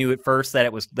 That's how we knew at first that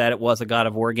it was a God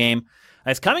of War game.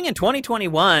 It's coming in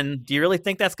 2021. Do you really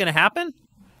think that's going to happen?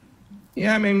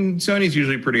 Yeah, I mean, Sony's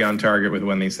usually pretty on target with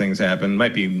when these things happen.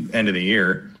 Might be end of the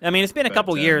year. I mean, it's been a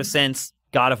couple years since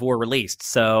God of War released,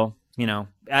 so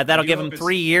that'll give them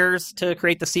 3 years to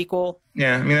create the sequel.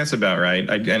 Yeah, I mean, that's about right.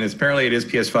 And apparently it is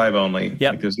PS5 only.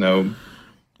 Yeah, like, there's no.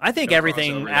 I think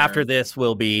everything after this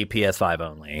will be PS5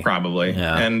 only. Probably.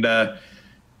 Yeah. And I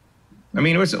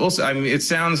mean, it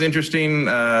sounds interesting.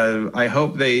 I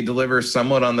hope they deliver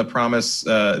somewhat on the promise,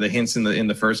 the hints in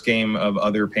the first game of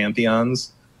other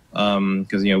pantheons.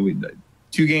 Because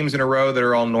 2 games in a row that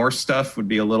are all Norse stuff would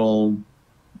be a little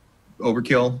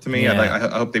overkill to me. Yeah.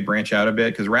 I hope they branch out a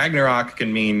bit, because Ragnarok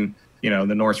can mean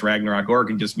the Norse Ragnarok, or it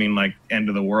can just mean like end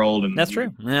of the world, and that's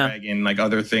true. Yeah, dragon, like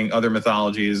other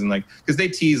mythologies, and like because they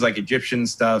tease like Egyptian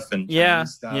stuff and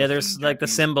Chinese stuff, there's like the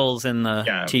symbols in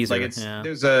the teaser. Like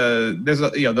there's a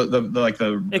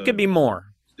the it could be more.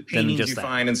 The paintings you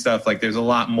find and stuff, like there's a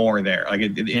lot more there. Like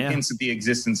it hints at the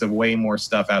existence of way more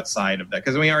stuff outside of that,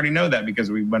 because we already know that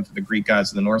because we went to the Greek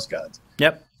gods and the Norse gods.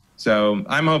 Yep. So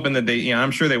I'm hoping that they,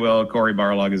 I'm sure they will. Cory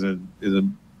Barlog is a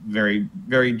very,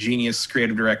 very genius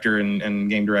creative director and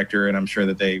game director, and I'm sure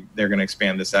that they're going to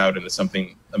expand this out into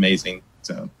something amazing.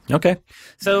 So okay,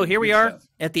 so here we are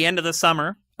at the end of the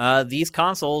summer. These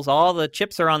consoles, all the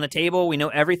chips are on the table. We know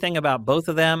everything about both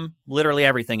of them, literally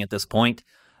everything at this point.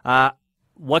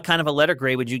 What kind of a letter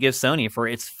grade would you give Sony for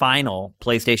its final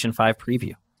PlayStation 5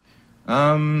 preview?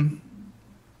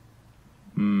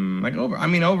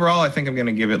 Overall, I think I'm going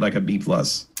to give it like a B+.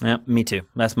 Yeah, me too.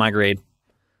 That's my grade.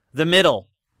 The middle.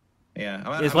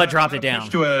 Yeah, is what dropped it down.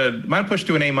 Might push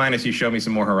to an A-. You show me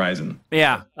some more Horizon.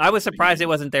 Yeah, I was surprised it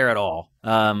wasn't there at all.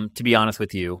 To be honest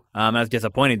with you, I was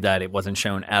disappointed that it wasn't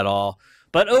shown at all.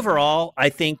 But overall, I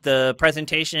think the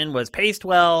presentation was paced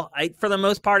well. For the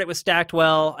most part, it was stacked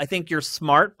well. I think you're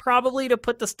smart probably to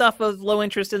put the stuff of low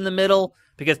interest in the middle,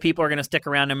 because people are going to stick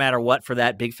around no matter what for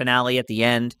that big finale at the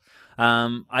end.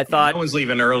 I thought no one's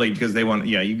leaving early because they want.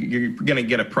 Yeah, you're going to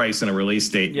get a price and a release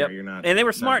date. Yep. Where you're not. And they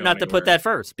were smart not to put that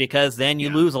first, because then you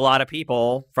lose a lot of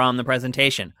people from the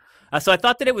presentation. So I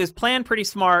thought that it was planned pretty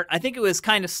smart. I think it was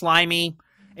kind of slimy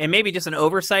and maybe just an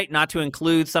oversight not to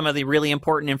include some of the really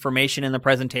important information in the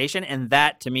presentation. And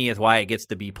that to me is why it gets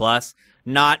the B+.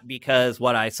 Not because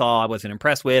what I saw I wasn't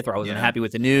impressed with or I wasn't happy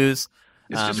with the news.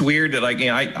 It's just weird that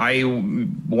I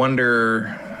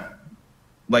wonder.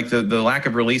 Like the lack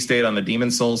of release date on the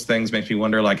Demon Souls things makes me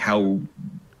wonder like how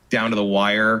down to the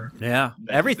wire. Yeah,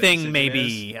 everything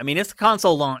maybe. I mean, it's a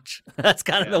console launch. That's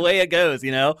kind of the way it goes,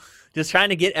 Just trying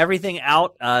to get everything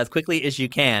out as quickly as you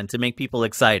can to make people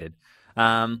excited.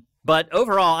 But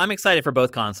overall, I'm excited for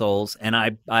both consoles, and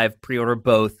I've pre-ordered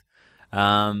both.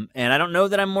 And I don't know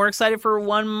that I'm more excited for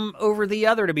one over the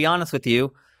other, to be honest with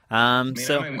you. I'm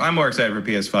more excited for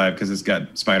PS5 because it's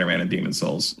got Spider-Man and Demon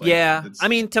Souls.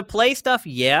 To play stuff,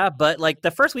 but like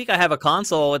the first week I have a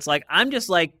console, it's like I'm just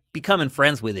like becoming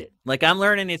friends with it. Like I'm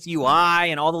learning its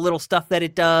UI and all the little stuff that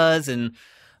it does, and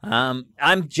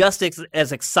I'm just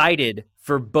as excited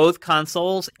for both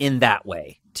consoles in that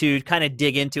way, to kind of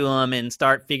dig into them and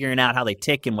start figuring out how they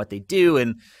tick and what they do,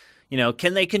 and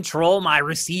can they control my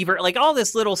receiver? Like all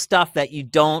this little stuff that you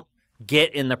don't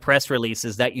get in the press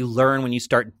releases that you learn when you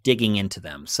start digging into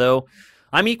them. So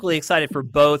I'm equally excited for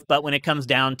both, but when it comes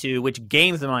down to which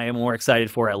games am I more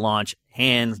excited for at launch,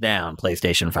 hands down,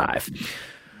 PlayStation 5.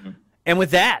 And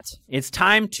with that, it's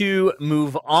time to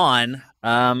move on.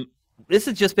 This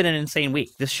has just been an insane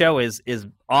week. This show is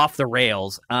off the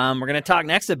rails. We're going to talk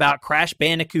next about Crash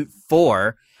Bandicoot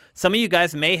 4. Some of you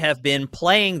guys may have been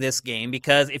playing this game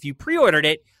because if you pre-ordered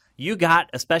it, you got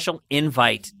a special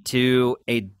invite to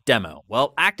a demo.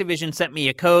 Well, Activision sent me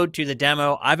a code to the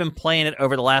demo. I've been playing it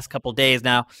over the last couple days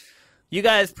now. You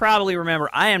guys probably remember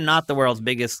I am not the world's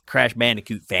biggest Crash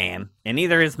Bandicoot fan, and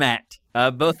neither is Matt.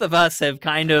 Both of us have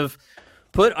kind of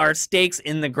put our stakes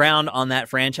in the ground on that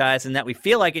franchise and that we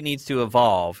feel like it needs to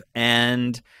evolve.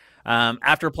 And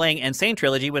after playing Insane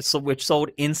Trilogy, which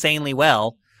sold insanely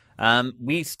well,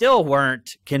 we still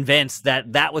weren't convinced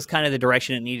that that was kind of the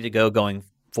direction it needed to go going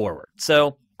forward.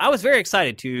 So I was very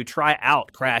excited to try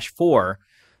out Crash 4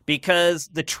 because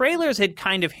the trailers had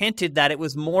kind of hinted that it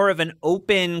was more of an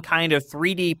open kind of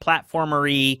 3D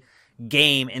platformer-y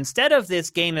game instead of this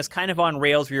game that's kind of on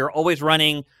rails where you're always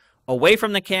running away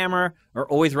from the camera or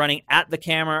always running at the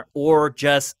camera or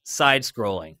just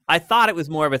side-scrolling. I thought it was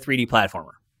more of a 3D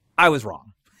platformer. I was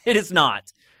wrong. It is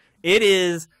not. It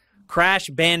is Crash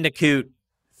Bandicoot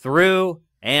through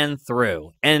and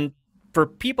through. And for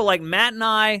people like Matt and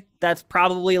I, that's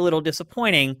probably a little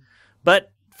disappointing. But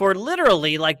for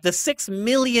literally like the 6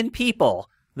 million people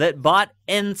that bought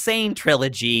Insane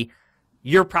Trilogy,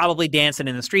 you're probably dancing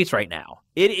in the streets right now.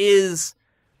 It is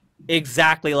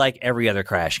exactly like every other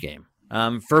Crash game,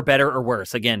 for better or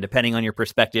worse. Again, depending on your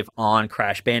perspective on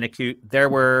Crash Bandicoot. There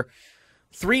were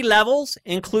 3 levels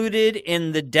included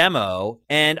in the demo,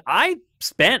 and I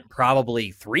spent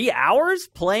probably 3 hours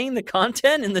playing the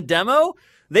content in the demo.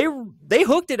 They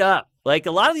hooked it up. Like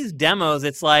a lot of these demos,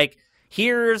 it's like,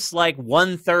 here's like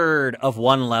 1/3 of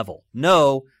one level.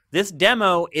 No, this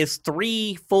demo is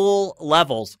 3 full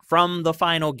levels from the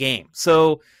final game.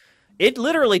 So it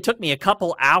literally took me a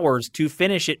couple hours to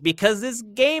finish it because this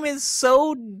game is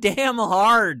so damn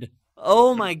hard.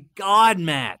 Oh my God,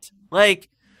 Matt. Like,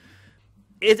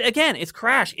 It's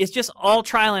Crash. It's just all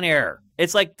trial and error.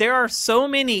 It's like there are so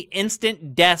many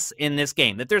instant deaths in this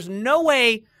game that there's no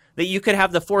way that you could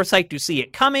have the foresight to see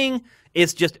it coming.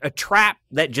 It's just a trap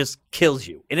that just kills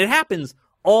you. And it happens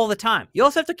all the time. You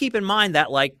also have to keep in mind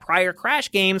that like prior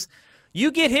Crash games,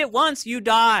 you get hit once, you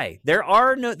die.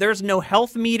 There's no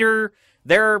health meter.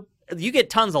 You get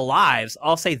tons of lives,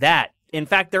 I'll say that. In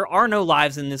fact, there are no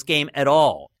lives in this game at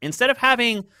all. Instead of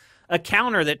having a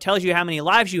counter that tells you how many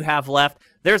lives you have left,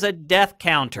 there's a death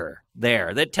counter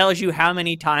there that tells you how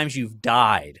many times you've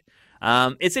died.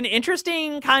 It's an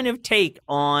interesting kind of take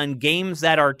on games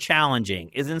that are challenging,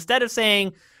 is instead of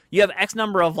saying you have X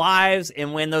number of lives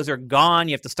and when those are gone,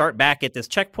 you have to start back at this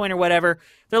checkpoint or whatever.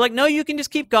 They're like, no, you can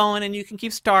just keep going and you can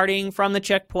keep starting from the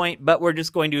checkpoint, but we're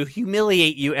just going to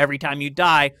humiliate you every time you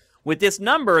die with this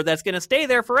number that's going to stay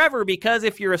there forever, because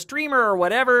if you're a streamer or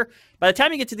whatever, by the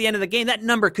time you get to the end of the game, that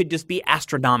number could just be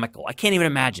astronomical. I can't even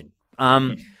imagine.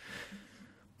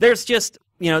 There's just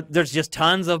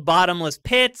tons of bottomless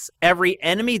pits. Every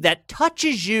enemy that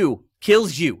touches you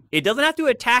kills you. It doesn't have to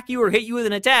attack you or hit you with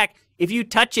an attack. If you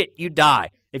touch it, you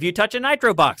die. If you touch a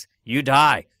nitro box, you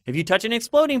die. If you touch an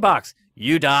exploding box,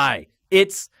 you die.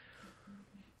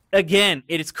 Again,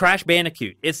 it is Crash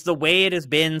Bandicoot. It's the way it has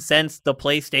been since the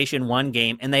PlayStation 1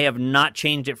 game, and they have not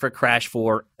changed it for Crash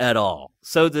 4 at all.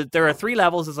 So there are 3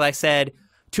 levels, as I said.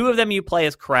 2 of them you play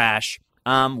as Crash.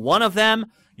 One of them,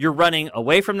 you're running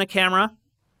away from the camera,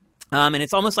 and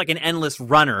it's almost like an endless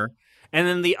runner. And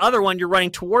then the other one, you're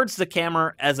running towards the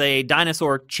camera as a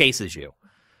dinosaur chases you.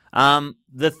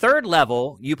 The 3rd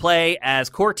level, you play as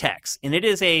Cortex, and it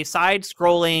is a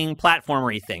side-scrolling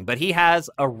platformery thing, but he has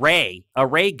a ray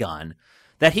gun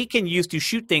that he can use to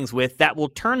shoot things with that will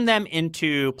turn them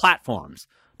into platforms.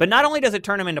 But not only does it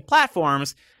turn them into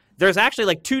platforms, there's actually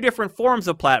like 2 different forms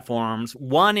of platforms.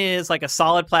 One is like a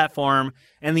solid platform,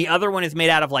 and the other one is made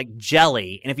out of like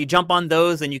jelly, and if you jump on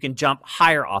those, then you can jump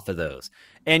higher off of those.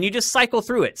 And you just cycle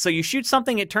through it. So you shoot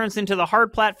something, it turns into the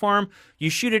hard platform.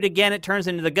 You shoot it again, it turns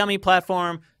into the gummy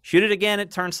platform. Shoot it again, it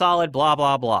turns solid, blah,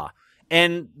 blah, blah.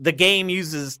 And the game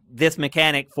uses this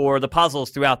mechanic for the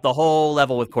puzzles throughout the whole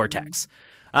level with Cortex.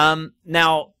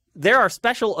 Now, there are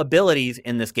special abilities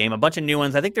in this game, a bunch of new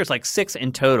ones. I think there's like 6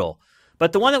 in total.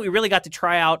 But the one that we really got to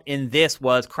try out in this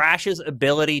was Crash's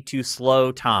ability to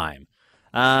slow time.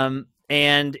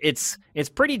 And it's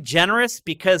pretty generous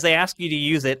because they ask you to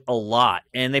use it a lot.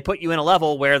 And they put you in a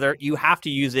level where you have to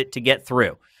use it to get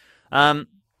through. And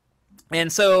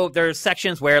so there's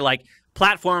sections where like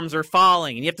platforms are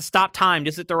falling and you have to stop time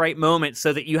just at the right moment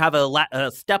so that you have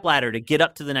a step ladder to get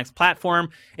up to the next platform.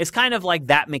 It's kind of like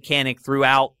that mechanic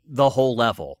throughout the whole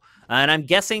level. And I'm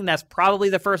guessing that's probably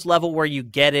the first level where you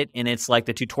get it, and it's like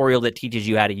the tutorial that teaches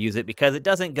you how to use it because it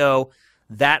doesn't go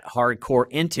that hardcore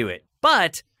into it.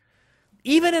 But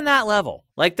even in that level,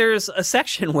 like there's a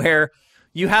section where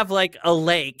you have like a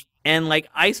lake and like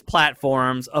ice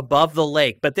platforms above the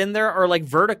lake, but then there are like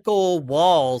vertical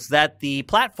walls that the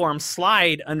platforms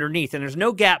slide underneath, and there's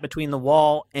no gap between the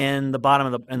wall and the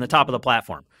bottom of and the top of the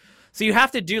platform. So you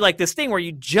have to do like this thing where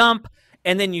you jump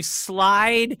and then you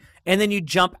slide and then you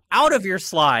jump out of your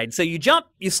slide. So you jump,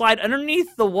 you slide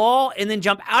underneath the wall and then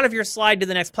jump out of your slide to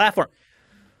the next platform.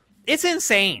 It's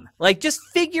insane. Like just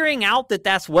figuring out that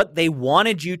that's what they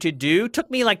wanted you to do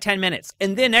took me like 10 minutes.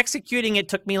 And then executing it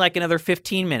took me like another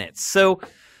 15 minutes. So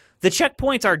the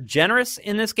checkpoints are generous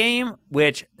in this game,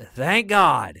 which thank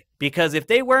God, because if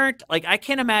they weren't, like I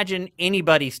can't imagine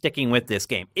anybody sticking with this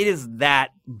game. It is that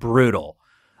brutal.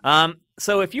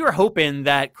 So if you were hoping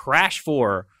that Crash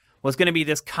 4 was going to be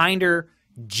this kinder,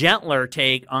 gentler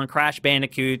take on Crash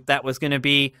Bandicoot that was going to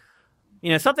be,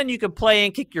 you know, something you could play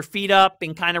and kick your feet up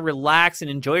and kind of relax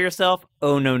and enjoy yourself.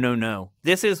 Oh, no, no, no.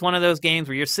 This is one of those games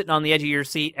where you're sitting on the edge of your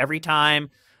seat every time.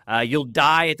 You'll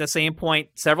die at the same point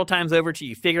several times over till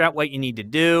you figure out what you need to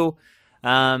do.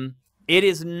 It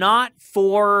is not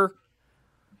for...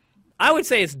 I would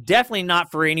say it's definitely not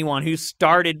for anyone who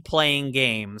started playing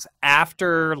games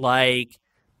after, like,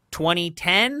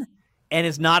 2010 and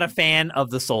is not a fan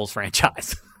of the Souls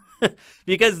franchise.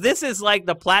 Because this is like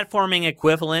the platforming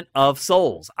equivalent of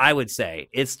Souls, I would say.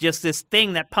 It's just this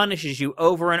thing that punishes you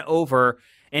over and over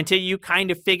until you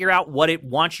kind of figure out what it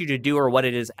wants you to do or what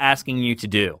it is asking you to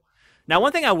do. Now,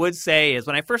 one thing I would say is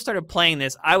when I first started playing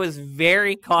this, I was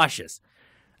very cautious.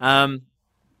 And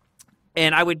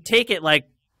I would take it like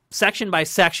section by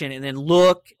section and then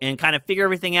look and kind of figure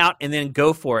everything out and then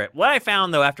go for it. What I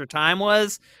found, though, after time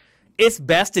was it's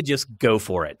best to just go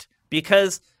for it.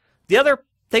 Because the other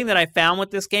thing that I found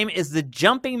with this game is the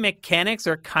jumping mechanics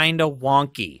are kind of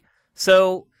wonky.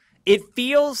 So it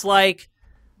feels like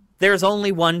there's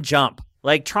only one jump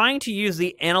Like trying to use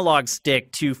the analog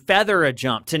stick to feather a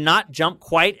jump, to not jump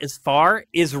quite as far,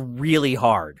 is really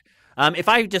hard. If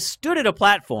I just stood at a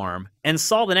platform and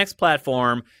saw the next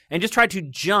platform and just tried to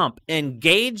jump and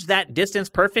gauge that distance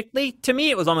perfectly, to me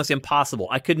it was almost impossible.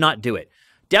 I could not do it.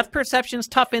 Depth perception's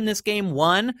tough in this game.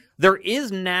 One, there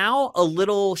is now a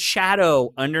little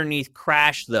shadow underneath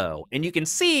Crash, though. And you can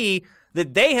see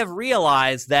that they have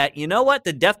realized that, you know what,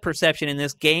 the depth perception in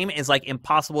this game is like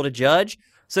impossible to judge.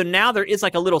 So now there is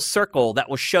like a little circle that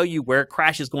will show you where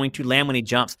Crash is going to land when he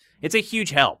jumps. It's a huge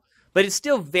help. But it's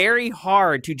still very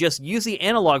hard to just use the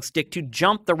analog stick to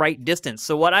jump the right distance.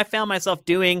 So what I found myself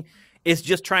doing is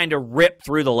just trying to rip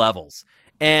through the levels.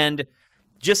 And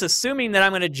just assuming that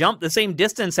I'm going to jump the same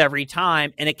distance every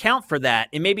time and account for that,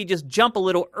 and maybe just jump a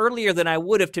little earlier than I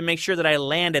would have to make sure that I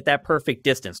land at that perfect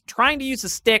distance. Trying to use a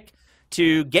stick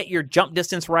to get your jump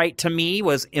distance right, to me,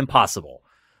 was impossible.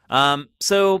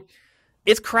 So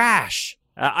it's Crash.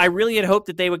 I really had hoped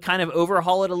that they would kind of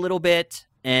overhaul it a little bit.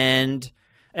 And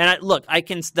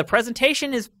the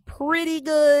presentation is pretty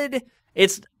good.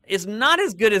 It's not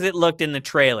as good as it looked in the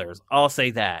trailers. I'll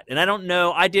say that. And I don't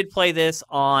know. I did play this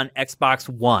on Xbox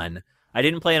One. I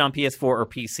didn't play it on PS4 or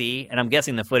PC. And I'm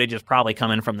guessing the footage is probably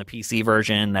coming from the PC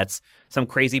version. That's some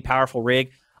crazy powerful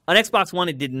rig. On Xbox One,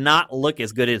 it did not look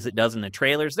as good as it does in the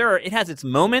trailers. It has its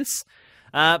moments,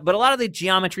 but a lot of the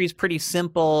geometry is pretty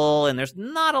simple, and there's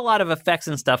not a lot of effects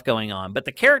and stuff going on. But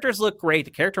the characters look great.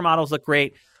 The character models look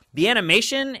great. The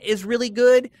animation is really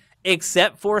good,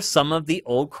 except for some of the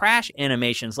old Crash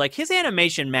animations. Like his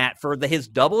animation, Matt, for his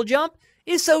double jump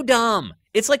is so dumb.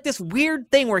 It's like this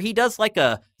weird thing where he does like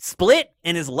a split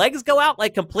and his legs go out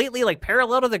like completely like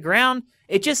parallel to the ground.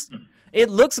 It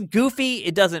looks goofy.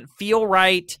 It doesn't feel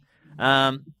right.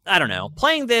 I don't know.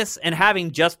 Playing this and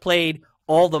having just played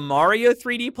all the Mario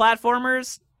 3D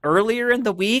platformers earlier in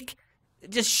the week, it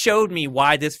just showed me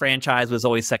why this franchise was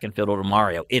always second fiddle to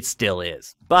Mario. It still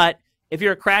is. But if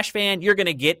you're a Crash fan, you're going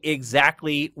to get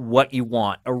exactly what you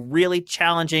want. A really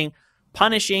challenging,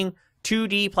 punishing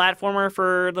 2D platformer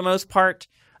for the most part,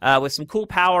 with some cool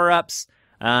power-ups,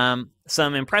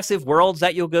 some impressive worlds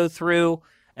that you'll go through,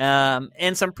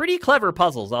 and some pretty clever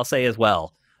puzzles, I'll say as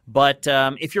well. But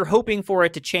if you're hoping for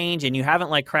it to change and you haven't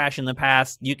liked Crash in the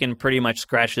past, you can pretty much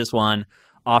scratch this one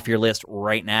off your list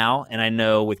right now. And I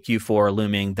know with Q4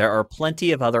 looming, there are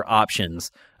plenty of other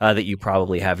options that you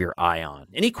probably have your eye on.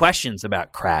 Any questions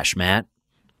about Crash, Matt?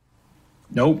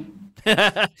 Nope.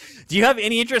 Do you have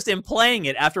any interest in playing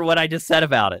it after what I just said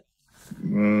about it?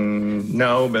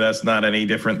 No, but that's not any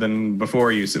different than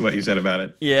before what you said about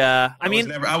it. Yeah,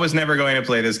 I was never going to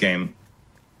play this game.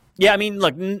 Yeah, I mean,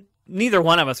 look, neither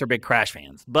one of us are big Crash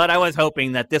fans, but I was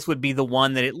hoping that this would be the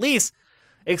one that at least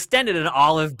extended an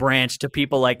olive branch to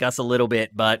people like us a little bit,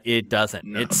 but it doesn't.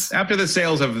 No. It's after the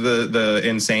sales of the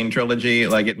Insane trilogy,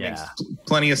 like it makes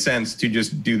plenty of sense to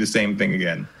just do the same thing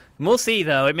again. We'll see,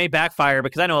 though. It may backfire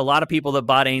because I know a lot of people that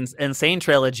bought Insane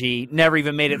Trilogy never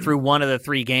even made it through one of the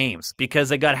 3 games because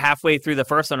they got halfway through the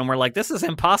first one and were like, this is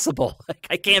impossible.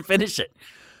 I can't finish it.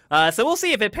 So we'll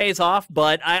see if it pays off,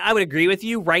 but I would agree with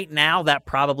you. Right now, that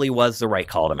probably was the right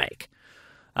call to make.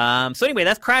 So anyway,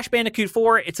 that's Crash Bandicoot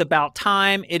 4. It's about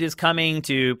time. It is coming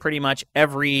to pretty much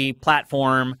every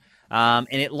platform. And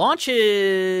it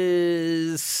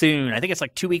launches soon. I think it's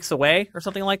like 2 weeks away or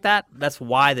something like that. That's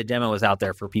why the demo is out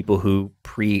there for people who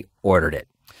pre-ordered it.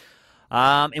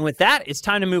 And with that, it's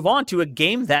time to move on to a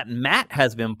game that Matt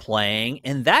has been playing.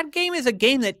 And that game is a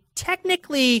game that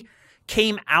technically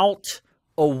came out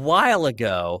a while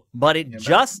ago, but it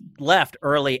just left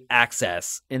early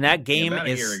access. And that game about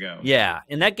is a year ago. Yeah,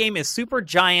 and that game is Super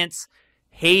Giants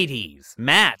Hades.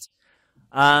 Matt,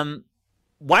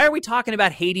 why are we talking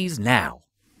about Hades now?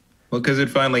 Well, because it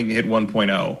finally hit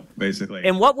 1.0, basically.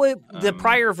 And what would the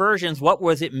prior versions, what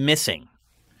was it missing?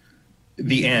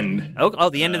 The end. Oh,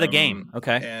 the end of the game.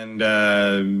 Okay. And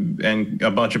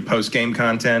a bunch of post-game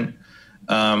content.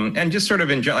 And just sort of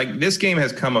enjoy, like, this game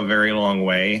has come a very long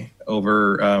way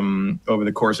over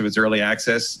the course of its early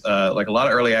access. Like a lot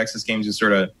of early access games just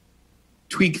sort of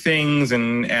tweak things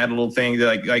and add little things.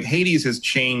 Like Hades has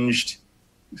changed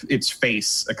its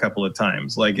face a couple of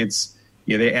times. Like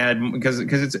they add because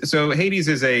it's so Hades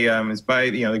is it's by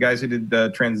the guys who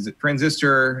did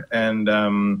Transistor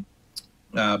and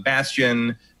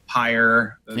Bastion,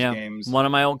 Pyre, those games. One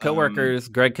of my old coworkers,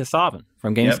 Greg Kasavin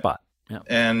from GameSpot. Yep.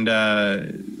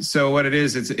 And so what it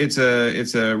is, it's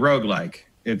a roguelike.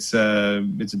 It's a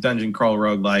dungeon crawl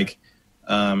roguelike.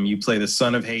 You play the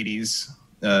son of Hades,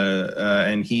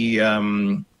 and he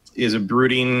is a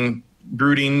brooding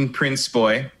prince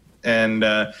boy, and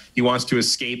he wants to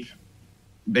escape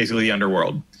basically the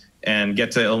underworld. and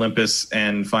get to Olympus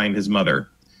and find his mother.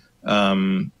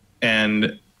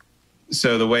 And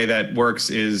so the way that works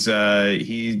is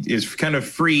he is kind of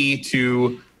free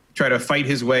to try to fight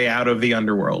his way out of the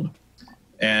underworld.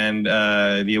 And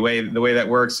the way that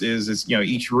works is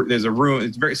there's a room.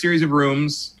 It's a series of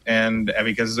rooms, and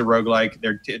because it's a roguelike,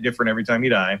 they're different every time you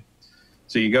die.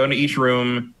 So you go into each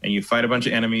room and you fight a bunch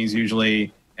of enemies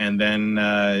usually, and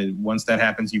then once that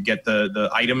happens, you get the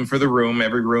item for the room.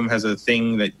 Every room has a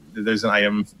thing there's an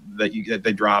item that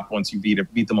they drop once you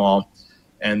beat them all.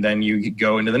 And then you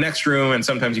go into the next room, and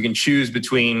sometimes you can choose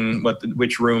between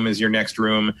which room is your next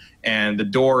room. And the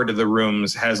door to the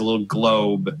rooms has a little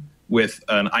globe with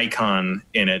an icon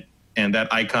in it, and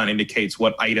that icon indicates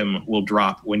what item will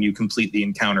drop when you complete the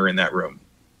encounter in that room.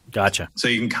 Gotcha. So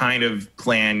you can kind of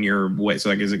plan your way. So,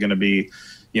 like, is it going to be,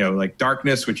 like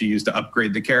darkness, which you use to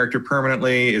upgrade the character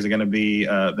permanently? Is it going to be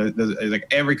like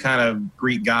every kind of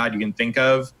Greek god you can think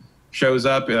of shows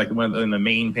up? Like when the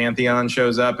main pantheon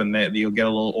shows up, and you'll get a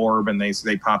little orb, and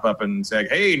they pop up and say,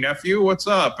 "Hey, nephew, what's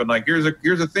up?" And like, here's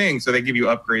a thing. So they give you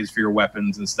upgrades for your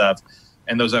weapons and stuff.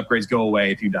 And those upgrades go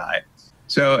away if you die.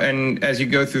 So, and as you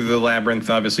go through the labyrinth,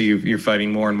 obviously you're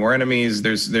fighting more and more enemies.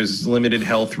 There's limited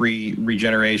health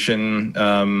regeneration,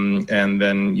 and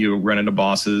then you run into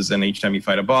bosses. And each time you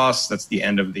fight a boss, that's the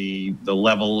end of the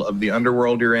level of the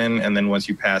underworld you're in. And then once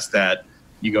you pass that,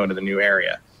 you go to the new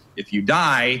area. If you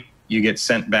die, you get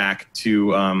sent back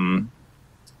to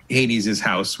Hades'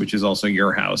 house, which is also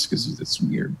your house because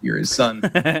you're his son,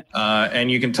 and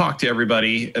you can talk to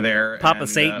everybody there. Papa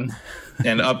Satan.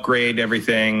 And upgrade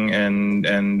everything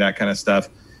and that kind of stuff.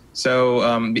 So,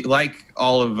 like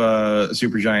all of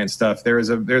Supergiant stuff, there's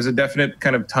a definite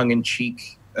kind of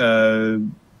tongue-in-cheek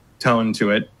tone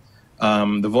to it.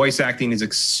 The voice acting is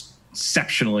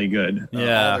exceptionally good.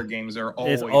 Yeah, all their games are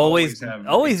always is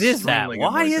that.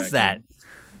 Why is that?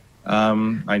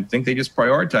 I think they just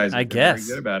prioritize it. I guess.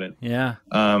 They're very good about it. Yeah.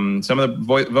 Some of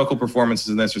the vocal performances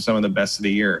in this are some of the best of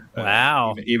the year.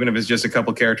 Wow. Even if it's just a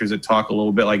couple characters that talk a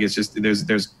little bit, like it's just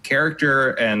there's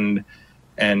character and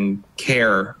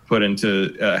care put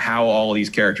into how all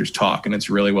these characters talk, and it's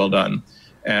really well done.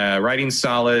 Writing's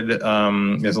solid.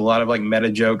 There's a lot of like meta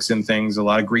jokes and things, a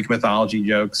lot of Greek mythology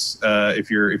jokes.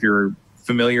 If you're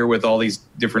familiar with all these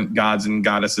different gods and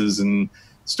goddesses and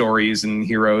stories and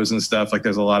heroes and stuff, like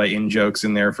there's a lot of in jokes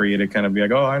in there for you to kind of be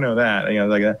like, oh, I know that,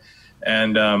 like that.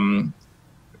 And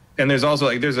there's also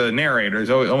like there's a narrator. There's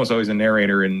almost always a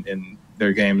narrator in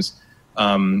their games.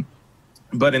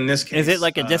 But in this case, is it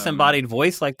like a disembodied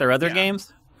voice like their other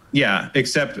games? Yeah,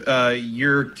 except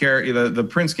your character, the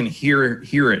prince can hear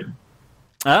it.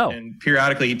 Oh, and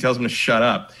periodically he tells him to shut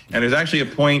up. And there's actually a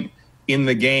point in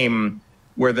the game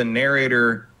where the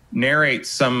narrator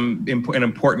narrates an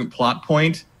important plot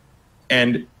point,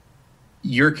 and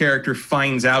your character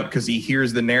finds out because he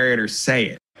hears the narrator say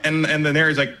it, and the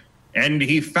narrator's like, and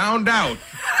he found out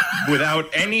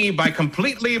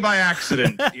completely by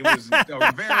accident. It was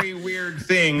a very weird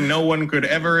thing no one could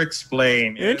ever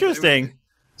explain. Interesting.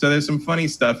 So there's some funny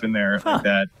stuff in there like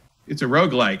that. It's a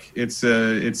roguelike. It's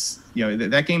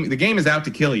that game. The game is out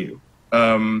to kill you.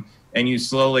 And you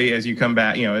slowly, as you come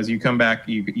back,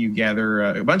 you gather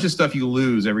a bunch of stuff you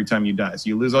lose every time you die. So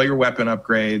you lose all your weapon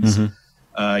upgrades,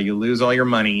 you lose all your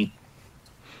money,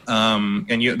 and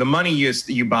the money you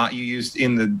used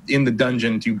in the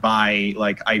dungeon to buy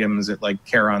like items at like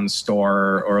Charon's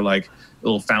store or like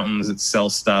little fountains that sell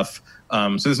stuff.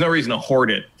 So there's no reason to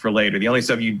hoard it for later. The only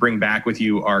stuff you bring back with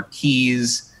you are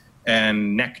keys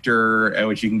and nectar,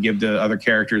 which you can give to other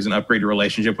characters and upgrade your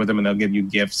relationship with them, and they'll give you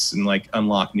gifts and like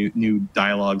unlock new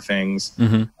dialogue things.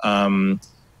 And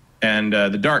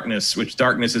the darkness, which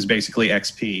darkness is basically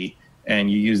XP,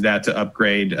 and you use that to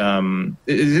upgrade.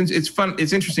 It's fun.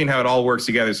 It's interesting how it all works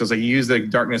together. So it's like you use the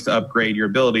darkness to upgrade your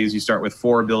abilities. You start with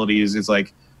 4 abilities. It's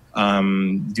like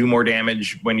do more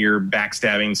damage when you're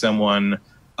backstabbing someone,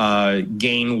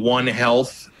 gain 1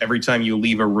 health every time you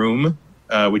leave a room,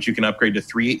 which you can upgrade to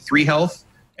 3 health.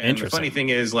 And the funny thing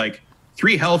is, like,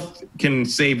 3 health can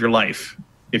save your life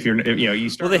if you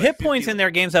start. Well, the hit points in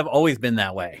their games have always been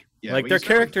that way. Yeah, like their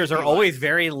characters are always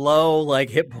very low, like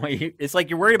hit point. It's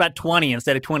like you're worried about 20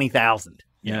 instead of 20,000.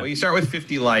 Yeah, well, you start with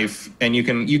 50 life, and you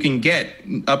can get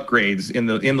upgrades in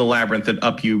the labyrinth that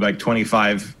up you like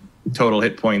 25 total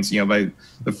hit points. By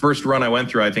the first run I went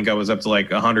through, I think I was up to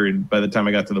like 100 by the time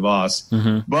I got to the boss.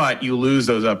 But you lose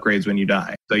those upgrades when you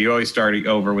die, so you always start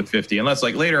over with 50, unless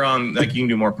like later on, like you can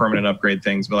do more permanent upgrade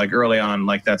things. But like early on,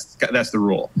 like that's the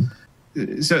rule.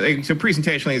 so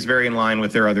presentationally it's very in line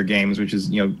with their other games, which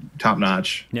is top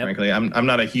notch. Yep. Frankly, I'm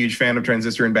not a huge fan of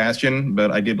Transistor and Bastion,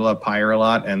 but I did love Pyre a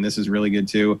lot, and this is really good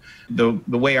too. The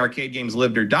way arcade games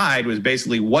lived or died was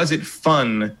basically, was it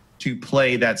fun to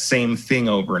play that same thing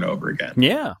over and over again?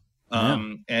 Yeah.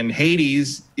 And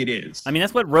Hades, it is. I mean,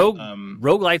 that's what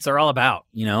roguelites are all about,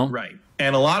 Right.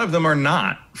 And a lot of them are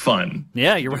not fun.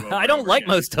 Yeah, you're right. I don't like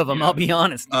most of them, I'll be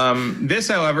honest. This,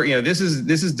 however, this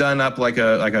is done up like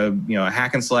a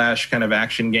hack and slash kind of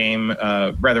action game,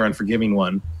 rather unforgiving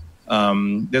one.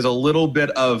 There's a little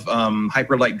bit of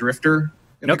Hyper Light Drifter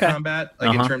in the combat,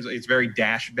 in terms of, it's very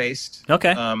dash based.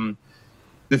 Okay.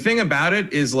 The thing about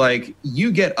it is, like,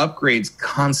 you get upgrades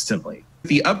constantly.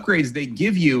 The upgrades they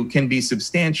give you can be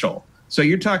substantial. So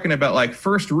you're talking about, like,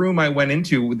 first room I went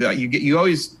into, you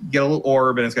always get a little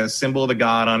orb, and it's got a symbol of the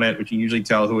god on it, which you usually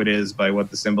tell who it is by what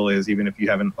the symbol is, even if you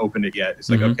haven't opened it yet. It's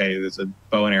like, okay, there's a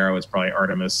bow and arrow, it's probably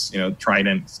Artemis.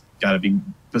 Trident's got to be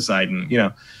Poseidon.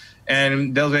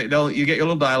 And you get your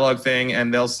little dialogue thing,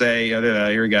 and they'll say,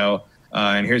 here we go,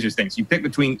 and here's your thing. So you pick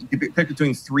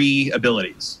between three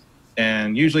abilities,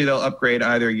 and usually they'll upgrade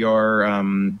either your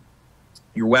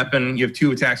weapon. You have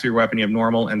two attacks with your weapon. You have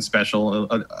normal and special.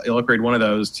 It'll upgrade one of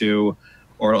those to,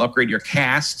 or it'll upgrade your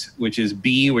cast, which is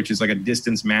B, which is like a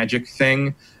distance magic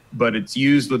thing, but it's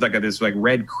used with this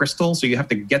red crystal. So you have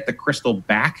to get the crystal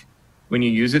back when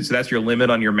you use it. So that's your limit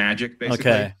on your magic,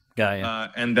 basically. Okay, got you.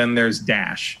 And then there's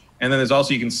dash, and then there's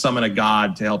also, you can summon a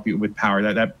god to help you with power.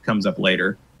 That comes up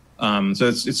later. So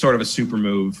it's sort of a super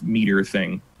move meter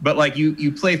thing. But like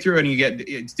you play through it, and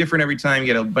it's different every time. You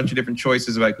get a bunch of different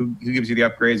choices about who gives you the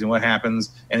upgrades and what happens.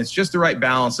 And it's just the right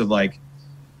balance of like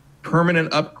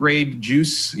permanent upgrade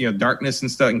juice, darkness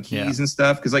and stuff, and keys and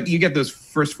stuff. Because like you get those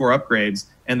first 4 upgrades,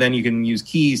 and then you can use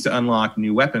keys to unlock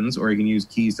new weapons, or you can use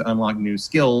keys to unlock new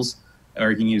skills,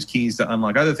 or you can use keys to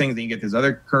unlock other things. Then you get this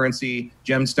other currency,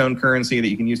 gemstone currency, that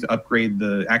you can use to upgrade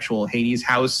the actual Hades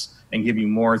house and give you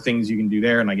more things you can do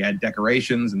there, and like add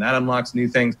decorations, and that unlocks new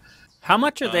things. How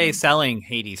much are they selling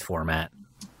Hades for, Matt?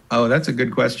 Oh, that's a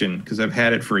good question, because I've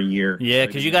had it for a year. Yeah,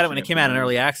 because you got it when it came out in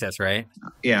early access, right?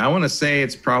 Yeah, I want to say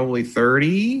it's probably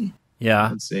 30. Yeah.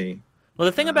 Let's see. Well,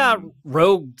 the thing about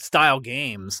rogue-style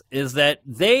games is that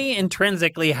they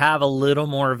intrinsically have a little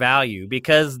more value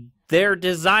because they're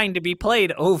designed to be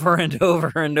played over and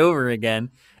over and over again.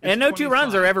 And no 2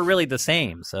 runs are ever really the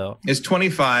same. So it's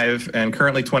 25 and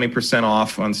currently 20%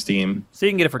 off on Steam. So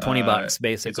you can get it for $20,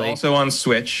 basically. It's also on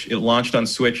Switch. It launched on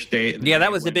Switch day. Yeah,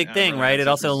 that was the big thing, right? It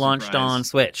also launched on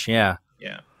Switch. Yeah.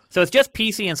 Yeah. So it's just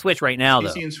PC and Switch right now, though.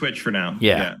 PC and Switch for now.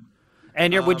 Yeah.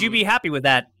 And would you be happy with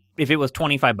that if it was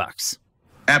 $25?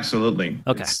 Absolutely.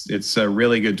 Okay. It's a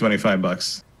really good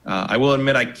 $25. I will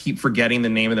admit I keep forgetting the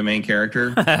name of the main character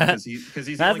because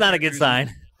he's that's not a good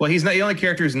sign. Well, he's not the only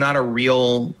character who's not a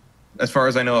real, as far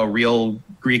as I know, a real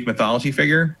Greek mythology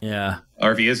figure. Yeah.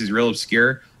 Or if he is, he's real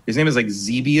obscure. His name is like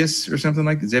Zebius or something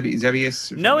like that.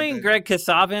 Zebius. Knowing Greg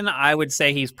Kasavin, I would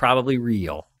say he's probably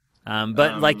real.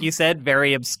 But like you said,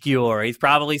 very obscure. He's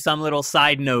probably some little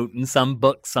side note in some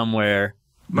book somewhere.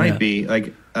 Might be.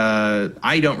 Like,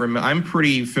 I don't remember. I'm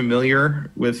pretty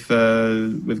familiar with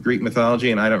Greek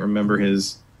mythology, and I don't remember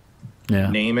his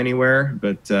name anywhere.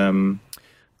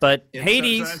 But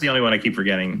Hades, that's the only one I keep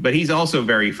forgetting. But he's also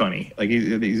very funny. Like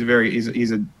he's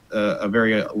a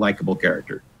very likable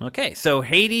character. Okay, so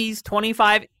Hades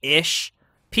 25-ish,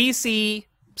 PC,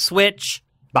 Switch,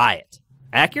 buy it.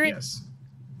 Accurate? Yes.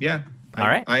 Yeah. All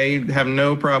right. I have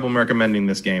no problem recommending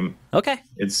this game. Okay.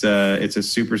 It's a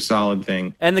super solid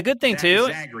thing. And the good thing too,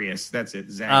 Zagreus. That's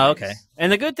it. Zagreus. Oh, okay. And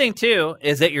the good thing too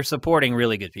is that you're supporting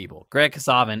really good people. Greg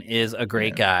Kasavin is a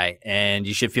great guy, and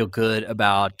you should feel good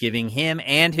about giving him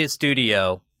and his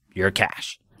studio your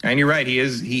cash. And you're right. He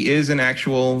is an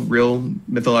actual real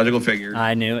mythological figure.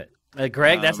 I knew it.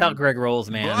 Greg, that's how Greg rolls,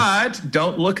 man. But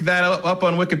don't look that up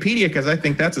on Wikipedia, because I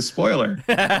think that's a spoiler.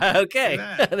 Okay,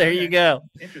 there you go.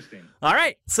 Interesting. All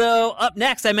right, so up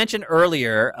next, I mentioned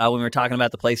earlier when we were talking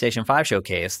about the PlayStation 5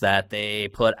 showcase that they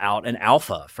put out an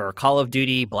alpha for Call of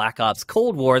Duty Black Ops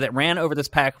Cold War that ran over this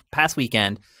past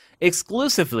weekend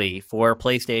exclusively for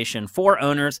PlayStation 4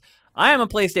 owners. I am a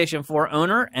PlayStation 4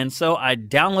 owner, and so I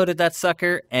downloaded that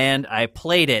sucker, and I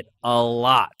played it a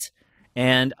lot.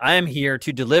 And I am here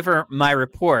to deliver my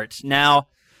report. Now,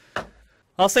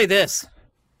 I'll say this.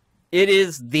 It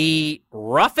is the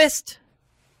roughest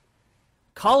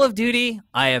Call of Duty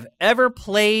I have ever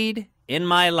played in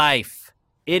my life.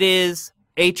 It is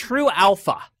a true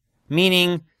alpha,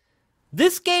 meaning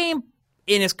this game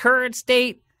in its current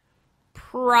state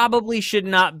probably should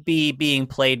not be being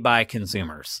played by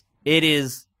consumers. It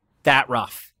is that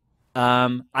rough.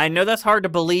 I know that's hard to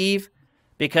believe,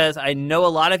 because I know a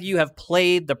lot of you have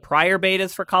played the prior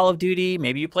betas for Call of Duty.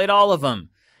 Maybe you played all of them.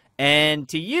 And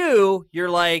to you, you're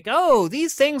like, oh,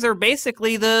 these things are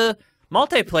basically the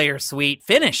multiplayer suite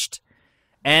finished.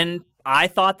 And I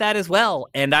thought that as well.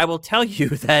 And I will tell you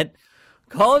that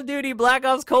Call of Duty Black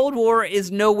Ops Cold War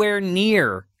is nowhere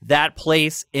near that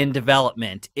place in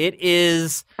development. It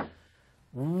is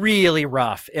really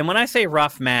rough. And when I say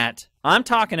rough, Matt, I'm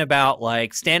talking about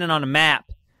like standing on a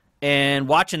map and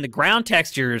watching the ground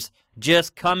textures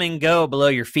just come and go below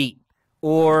your feet,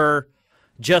 or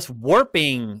just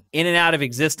warping in and out of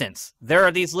existence. There are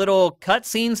these little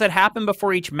cutscenes that happen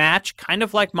before each match, kind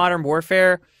of like Modern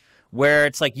Warfare, where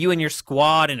it's like you and your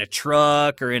squad in a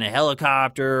truck or in a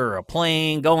helicopter or a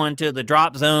plane going to the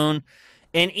drop zone.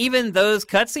 And even those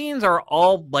cutscenes are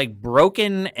all like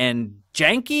broken and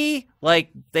janky. Like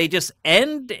they just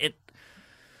end.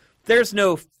 There's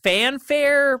no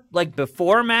fanfare like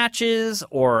before matches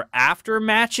or after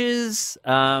matches.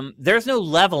 There's no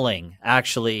leveling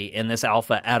actually in this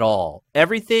alpha at all.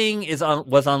 Everything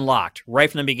was unlocked right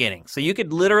from the beginning. So you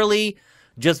could literally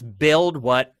just build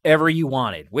whatever you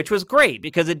wanted, which was great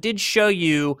because it did show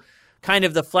you kind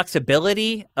of the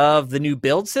flexibility of the new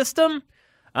build system.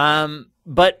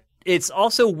 But it's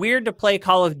also weird to play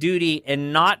Call of Duty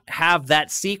and not have that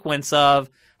sequence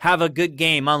of have a good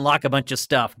game, unlock a bunch of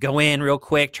stuff, go in real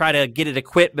quick, try to get it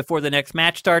equipped before the next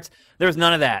match starts. There's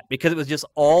none of that because it was just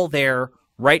all there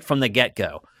right from the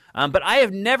get-go. But I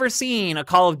have never seen a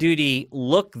Call of Duty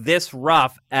look this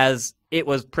rough as it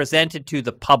was presented to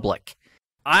the public.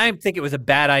 I think it was a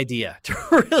bad idea to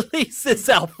release this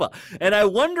alpha, and I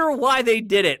wonder why they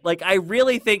did it. Like, I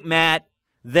really think, Matt,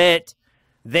 that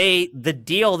the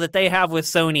deal that they have with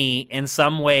Sony in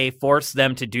some way forced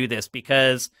them to do this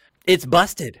because it's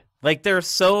busted. Like, there's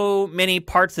so many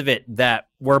parts of it that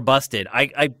were busted.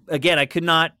 I could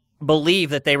not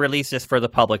believe that they released this for the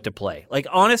public to play. Like,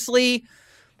 honestly,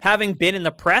 having been in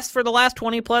the press for the last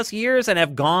 20 plus years and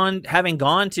having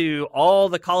gone to all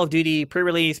the Call of Duty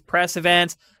pre-release press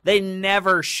events, they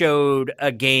never showed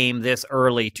a game this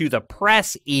early to the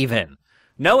press even.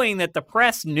 Knowing that the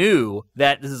press knew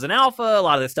that this is an alpha, a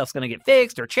lot of this stuff's going to get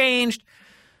fixed or changed,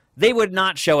 they would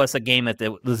not show us a game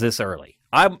that was this early.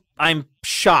 I'm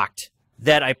shocked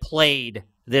that I played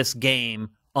this game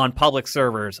on public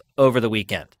servers over the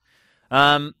weekend.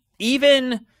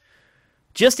 Even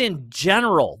just in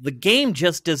general, the game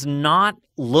just does not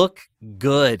look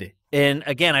good. And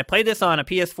again, I played this on a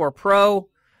PS4 Pro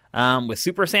with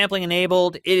super sampling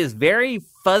enabled. It is very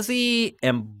fuzzy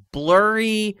and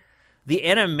blurry. The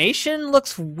animation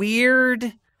looks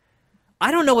weird.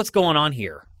 I don't know what's going on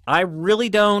here. I really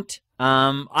don't.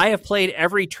 I have played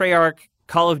every Treyarch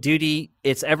Call of Duty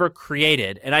it's ever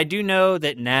created, and I do know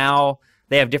that now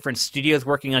they have different studios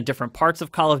working on different parts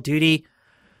of Call of Duty,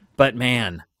 but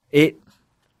man, it's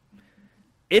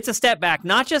a step back,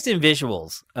 not just in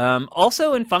visuals,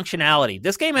 also in functionality.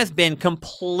 This game has been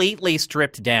completely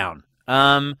stripped down.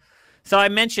 So I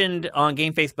mentioned on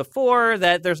GameFace before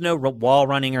that there's no wall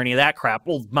running or any of that crap.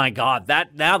 Well, my God,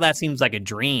 that seems like a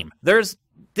dream. This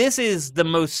is the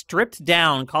most stripped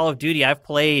down Call of Duty I've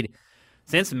played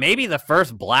since maybe the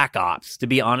first Black Ops, to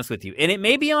be honest with you. And it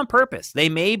may be on purpose. They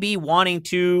may be wanting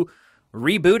to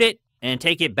reboot it and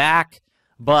take it back,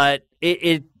 but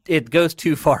it goes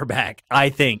too far back, I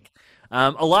think.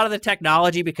 A lot of the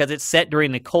technology, because it's set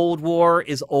during the Cold War,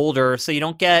 is older, so you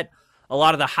don't get a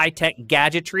lot of the high-tech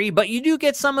gadgetry, but you do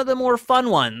get some of the more fun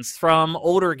ones from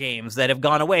older games that have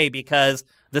gone away because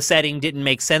the setting didn't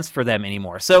make sense for them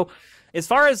anymore. So as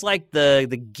far as like the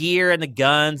gear and the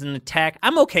guns and the tech,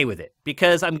 I'm okay with it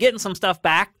because I'm getting some stuff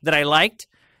back that I liked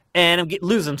and I'm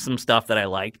losing some stuff that I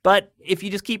liked. But if you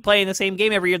just keep playing the same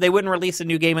game every year, they wouldn't release a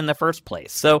new game in the first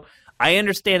place. So I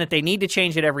understand that they need to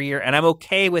change it every year, and I'm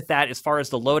okay with that as far as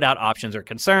the loadout options are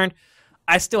concerned.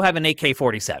 I still have an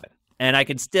AK-47, and I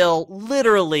can still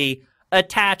literally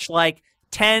attach like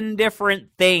 10 different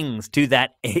things to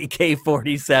that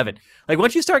AK-47. Like,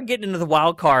 once you start getting into the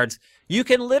wild cards, you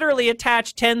can literally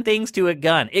attach 10 things to a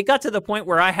gun. It got to the point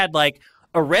where I had like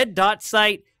a red dot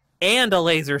sight and a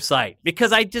laser sight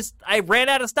because I ran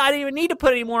out of stuff. I didn't even need to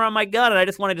put any more on my gun, and I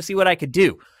just wanted to see what I could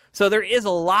do. So there is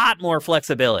a lot more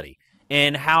flexibility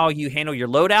in how you handle your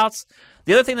loadouts.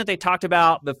 The other thing that they talked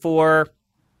about before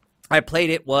I played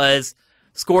it was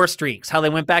score streaks, how they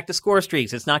went back to score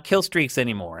streaks. It's not kill streaks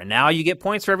anymore. And now you get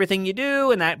points for everything you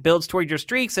do, and that builds toward your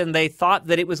streaks, and they thought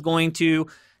that it was going to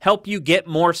help you get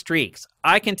more streaks.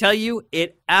 I can tell you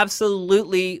it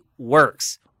absolutely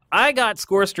works. I got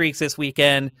score streaks this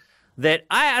weekend that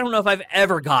I don't know if I've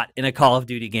ever got in a Call of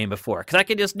Duty game before because I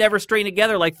could just never string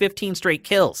together like 15 straight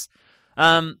kills.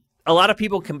 A lot of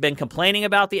people have been complaining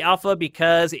about the alpha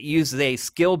because it uses a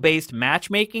skill-based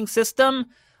matchmaking system.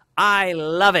 I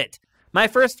love it. My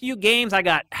first few games, I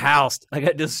got housed. I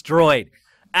got destroyed.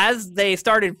 As they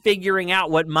started figuring out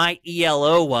what my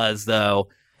ELO was, though,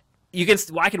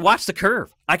 I could watch the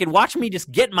curve. I could watch me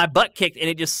just get my butt kicked, and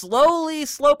it just slowly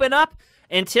sloping up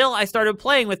until I started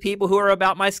playing with people who are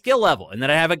about my skill level. And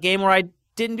then I have a game where I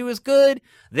didn't do as good,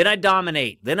 then I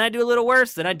dominate. Then I do a little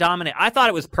worse, then I dominate. I thought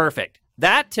it was perfect.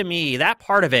 That, to me, that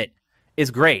part of it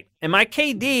is great. And my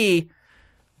KD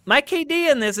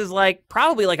in this is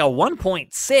probably a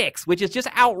 1.6, which is just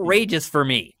outrageous for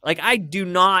me. I do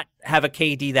not have a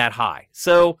KD that high.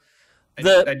 So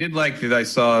I did like that I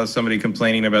saw somebody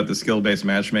complaining about the skill-based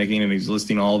matchmaking, and he's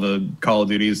listing all the Call of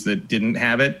Duties that didn't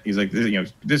have it. He's like,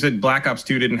 this Black Ops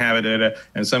 2 didn't have it,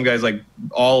 and some guys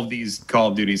all of these Call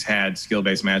of Duties had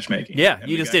skill-based matchmaking. Yeah,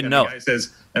 you just didn't know.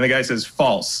 The guy says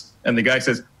false, and the guy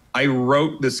says, I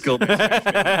wrote the skill-based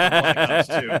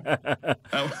matchmaking in Black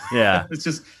Ops 2. Yeah,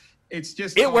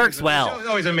 it works well. It's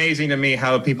always amazing to me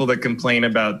how people that complain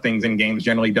about things in games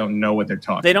generally don't know what they're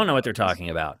talking about. They don't know what they're talking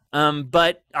about.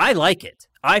 But I like it.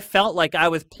 I felt like I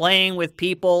was playing with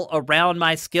people around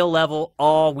my skill level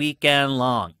all weekend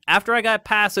long. After I got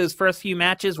past those first few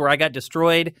matches where I got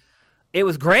destroyed, it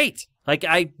was great.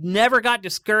 I never got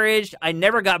discouraged. I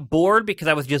never got bored because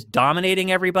I was just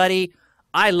dominating everybody.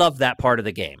 I love that part of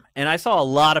the game. And I saw a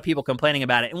lot of people complaining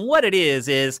about it. And what it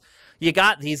is you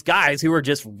got these guys who are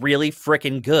just really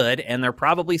freaking good, and they're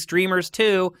probably streamers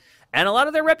too, and a lot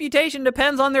of their reputation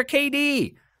depends on their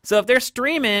KD. So if they're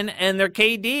streaming and their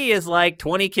KD is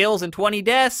 20 kills and 20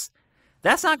 deaths,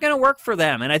 that's not going to work for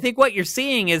them. And I think what you're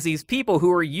seeing is these people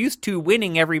who are used to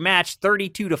winning every match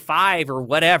 32-5 or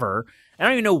whatever. I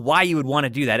don't even know why you would want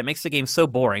to do that. It makes the game so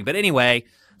boring. But anyway,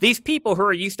 these people who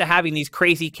are used to having these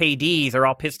crazy KDs are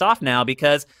all pissed off now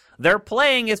because they're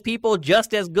playing as people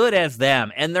just as good as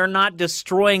them, and they're not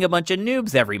destroying a bunch of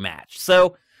noobs every match.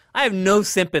 So I have no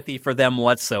sympathy for them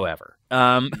whatsoever.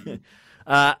 The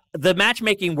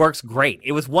matchmaking works great.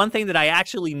 It was one thing that I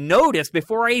actually noticed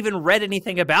before I even read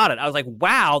anything about it. I was like,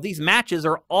 wow, these matches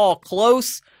are all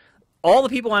close. All the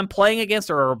people I'm playing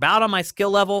against are about on my skill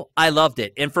level. I loved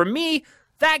it. And for me,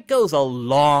 that goes a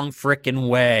long frickin'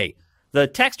 way. The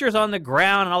textures on the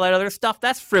ground and all that other stuff,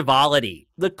 that's frivolity.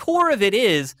 The core of it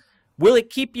is, will it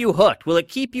keep you hooked? Will it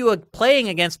keep you playing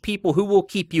against people who will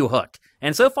keep you hooked?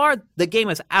 And so far, the game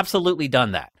has absolutely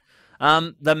done that.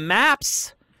 The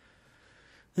maps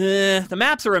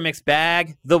are a mixed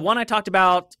bag. The one I talked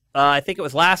about, I think it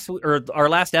was our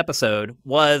last episode,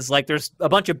 was there's a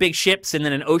bunch of big ships and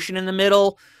then an ocean in the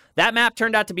middle. That map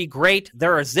turned out to be great.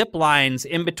 There are zip lines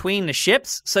in between the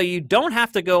ships, so you don't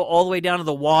have to go all the way down to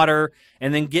the water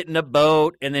and then get in a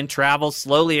boat and then travel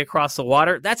slowly across the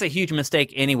water. That's a huge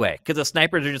mistake anyway, because the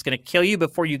snipers are just going to kill you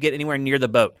before you get anywhere near the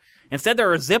boat. Instead, there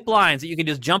are zip lines that you can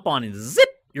just jump on and zip,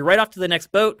 you're right off to the next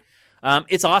boat.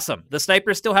 It's awesome. The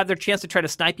snipers still have their chance to try to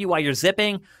snipe you while you're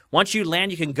zipping. Once you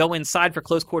land, you can go inside for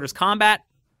close quarters combat.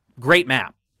 Great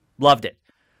map. Loved it.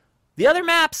 The other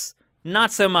maps,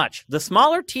 not so much. The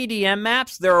smaller TDM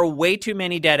maps, there are way too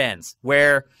many dead ends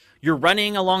where you're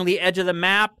running along the edge of the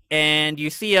map and you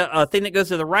see a thing that goes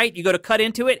to the right, you go to cut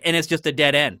into it, and it's just a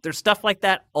dead end. There's stuff like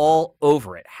that all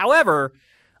over it. However,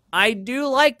 I do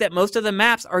like that most of the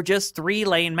maps are just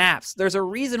 3-lane maps. There's a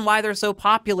reason why they're so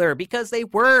popular, because they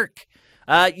work.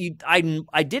 I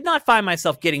did not find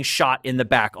myself getting shot in the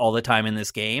back all the time in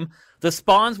this game. The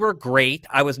spawns were great.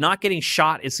 I was not getting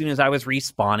shot as soon as I was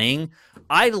respawning.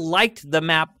 I liked the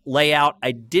map layout.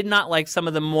 I did not like some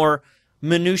of the more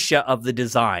minutia of the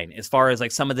design, as far as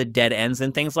some of the dead ends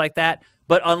and things like that.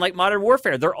 But unlike Modern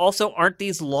Warfare, there also aren't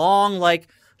these long,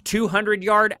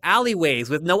 200-yard alleyways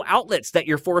with no outlets that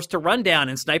you're forced to run down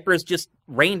and snipers just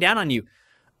rain down on you.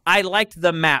 I liked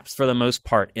the maps for the most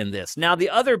part in this. Now,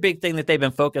 the other big thing that they've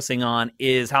been focusing on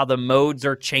is how the modes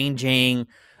are changing,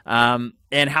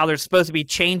 and how they're supposed to be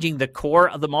changing the core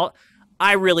of the mall.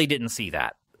 I really didn't see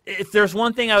that. If there's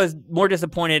one thing I was more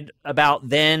disappointed about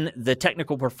than the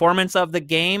technical performance of the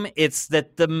game, it's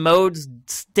that the modes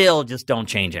still just don't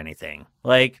change anything.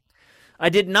 I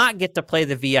did not get to play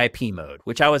the VIP mode,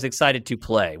 which I was excited to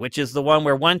play, which is the one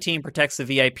where one team protects the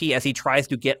VIP as he tries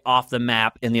to get off the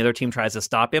map and the other team tries to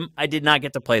stop him. I did not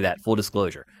get to play that, full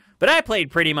disclosure. But I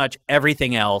played pretty much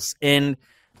everything else, and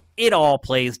it all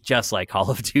plays just like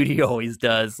Call of Duty always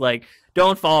does.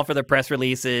 Don't fall for the press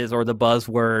releases or the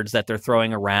buzzwords that they're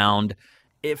throwing around.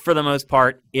 For the most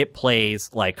part, it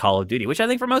plays like Call of Duty, which I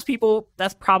think for most people,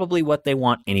 that's probably what they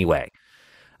want anyway.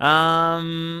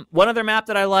 One other map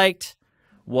that I liked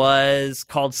was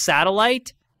called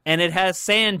Satellite. and it has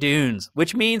sand dunes,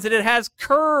 which means that it has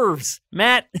curves.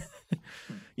 Matt,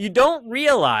 you don't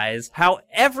realize how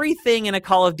everything in a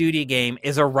Call of Duty game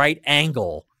is a right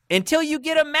angle until you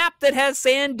get a map that has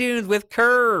sand dunes with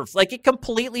curves. Like, it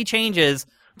completely changes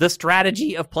the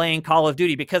strategy of playing Call of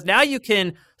Duty, because now you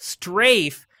can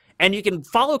strafe and you can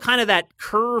follow kind of that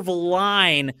curve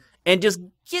line and just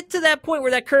get to that point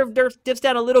where that curve dips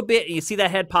down a little bit and you see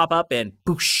that head pop up and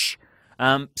boosh.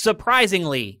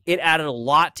 Surprisingly, it added a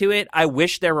lot to it. I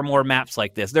wish there were more maps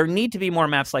like this. There need to be more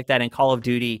maps like that in Call of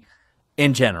Duty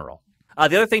in general.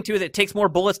 The other thing, too, is it takes more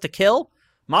bullets to kill.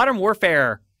 Modern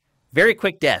Warfare, very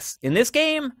quick deaths. In this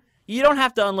game, you don't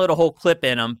have to unload a whole clip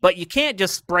in them, but you can't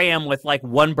just spray them with like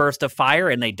one burst of fire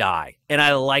and they die. And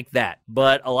I like that.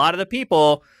 But a lot of the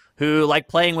people who like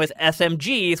playing with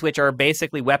SMGs, which are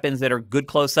basically weapons that are good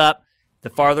close up, the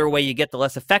farther away you get, the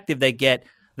less effective they get,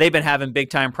 they've been having big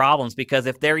time problems, because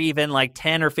if they're even like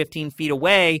 10 or 15 feet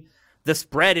away, the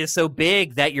spread is so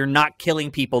big that you're not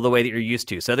killing people the way that you're used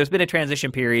to. So there's been a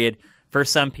transition period for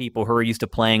some people who are used to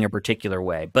playing a particular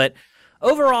way. But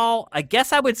overall, I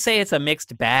guess I would say it's a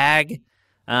mixed bag.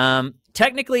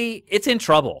 Technically, it's in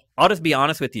trouble. I'll just be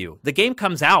honest with you. The game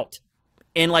comes out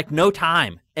in like no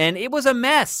time, and it was a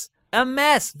mess,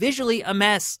 visually a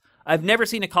mess. I've never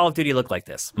seen a Call of Duty look like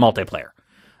this, multiplayer.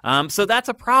 So that's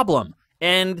a problem,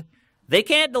 and they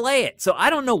can't delay it. So I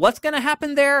don't know what's going to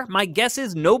happen there. My guess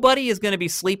is nobody is going to be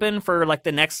sleeping for like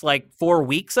the next like 4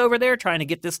 weeks over there trying to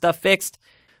get this stuff fixed.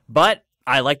 But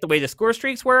I like the way the score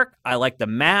streaks work. I like the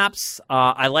maps.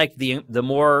 I like the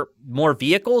more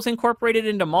vehicles incorporated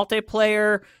into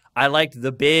multiplayer. I liked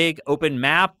the big open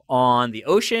map on the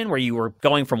ocean where you were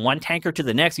going from one tanker to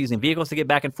the next using vehicles to get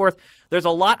back and forth. There's a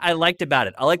lot I liked about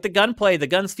it. I like the gunplay. The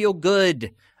guns feel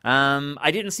good.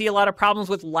 I didn't see a lot of problems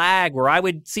with lag where I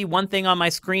would see one thing on my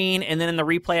screen and then in the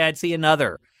replay I'd see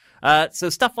another. So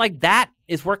stuff like that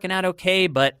is working out okay,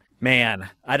 but man,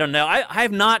 I don't know. I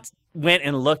have not went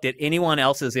and looked at anyone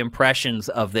else's impressions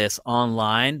of this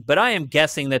online, but I am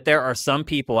guessing that there are some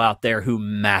people out there who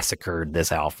massacred this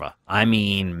alpha. I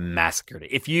mean, massacred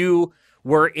it. If you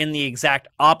were in the exact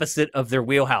opposite of their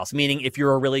wheelhouse, meaning if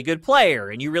you're a really good player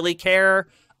and you really care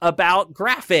about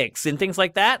graphics and things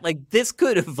like that, like this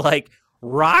could have like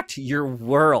rocked your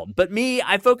world. But me,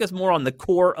 I focus more on the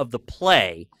core of the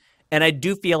play, and I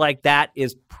do feel like that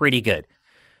is pretty good.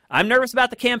 I'm nervous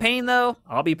about the campaign, though.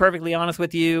 I'll be perfectly honest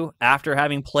with you. After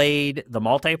having played the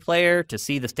multiplayer to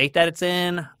see the state that it's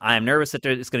in, I'm nervous that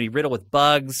it's going to be riddled with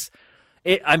bugs.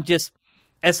 I'm just,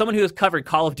 as someone who has covered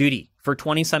Call of Duty for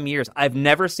 20-some years, I've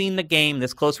never seen the game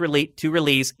this close to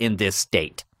release in this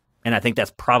state. And I think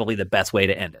that's probably the best way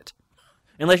to end it.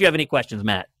 Unless you have any questions,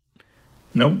 Matt.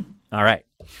 Nope. All right.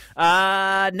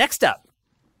 Next up.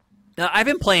 I've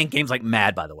been playing games like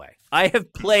mad, by the way. I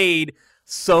have played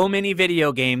so many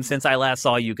video games since I last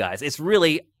saw you guys. It's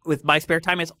really, with my spare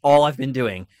time, it's all I've been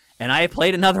doing. And I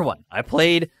played another one. I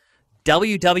played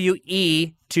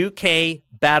WWE 2K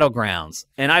Battlegrounds.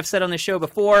 And I've said on this show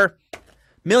before,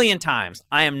 million times,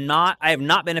 I have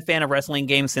not been a fan of wrestling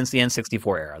games since the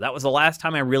N64 era. That was the last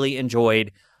time I really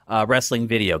enjoyed a wrestling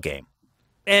video game.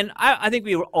 And I think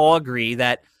we would all agree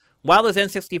that while those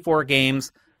N64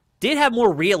 games did have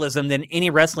more realism than any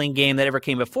wrestling game that ever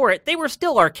came before it, they were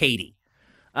still arcadey.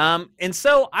 And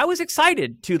so I was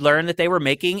excited to learn that they were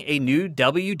making a new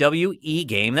WWE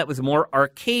game that was more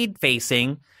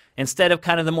arcade-facing instead of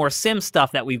kind of the more sim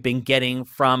stuff that we've been getting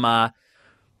from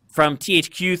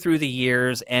THQ through the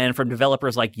years and from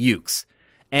developers like Ukes.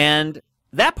 And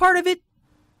that part of it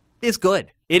is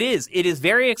good. It is. It is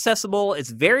very accessible.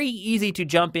 It's very easy to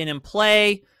jump in and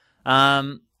play.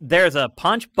 There's a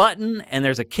punch button and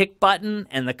there's a kick button,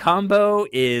 and the combo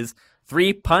is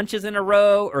 3 punches in a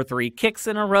row or 3 kicks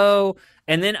in a row.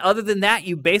 And then other than that,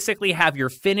 you basically have your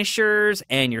finishers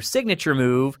and your signature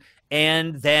move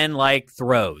and then like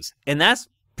throws. And that's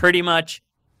pretty much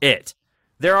it.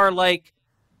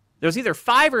 There's either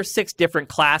 5 or 6 different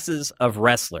classes of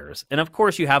wrestlers. And of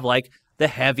course you have like the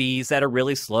heavies that are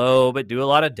really slow but do a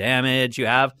lot of damage. You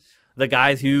have the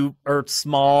guys who are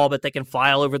small but they can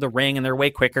fly all over the ring and they're way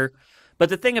quicker. But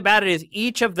the thing about it is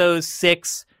each of those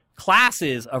 6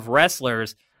 classes of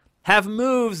wrestlers have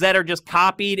moves that are just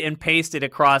copied and pasted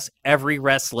across every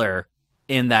wrestler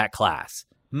in that class,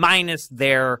 minus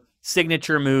their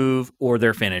signature move or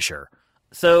their finisher.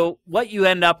 So what you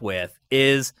end up with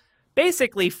is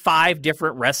basically 5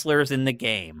 different wrestlers in the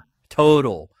game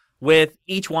total, with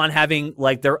each one having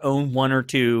like their own 1 or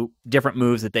 2 different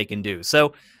moves that they can do.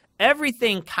 So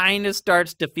everything kind of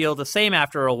starts to feel the same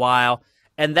after a while,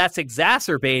 and that's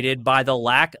exacerbated by the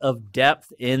lack of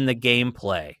depth in the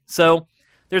gameplay. So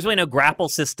there's really no grapple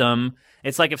system.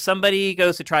 It's like if somebody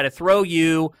goes to try to throw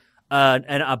you, and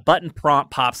a button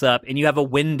prompt pops up, and you have a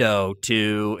window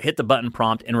to hit the button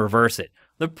prompt and reverse it.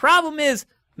 The problem is,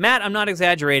 Matt, I'm not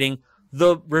exaggerating,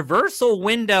 the reversal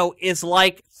window is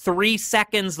like 3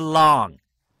 seconds long.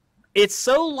 It's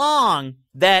so long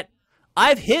that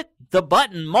I've hit the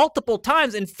button multiple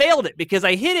times and failed it because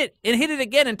I hit it and hit it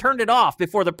again and turned it off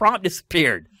before the prompt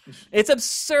disappeared. It's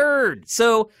absurd.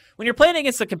 So when you're playing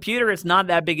against a computer, it's not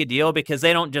that big a deal because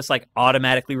they don't just like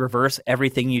automatically reverse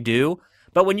everything you do.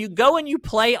 But when you go and you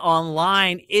play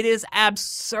online, it is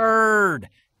absurd.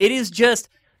 It is just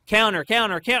counter,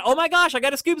 counter, counter. Oh my gosh, I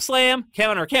got a scoop slam.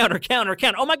 Counter, counter, counter,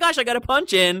 counter. Oh my gosh, I got a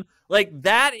punch in. Like,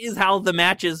 that is how the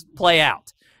matches play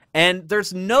out. And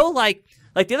there's no like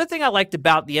the other thing I liked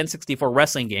about the N64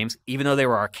 wrestling games, even though they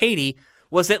were arcadey,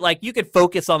 was that like you could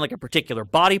focus on like a particular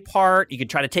body part. You could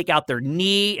try to take out their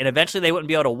knee, and eventually they wouldn't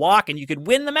be able to walk, and you could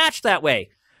win the match that way.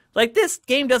 Like, this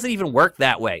game doesn't even work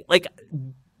that way. Like,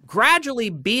 gradually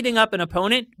beating up an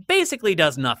opponent basically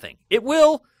does nothing. It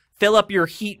will fill up your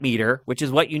heat meter, which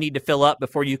is what you need to fill up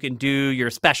before you can do your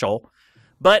special.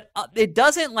 But it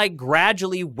doesn't like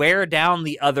gradually wear down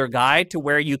the other guy to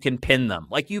where you can pin them.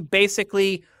 Like, you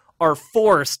basically are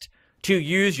forced to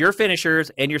use your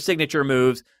finishers and your signature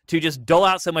moves to just dole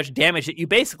out so much damage that you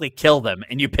basically kill them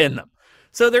and you pin them.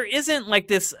 So there isn't like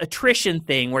this attrition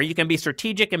thing where you can be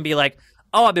strategic and be like,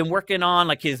 oh, I've been working on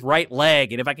like his right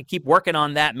leg, and if I could keep working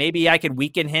on that, maybe I could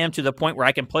weaken him to the point where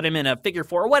I can put him in a figure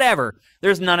four or whatever.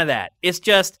 There's none of that. It's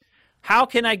just, how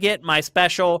can I get my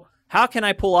special? How can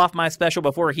I pull off my special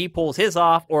before he pulls his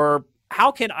off? Or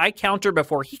how can I counter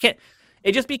before he can?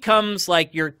 It just becomes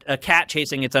like you're a cat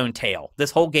chasing its own tail.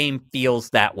 This whole game feels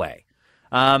that way.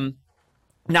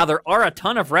 Now, there are a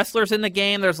ton of wrestlers in the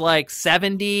game. There's like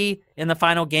 70 in the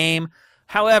final game.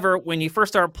 However, when you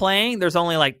first start playing, there's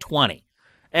only like 20.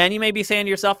 And you may be saying to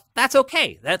yourself, that's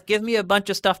okay. That gives me a bunch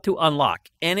of stuff to unlock.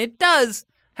 And it does.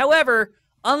 However,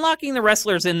 unlocking the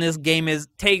wrestlers in this game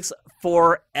takes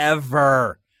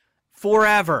forever.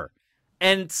 Forever.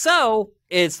 And so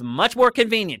it's much more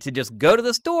convenient to just go to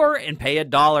the store and pay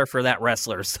 $1 for that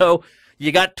wrestler. So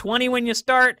you got 20 when you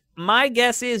start. My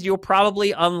guess is you'll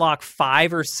probably unlock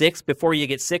 5 or 6 before you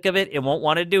get sick of it and won't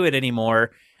want to do it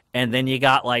anymore. And then you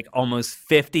got like almost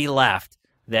 50 left.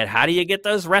 That how do you get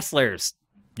those wrestlers?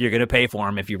 You're going to pay for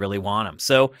them if you really want them.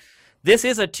 So this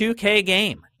is a 2K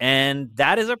game, and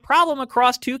that is a problem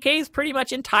across 2K's pretty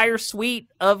much entire suite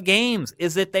of games,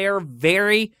 is that they are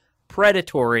very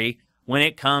predatory when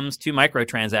it comes to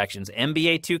microtransactions.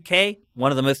 NBA 2K,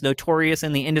 one of the most notorious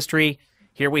in the industry.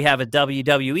 Here we have a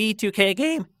WWE 2K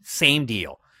game, same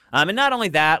deal. And not only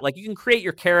that, like, you can create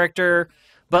your character,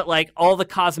 but like all the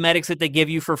cosmetics that they give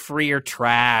you for free are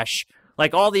trash.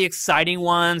 Like, all the exciting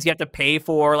ones you have to pay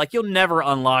for. Like, you'll never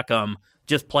unlock them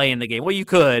just playing the game. Well, you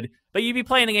could, but you'd be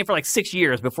playing the game for like 6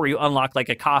 years before you unlock like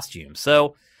a costume.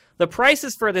 So the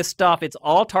prices for this stuff, it's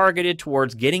all targeted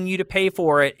towards getting you to pay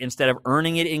for it instead of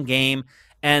earning it in game.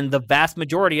 And the vast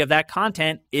majority of that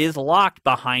content is locked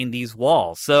behind these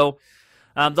walls. So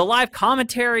the live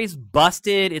commentary's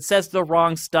busted. It says the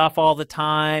wrong stuff all the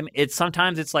time.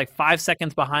 Sometimes it's like 5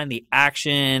 seconds behind the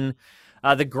action.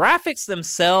 The graphics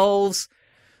themselves,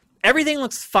 everything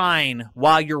looks fine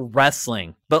while you're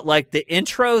wrestling, but like the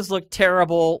intros look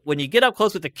terrible. When you get up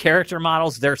close with the character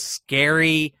models, they're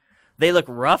scary. They look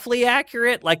roughly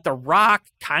accurate. Like The Rock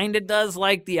kind of does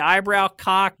like the eyebrow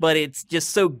cock, but it's just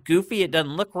so goofy it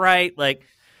doesn't look right. Like,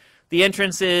 the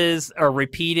entrances are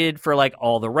repeated for like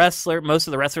all the wrestlers. Most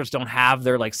of the wrestlers don't have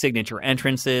their like signature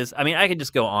entrances. I mean, I could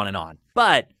just go on and on.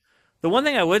 But the one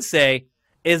thing I would say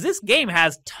is this game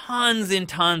has tons and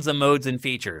tons of modes and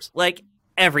features. Like,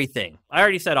 everything. I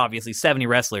already said, obviously, 70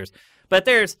 wrestlers. But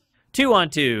there's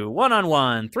 2-on-2,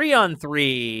 1-on-1,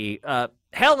 3-on-3,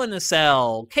 Hell in a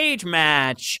Cell, cage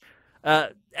match,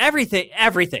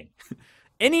 everything.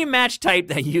 Any match type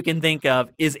that you can think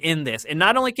of is in this. And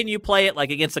not only can you play it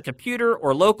like against a computer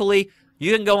or locally,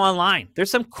 you can go online. There's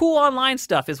some cool online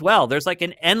stuff as well. There's like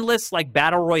an endless like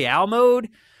battle royale mode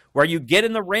where you get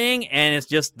in the ring and it's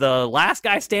just the last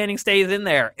guy standing stays in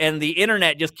there, and the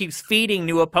internet just keeps feeding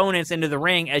new opponents into the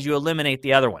ring as you eliminate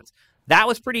the other ones. That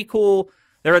was pretty cool.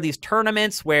 There are these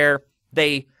tournaments where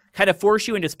they kind of force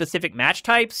you into specific match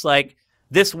types, like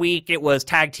this week it was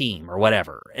tag team or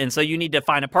whatever. And so you need to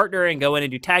find a partner and go in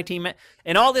and do tag team.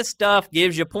 And all this stuff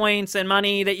gives you points and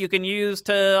money that you can use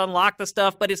to unlock the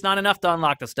stuff, but it's not enough to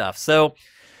unlock the stuff. So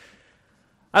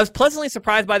I was pleasantly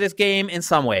surprised by this game in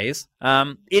some ways.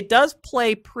 It does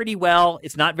play pretty well.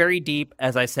 It's not very deep,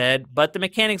 as I said, but the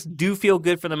mechanics do feel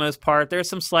good for the most part. There's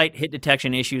some slight hit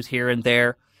detection issues here and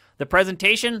there. The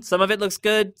presentation, some of it looks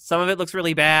good, some of it looks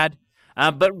really bad.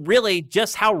 But really,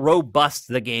 just how robust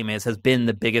the game is has been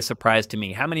the biggest surprise to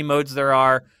me. How many modes there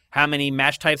are, how many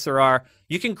match types there are.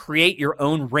 You can create your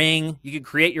own ring. You can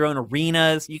create your own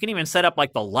arenas. You can even set up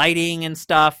like the lighting and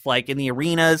stuff like in the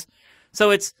arenas.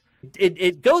 So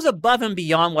it goes above and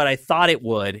beyond what I thought it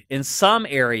would in some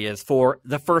areas for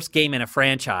the first game in a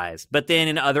franchise. But then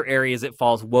in other areas, it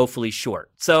falls woefully short.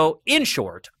 So in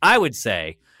short, I would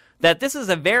say that this is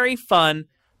a very fun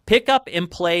pick up and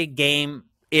play game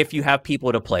if you have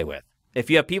people to play with. If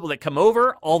you have people that come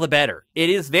over, all the better.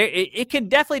 It can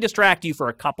definitely distract you for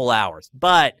a couple hours,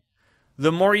 but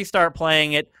the more you start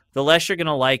playing it, the less you're going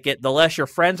to like it, the less your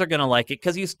friends are going to like it,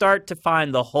 because you start to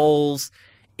find the holes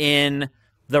in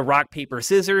the rock, paper,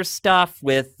 scissors stuff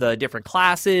with the different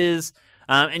classes,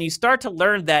 and you start to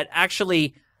learn that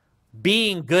actually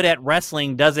being good at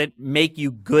wrestling doesn't make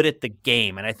you good at the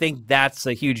game, and I think that's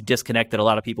a huge disconnect that a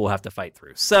lot of people will have to fight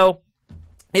through. So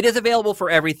it is available for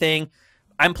everything.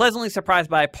 I'm pleasantly surprised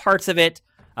by parts of it,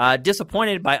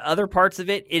 disappointed by other parts of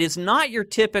it. It is not your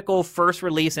typical first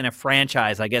release in a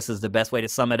franchise, I guess is the best way to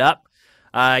sum it up.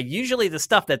 Usually the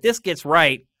stuff that this gets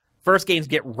right, first games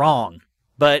get wrong,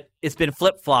 but it's been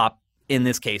flip-flop in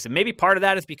this case. And maybe part of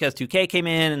that is because 2K came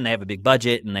in and they have a big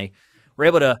budget and they were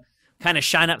able to kind of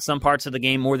shine up some parts of the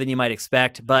game more than you might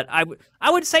expect. But I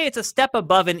would say it's a step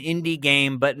above an indie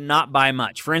game, but not by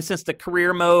much. For instance, the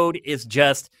career mode is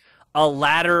just a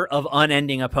ladder of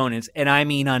unending opponents, and I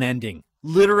mean unending.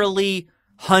 Literally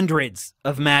hundreds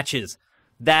of matches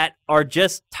that are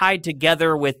just tied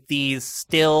together with these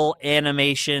still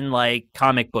animation, like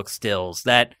comic book stills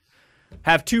that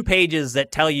have 2 pages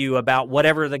that tell you about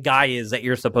whatever the guy is that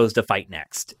you're supposed to fight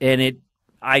next. And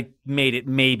I made it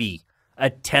maybe a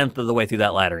 10th of the way through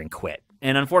that ladder and quit.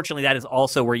 And unfortunately, that is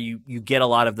also where you get a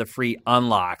lot of the free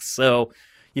unlocks. So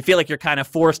you feel like you're kind of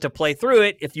forced to play through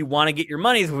it if you want to get your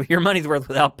money's worth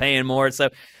without paying more. So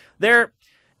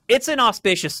it's an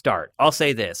auspicious start. I'll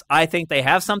say this. I think they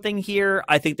have something here.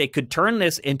 I think they could turn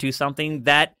this into something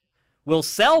that will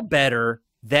sell better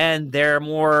than their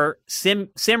more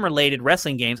sim-related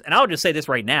wrestling games. And I'll just say this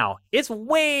right now. It's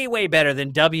way, way better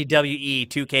than WWE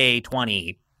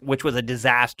 2K20, which was a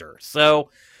disaster. So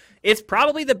it's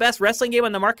probably the best wrestling game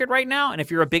on the market right now. And if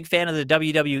you're a big fan of the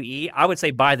WWE, I would say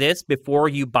buy this before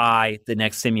you buy the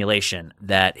next simulation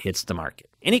that hits the market.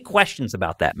 Any questions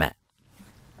about that, Matt?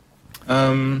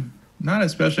 Not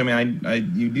especially. I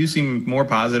mean, you do seem more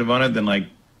positive on it than like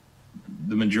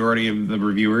the majority of the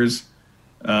reviewers.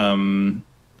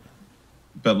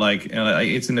 But like,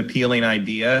 it's an appealing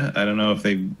idea. I don't know if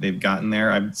they've gotten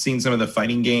there. I've seen some of the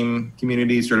fighting game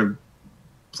community sort of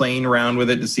playing around with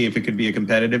it to see if it could be a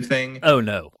competitive thing. Oh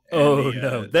no!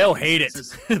 No! They'll hate it.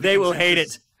 They will hate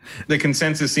it. The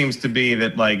consensus seems to be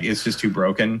that like it's just too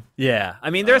broken. Yeah, I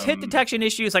mean, there's hit detection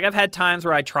issues. Like I've had times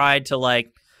where I tried to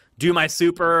like do my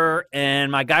super,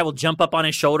 and my guy will jump up on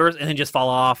his shoulders and then just fall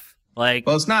off. Like,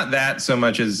 well, it's not that so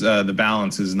much as the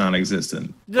balance is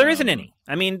non-existent. There isn't any.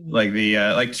 I mean, like the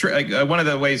one of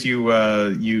the ways you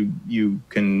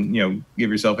can give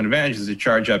yourself an advantage is to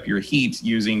charge up your heat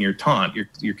using your taunt,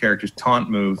 your character's taunt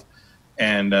move,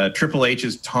 and Triple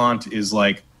H's taunt is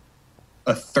like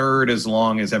a third as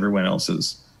long as everyone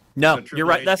else's. No, so you're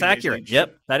right. That's accurate.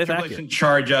 Yep, that is accurate. Can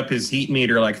charge up his heat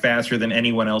meter like faster than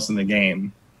anyone else in the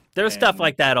game. There's stuff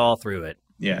like that all through it.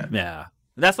 Yeah.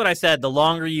 That's what I said. The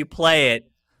longer you play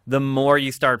it, the more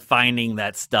you start finding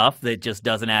that stuff that just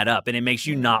doesn't add up, and it makes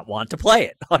you not want to play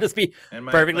it. I'll just be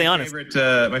perfectly honest.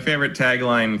 My favorite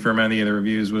tagline from any of the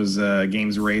reviews was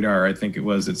Games Radar, I think it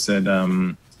was. It said,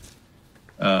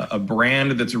 a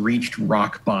brand that's reached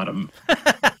rock bottom.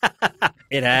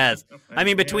 It has. I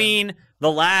mean, between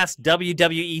the last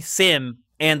WWE sim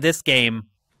and this game,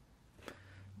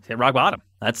 it's hit rock bottom.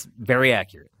 That's very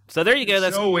accurate. So there you go.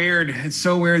 That's so weird. It's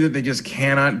so weird that they just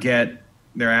cannot get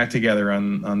their act together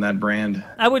on that brand.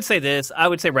 I would say this. I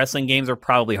would say wrestling games are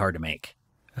probably hard to make.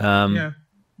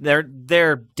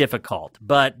 They're difficult,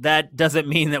 but that doesn't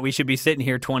mean that we should be sitting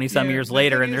here 20-some years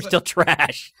later and they're still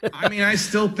trash. I mean, I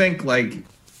still think like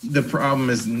the problem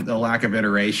is the lack of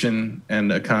iteration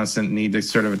and a constant need to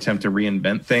sort of attempt to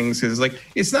reinvent things. Because like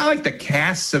it's not like the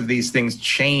casts of these things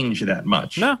change that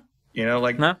much. No,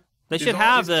 no. They should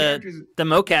have the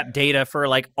mocap data for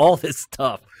like all this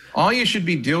stuff. All you should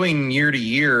be doing year to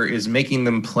year is making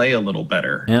them play a little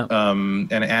better,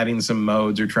 and adding some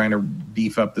modes or trying to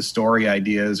beef up the story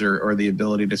ideas or the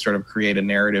ability to sort of create a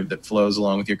narrative that flows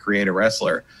along with your creative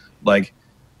wrestler. Like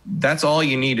that's all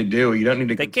you need to do. You don't need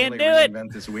to completely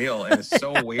reinvent this wheel. And it's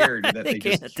so weird that they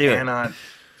just cannot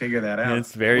figure that out.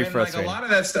 It's very frustrating. Like a lot of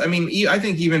that stuff. I mean, I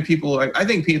think even people. I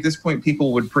think at this point,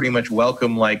 people would pretty much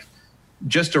welcome like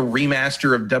just a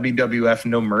remaster of WWF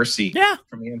No Mercy.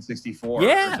 From the N64.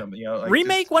 Yeah. Or something, like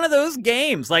remake one of those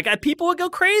games. Like people would go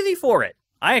crazy for it.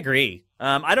 I agree.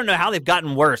 I don't know how they've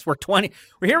gotten worse. Here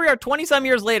we are 20 some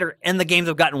years later, and the games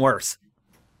have gotten worse.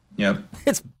 Yep.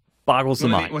 It's boggles the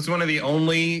mind. It's one of the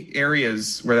only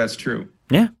areas where that's true.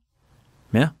 Yeah.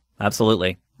 Yeah,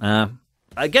 absolutely.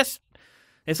 I guess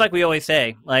it's like we always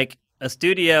say, like a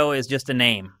studio is just a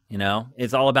name,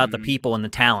 It's all about the people and the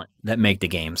talent that make the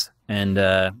games. And,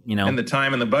 And the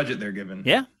time and the budget they're given.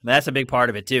 Yeah, that's a big part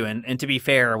of it, too. And to be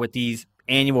fair, with these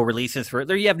annual releases,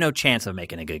 you have no chance of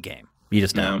making a good game. You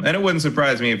just don't. And it wouldn't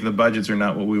surprise me if the budgets are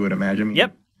not what we would imagine.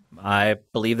 Yep. I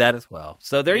believe that as well.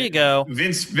 So there you go.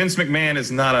 Vince McMahon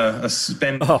is not a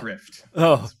spendthrift.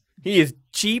 Oh, he is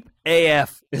cheap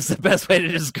AF is the best way to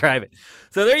describe it.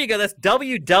 So there you go. That's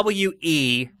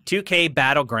WWE 2K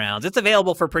Battlegrounds. It's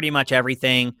available for pretty much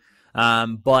everything,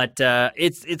 but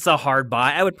it's a hard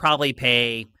buy. I would probably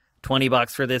pay $20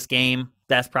 for this game.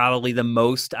 That's probably the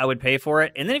most I would pay for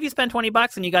it. And then if you spend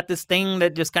 $20 and you got this thing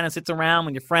that just kind of sits around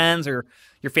when your friends or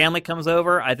your family comes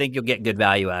over, I think you'll get good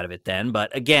value out of it then.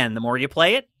 But again, the more you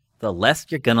play it, the less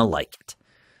you're going to like it.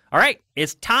 All right,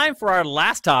 it's time for our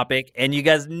last topic, and you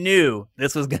guys knew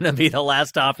this was going to be the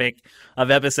last topic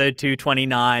of episode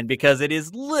 229 because it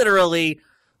is literally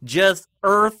just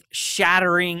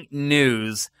earth-shattering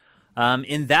news.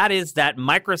 And that is that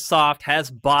Microsoft has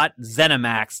bought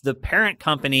ZeniMax, the parent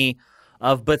company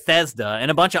of Bethesda,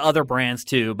 and a bunch of other brands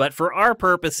too. But for our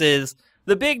purposes,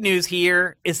 the big news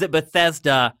here is that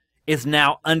Bethesda is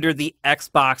now under the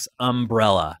Xbox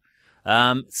umbrella.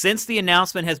 Since the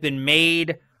announcement has been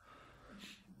made,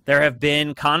 there have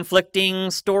been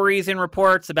conflicting stories and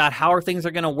reports about how things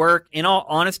are going to work. In all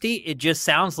honesty, it just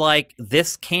sounds like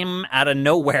this came out of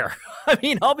nowhere. I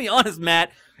mean, I'll be honest,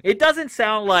 Matt, it doesn't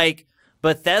sound like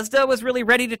Bethesda was really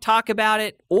ready to talk about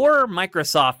it, or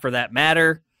Microsoft for that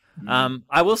matter.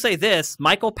 I will say this,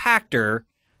 Michael Pachter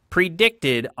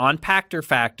predicted on Pachter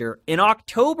Factor in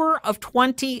October of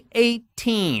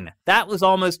 2018, that was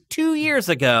almost 2 years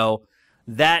ago,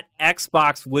 that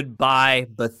Xbox would buy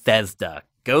Bethesda.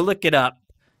 Go look it up.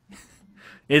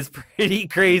 It's pretty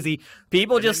crazy.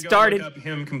 People just started... Look up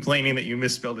him complaining that you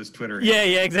misspelled his Twitter. Yeah,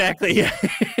 exactly. Yeah.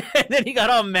 And then he got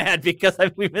all mad because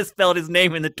we misspelled his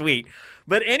name in the tweet.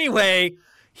 But anyway...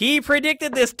 He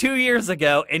predicted this 2 years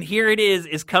ago, and here it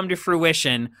is come to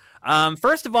fruition.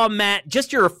 First of all, Matt,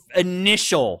 just your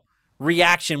initial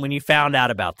reaction when you found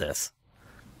out about this.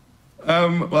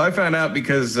 Well, I found out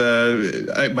because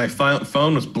my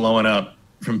phone was blowing up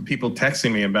from people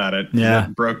texting me about it. Yeah.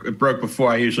 It broke before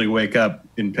I usually wake up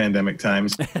in pandemic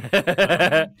times.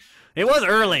 It was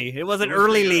early. It was an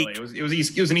early leak. It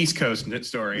was an East Coast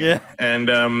story. Yeah.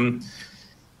 And...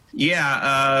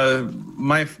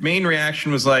 my main reaction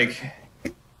was like,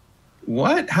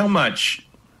 what? How much?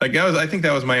 Like I think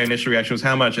that was my initial reaction was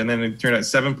how much, and then it turned out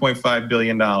 $7.5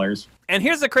 billion. And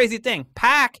here's the crazy thing: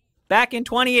 PAC back in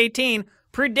 2018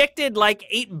 predicted like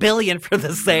 $8 billion for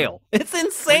the sale. It's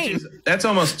insane. That's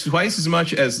almost twice as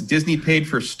much as Disney paid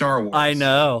for Star Wars. I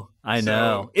know.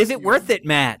 Is it worth it,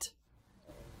 Matt?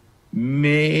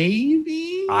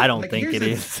 Maybe. I don't think it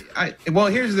is. Well,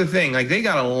 here's the thing. Like, they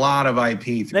got a lot of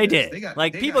IP. They did.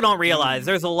 People don't realize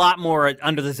there's a lot more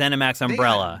under the ZeniMax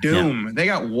umbrella. They got Doom. Yeah. They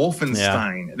got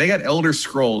Wolfenstein. Yeah. They got Elder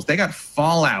Scrolls. They got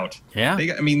Fallout. Yeah.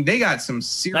 They got some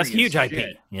serious That's huge shit.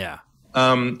 IP. Yeah.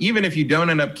 Even if you don't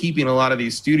end up keeping a lot of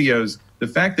these studios, the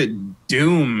fact that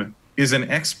Doom is an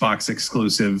Xbox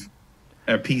exclusive,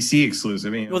 a PC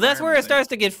exclusive. Well, that's where it starts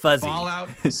to get fuzzy. Fallout,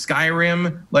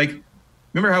 Skyrim,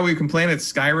 remember how we complained that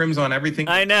Skyrim's on everything?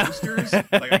 I know. Toasters? I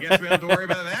guess we don't have to worry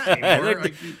about that anymore.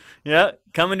 Yeah,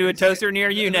 coming to a toaster near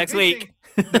you next week.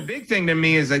 The big thing to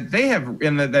me is that they have,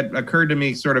 and that occurred to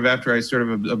me sort of after I sort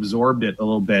of absorbed it a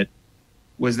little bit,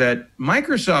 was that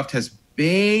Microsoft has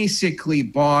basically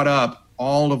bought up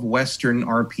all of Western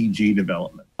RPG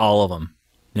development. All of them.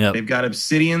 Yeah. They've got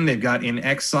Obsidian. They've got In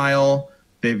Exile.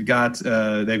 They've got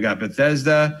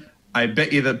Bethesda. I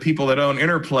bet you the people that own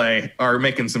Interplay are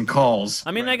making some calls.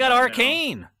 I mean, they got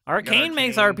Arcane. Arcane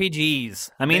makes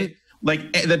RPGs. I mean,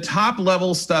 the top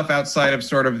level stuff outside of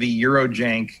sort of the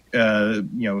Eurojank,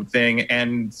 thing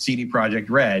and CD Projekt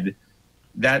Red.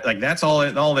 That's all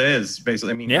it is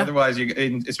basically. I mean, otherwise,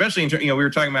 especially we were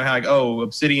talking about how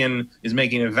Obsidian is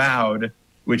making Avowed,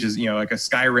 which is like a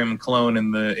Skyrim clone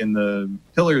in the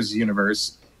Pillars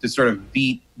universe, to sort of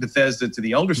beat Bethesda to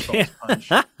the Elder Scrolls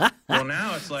punch. Well,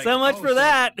 now it's like so much for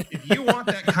that. If you want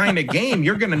that kind of game,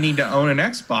 you're going to need to own an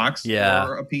Xbox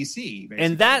or a PC. Basically.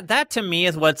 And that to me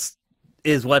is what's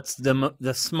is what's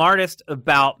the smartest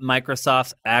about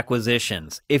Microsoft's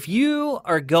acquisitions. If you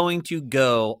are going to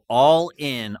go all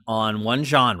in on one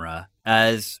genre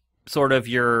as sort of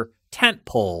your tent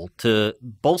pole to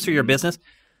bolster your business,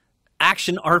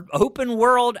 open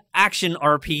world action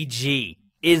RPG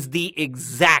is the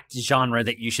exact genre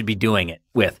that you should be doing it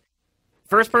with.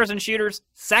 First person shooters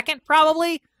second,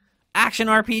 probably. Action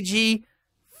RPG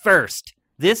first.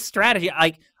 This strategy,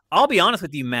 I'll be honest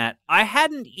with you, Matt, I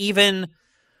hadn't even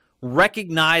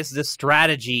recognized the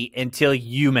strategy until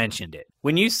you mentioned it.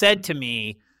 When you said to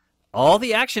me, all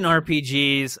the action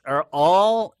RPGs are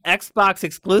all Xbox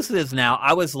exclusives now,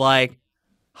 I was like,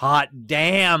 hot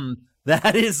damn,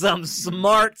 that is some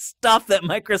smart stuff that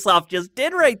Microsoft just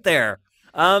did right there.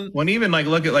 When even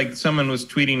look at someone was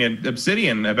tweeting at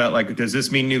Obsidian about does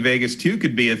this mean New Vegas 2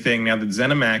 could be a thing now that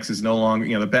ZeniMax is no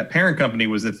longer, the parent company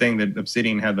was the thing that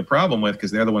Obsidian had the problem with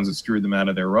because they're the ones that screwed them out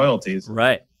of their royalties.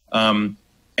 Right.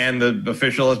 And the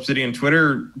official Obsidian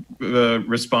Twitter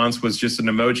response was just an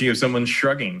emoji of someone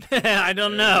shrugging. I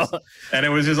don't know. And it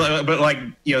was just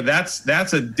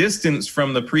that's a distance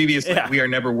from the previous. We are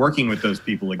never working with those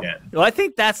people again. Well, I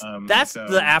think that's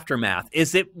the aftermath.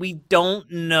 Is that we don't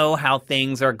know how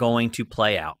things are going to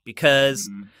play out because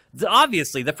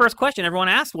obviously the first question everyone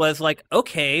asked was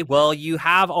okay, well, you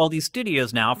have all these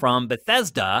studios now from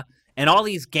Bethesda and all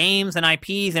these games and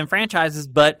IPs and franchises,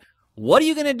 but what are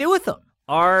you going to do with them?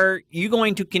 Are you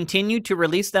going to continue to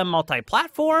release them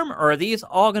multi-platform, or are these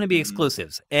all going to be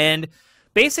exclusives? And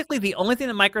basically, the only thing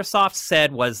that Microsoft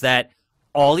said was that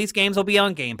all these games will be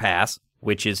on Game Pass,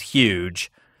 which is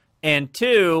huge, and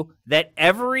two, that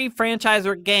every franchise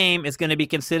or game is going to be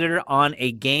considered on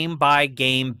a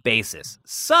game-by-game basis.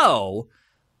 So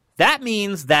that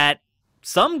means that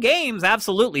some games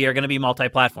absolutely are going to be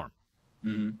multi-platform.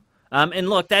 Mm-hmm. And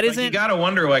look, that isn't... You got to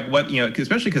wonder, what,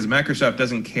 especially because Microsoft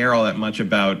doesn't care all that much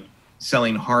about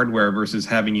selling hardware versus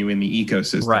having you in the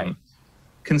ecosystem. Right.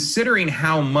 Considering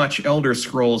how much Elder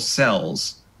Scrolls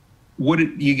sells,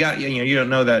 you don't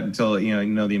know that until, you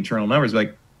know the internal numbers,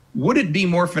 would it be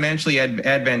more financially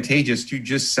advantageous to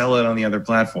just sell it on the other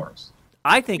platforms?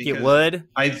 I think it would.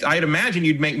 I'd imagine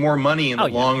you'd make more money in the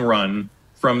long run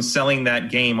from selling that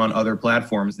game on other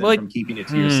platforms than from keeping it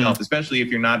to yourself, especially if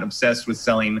you're not obsessed with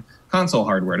selling console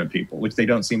hardware to people, which they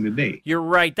don't seem to be. You're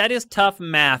right. That is tough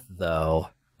math, though.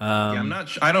 I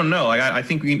don't know. I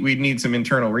think we need some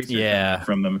internal research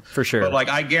from them. For sure. But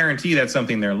I guarantee that's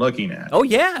something they're looking at. Oh,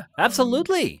 yeah,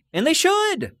 absolutely. And they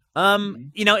should.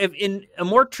 If in a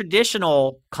more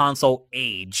traditional console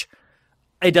age,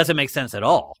 it doesn't make sense at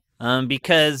all.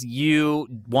 Because you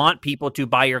want people to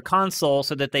buy your console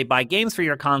so that they buy games for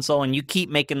your console, and you keep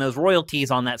making those royalties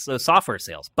on those software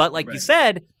sales. But you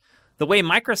said, the way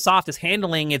Microsoft is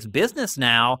handling its business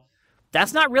now,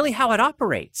 that's not really how it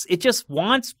operates. It just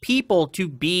wants people to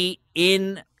be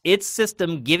in its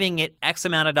system, giving it X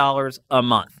amount of dollars a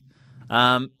month.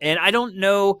 And I don't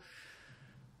know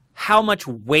how much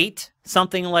weight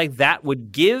something like that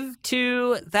would give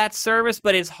to that service,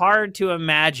 but it's hard to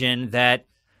imagine that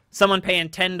someone paying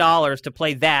 $10 to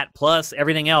play that plus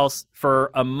everything else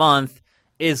for a month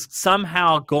is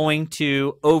somehow going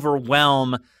to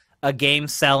overwhelm a game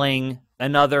selling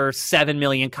another 7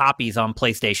 million copies on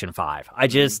PlayStation 5.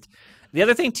 The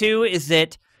other thing too is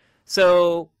that,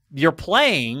 so you're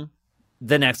playing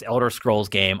the next Elder Scrolls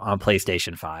game on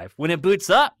PlayStation 5. When it boots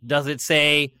up, does it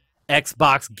say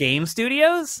Xbox Game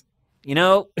Studios?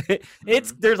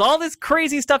 There's all this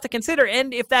crazy stuff to consider.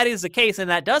 And if that is the case, and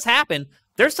that does happen,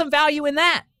 there's some value in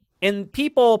that. In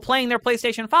people playing their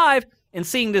PlayStation 5 and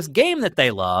seeing this game that they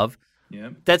love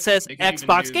that says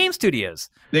Xbox Game Studios.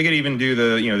 They could even do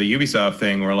the Ubisoft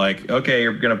thing where okay,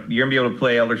 you're gonna be able to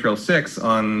play Elder Scrolls 6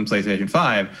 on PlayStation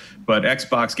 5, but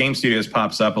Xbox Game Studios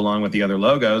pops up along with the other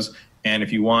logos. And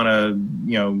if you want to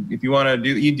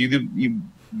you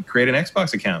create an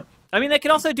Xbox account. I mean, they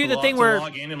could also do the thing where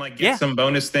log in and get some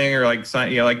bonus thing, or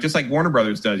just like Warner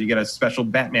Brothers does. You get a special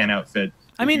Batman outfit.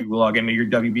 You log into your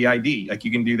WBID.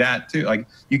 You can do that too.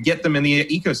 You get them in the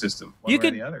ecosystem.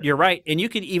 You're right, and you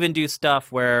could even do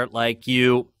stuff where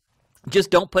you just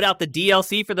don't put out the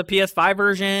DLC for the PS5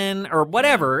 version or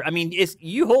whatever. I mean,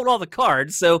 you hold all the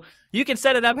cards, so you can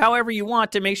set it up however you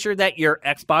want to make sure that your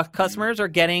Xbox customers are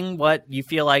getting what you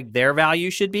feel like their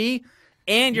value should be.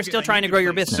 And you're still trying to grow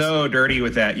your business. So dirty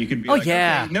with that. You could be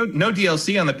okay, no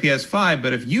DLC on the PS5,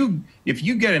 but if you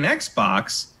get an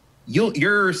Xbox,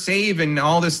 your save and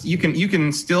all this, you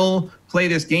can still play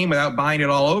this game without buying it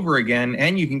all over again,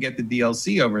 and you can get the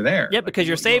DLC over there. Yeah, because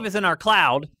your save is in our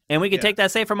cloud, and we can take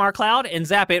that save from our cloud and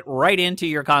zap it right into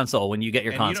your console when you get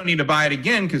your console. You don't need to buy it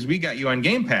again because we got you on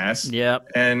Game Pass. Yep.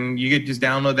 And you could just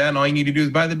download that, and all you need to do is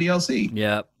buy the DLC.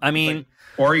 Yep. I mean,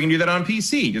 or you can do that on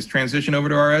PC. Just transition over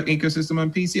to our ecosystem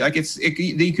on PC. Like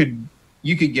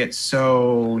you could get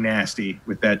so nasty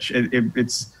with that.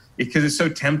 It's because it's so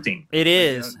tempting. It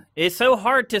is. It's so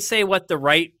hard to say what the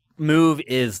right move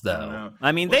is, though.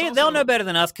 I mean, they'll know better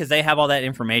than us because they have all that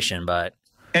information, but...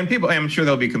 And people, I'm sure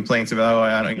there'll be complaints about,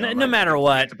 I don't know. No matter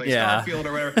what, to play Starfield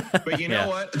or whatever. But you know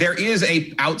what? There is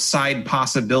a outside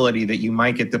possibility that you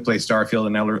might get to play Starfield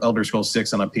and Elder Scrolls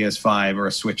 6 on a PS5 or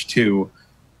a Switch 2.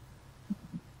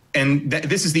 And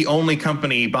this is the only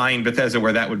company buying Bethesda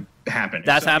where that would happen.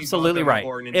 That's absolutely right.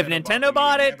 If Nintendo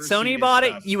bought it, Sony bought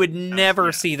it, you would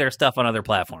never see their stuff on other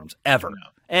platforms, ever. No.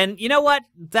 And you know what?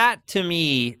 That, to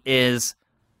me, is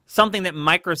something that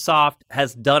Microsoft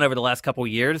has done over the last couple of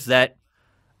years that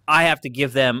I have to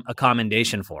give them a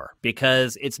commendation for,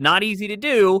 because it's not easy to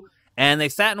do, and they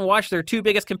sat and watched their two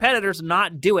biggest competitors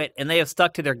not do it, and they have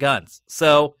stuck to their guns.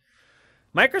 So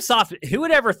Microsoft, who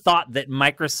would ever thought that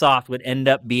Microsoft would end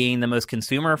up being the most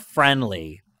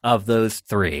consumer-friendly of those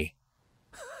three?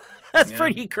 That's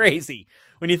pretty crazy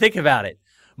when you think about it.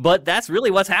 But that's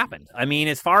really what's happened. I mean,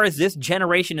 as far as this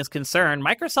generation is concerned,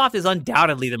 Microsoft is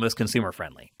undoubtedly the most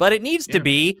consumer-friendly. But it needs to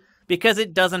be, because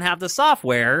it doesn't have the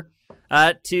software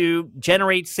to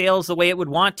generate sales the way it would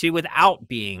want to without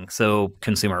being so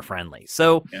consumer-friendly.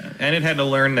 So, and it had to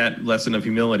learn that lesson of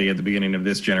humility at the beginning of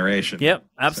this generation. Yep,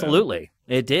 absolutely.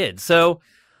 So. It did. So,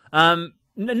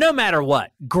 no matter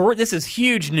what, this is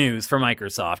huge news for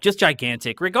Microsoft, just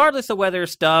gigantic, regardless of whether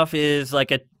stuff is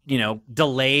like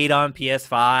delayed on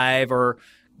PS5 or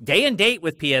day and date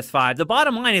with PS5. The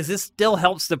bottom line is this still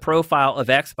helps the profile of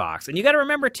Xbox. And you got to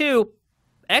remember, too,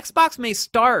 Xbox may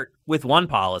start with one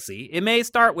policy. It may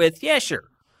start with, yeah, sure,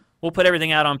 we'll put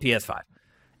everything out on PS5.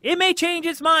 It may change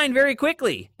its mind very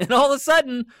quickly. And all of a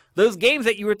sudden, those games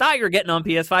that you thought you were getting on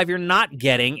PS5, you're not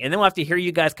getting. And then we'll have to hear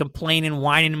you guys complain and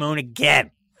whine and moan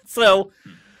again. So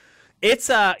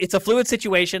it's a fluid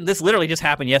situation. This literally just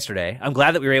happened yesterday. I'm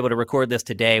glad that we were able to record this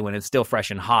today when it's still fresh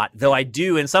and hot. Though I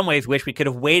do, in some ways, wish we could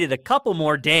have waited a couple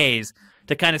more days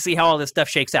to kind of see how all this stuff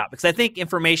shakes out. Because I think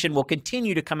information will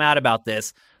continue to come out about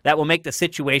this that will make the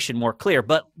situation more clear.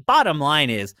 But bottom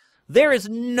line is, there is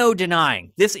no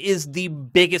denying this is the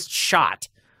biggest shot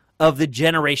of the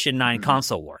Generation 9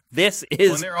 console war. This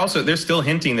is... Well, they're still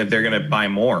hinting that they're going to buy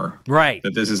more. Right.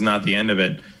 That this is not the end of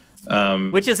it.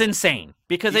 Which is insane,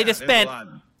 because they just spent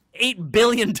 $8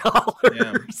 billion.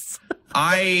 Yeah.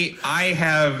 I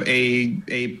have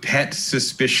a pet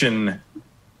suspicion,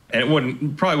 and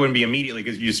it probably wouldn't be immediately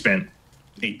because you just spent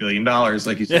 $8 billion,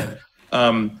 like you said.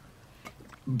 Yeah.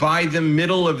 By the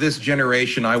middle of this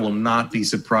generation, I will not be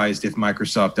surprised if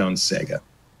Microsoft owns Sega.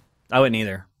 I wouldn't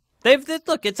either.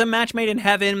 Look, it's a match made in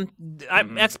heaven.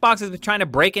 Xbox has been trying to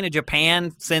break into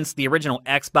Japan since the original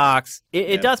Xbox.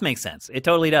 It does make sense. It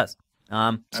totally does.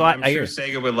 I'm sure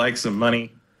Sega would like some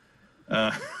money.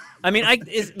 I mean,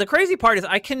 the crazy part is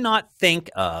I cannot think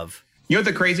of... You know what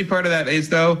the crazy part of that is,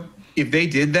 though? If they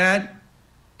did that,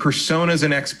 Persona's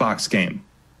an Xbox game.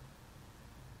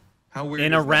 How weird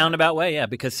in a roundabout way, yeah,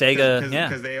 because Sega,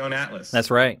 because they own Atlas. That's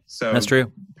right. So that's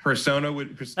true. Persona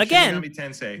would again,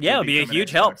 Tensei, it would be a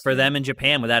huge help for them in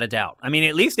Japan, without a doubt. I mean,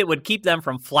 at least it would keep them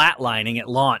from flatlining at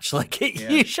launch, like it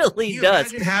usually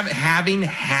does. Imagine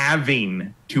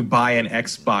having to buy an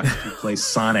Xbox to play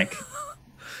Sonic.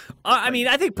 I mean,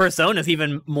 I think Persona is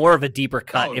even more of a deeper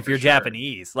cut if you're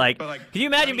Japanese. Like, can you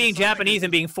imagine being Japanese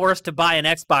and being forced to buy an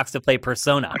Xbox to play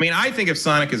Persona? I mean, I think of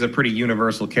Sonic as a pretty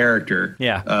universal character.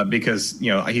 Yeah. Because,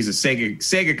 he's a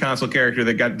Sega console character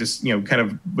that got just, kind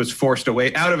of was forced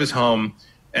away out of his home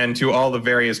and to all the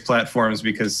various platforms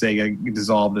because Sega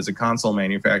dissolved as a console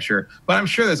manufacturer. But I'm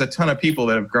sure there's a ton of people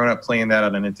that have grown up playing that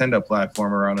on a Nintendo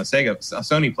platform or on a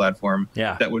Sony platform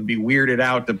that would be weirded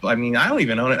out. I mean, I don't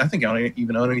even own it. I think I don't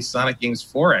even own any Sonic games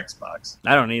for Xbox.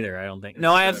 I don't either, I don't think.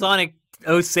 No, I have Sonic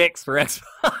 06 for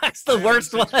Xbox. The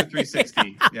worst one.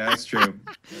 360. Yeah, that's true.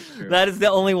 That is the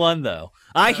only one, though.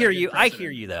 I hear you,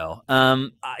 though.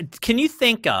 Can you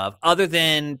think of, other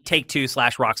than Take-Two /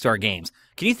 Rockstar Games,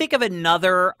 can you think of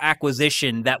another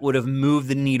acquisition that would have moved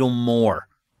the needle more?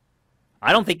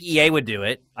 I don't think EA would do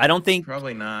it. I don't think...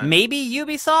 Probably not. Maybe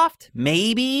Ubisoft?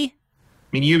 Maybe? I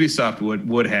mean, Ubisoft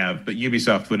would have, but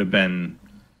Ubisoft would have been...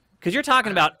 Because you're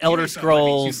talking about Elder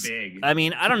Scrolls. Big. I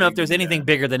mean, I don't know if there's anything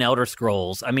bigger than Elder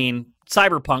Scrolls. I mean,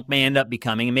 Cyberpunk may end up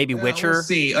becoming, and maybe Witcher. We'll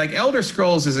see. Like, Elder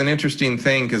Scrolls is an interesting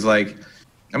thing because, like,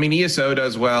 I mean, ESO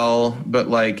does well, but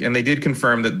and they did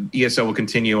confirm that ESO will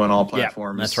continue on all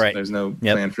platforms. Yeah, that's right. There's no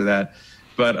plan for that.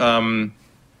 But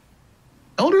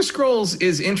Elder Scrolls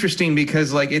is interesting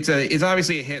because it's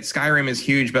obviously a hit. Skyrim is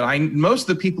huge, but most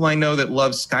of the people I know that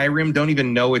love Skyrim don't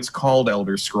even know it's called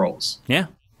Elder Scrolls. Yeah.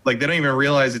 They don't even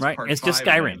realize it's right. part It's 5 just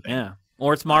Skyrim. Yeah.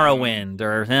 Or it's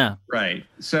Morrowind, Right.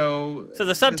 So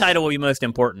the subtitle will be most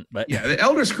important, but the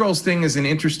Elder Scrolls thing is an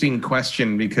interesting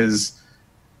question because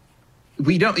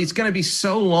it's going to be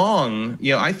so long.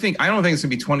 I don't think it's going to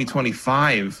be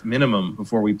 2025 minimum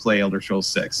before we play Elder Scrolls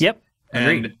 6. Yep.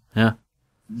 Agreed. And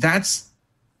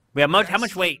we have how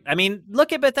much weight? I mean,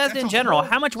 look at Bethesda in general.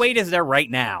 How much weight is there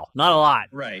right now? Not a lot.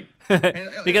 Right.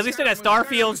 Because we still got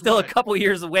Starfield still a couple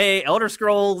years away. Elder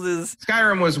Scrolls is...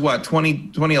 Skyrim was what,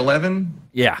 2011?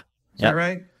 Yeah. Is that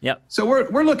right? Yep. So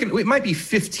we're looking... It might be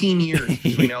 15 years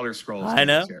between Elder Scrolls. I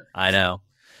know.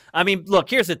 I mean, look,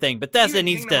 here's the thing. Bethesda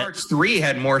needs Kingdom Hearts 3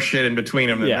 had more shit in between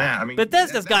them than that. I mean,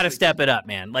 Bethesda's got to step it up,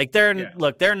 man.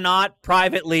 They're not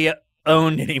privately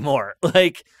owned anymore.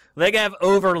 They have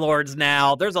overlords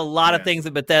now. There's a lot of things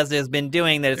that Bethesda has been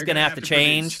doing that it's going to have to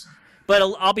change. But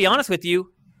I'll be honest with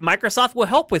you, Microsoft will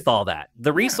help with all that.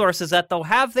 The resources that they'll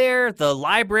have there, the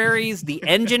libraries, the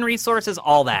engine resources,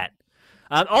 all that.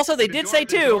 Also, they did say,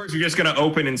 too... The doors are just going to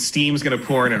open and Steam's going to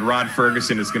pour in and Rod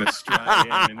Ferguson is going to stride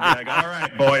in and be like, all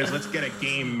right, boys, let's get a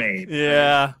game made.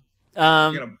 Yeah.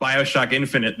 We're going to Bioshock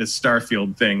Infinite this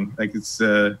Starfield thing.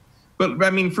 But I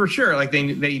mean, for sure,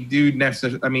 they do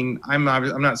necessarily. I mean, I'm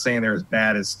not saying they're as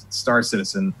bad as Star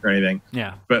Citizen or anything.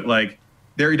 Yeah. But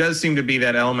there does seem to be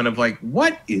that element of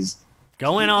what is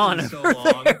going on so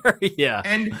long? Yeah.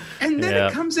 And then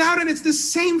it comes out and it's the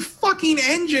same fucking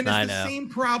engine. It's the same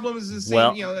problems. The same.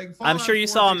 Well, I'm sure you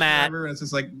saw, Matt. And it's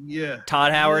just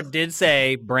Todd Howard did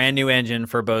say brand new engine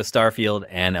for both Starfield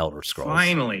and Elder Scrolls.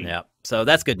 Finally. Yeah. So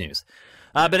that's good news.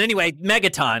 But anyway,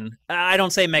 Megaton. I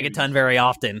don't say Megaton very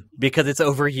often because it's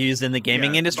overused in the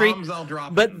gaming industry.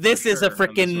 But this is a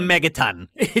freaking Megaton.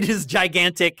 It is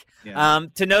gigantic. Yeah.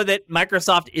 To know that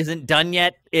Microsoft isn't done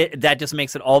yet, that just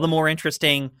makes it all the more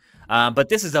interesting. But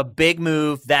this is a big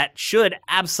move that should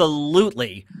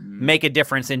absolutely make a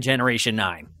difference in Generation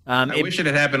 9. I wish it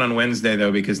had happened on Wednesday,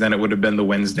 though, because then it would have been the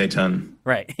Wednesday ton.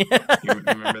 Right. You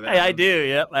remember that? I do.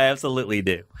 Yep, I absolutely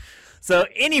do. So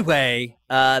anyway,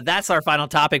 that's our final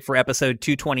topic for episode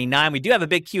 229. We do have a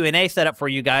big Q&A set up for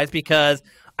you guys because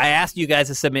I asked you guys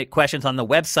to submit questions on the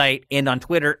website and on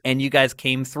Twitter, and you guys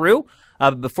came through.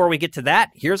 Before we get to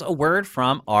that, here's a word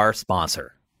from our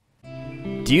sponsor.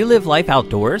 Do you live life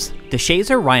outdoors?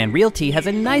 DeShazer Ryan Realty has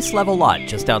a nice level lot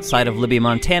just outside of Libby,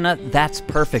 Montana that's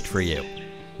perfect for you.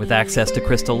 With access to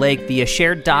Crystal Lake via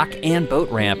shared dock and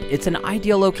boat ramp, it's an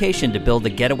ideal location to build the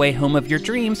getaway home of your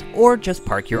dreams or just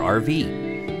park your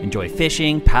RV. Enjoy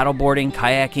fishing, paddleboarding,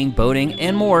 kayaking, boating,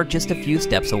 and more just a few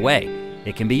steps away.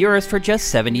 It can be yours for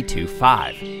just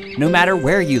 $72,500. No matter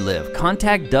where you live,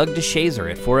 contact Doug DeShazer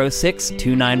at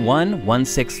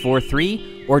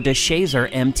 406-291-1643 or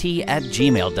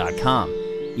DeShazerMT@gmail.com.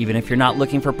 Even if you're not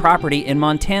looking for property in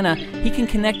Montana, he can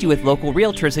connect you with local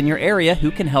realtors in your area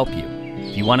who can help you.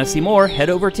 If you want to see more, head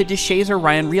over to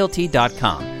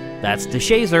DeShazerRyanRealty.com. That's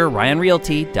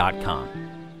DeShazerRyanRealty.com.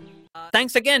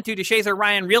 Thanks again to DeShazer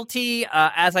Ryan Realty.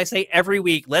 As I say every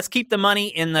week, let's keep the money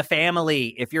in the family.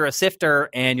 If you're a sifter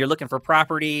and you're looking for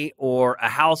property or a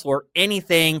house or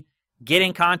anything, get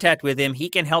in contact with him. He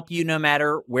can help you no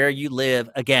matter where you live.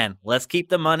 Again, let's keep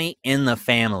the money in the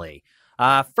family.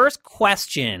 First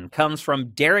question comes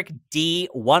from Derek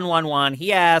D111.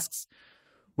 He asks,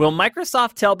 will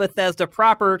Microsoft tell Bethesda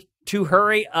proper to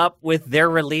hurry up with their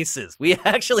releases? We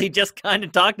actually just kind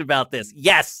of talked about this.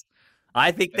 Yes,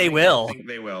 I think they will. I think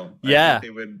they will. Yeah. I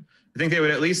think they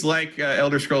would at least like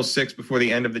Elder Scrolls 6 before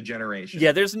the end of the generation.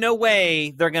 Yeah, there's no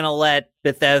way they're going to let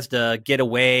Bethesda get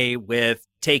away with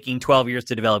taking 12 years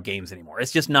to develop games anymore.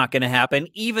 It's just not going to happen,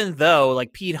 even though,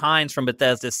 Pete Hines from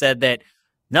Bethesda said that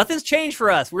nothing's changed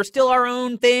for us. We're still our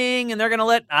own thing, and they're going to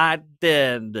let...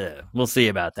 we'll see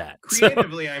about that.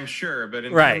 Creatively, I'm sure, but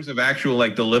in terms of actual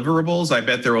deliverables, I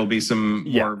bet there will be some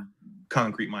more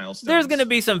concrete milestones. There's going to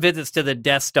be some visits to the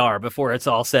Death Star before it's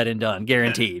all said and done,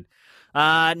 guaranteed.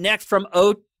 Next from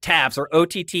OTAPS, or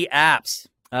OTT Apps.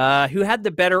 Who had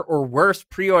the better or worse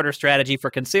pre-order strategy for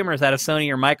consumers out of Sony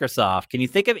or Microsoft? Can you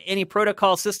think of any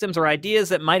protocol systems or ideas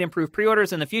that might improve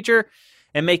pre-orders in the future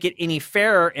and make it any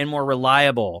fairer and more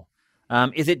reliable?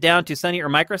 Is it down to Sony or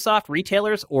Microsoft,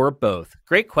 retailers, or both?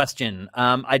 Great question.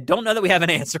 I don't know that we have an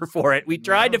answer for it. We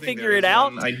tried to figure it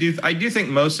out. I do think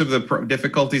most of the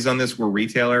difficulties on this were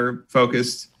retailer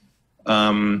focused.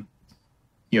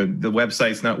 the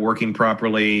website's not working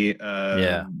properly,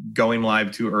 going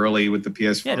live too early with the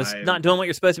PS5. Yeah, just not doing what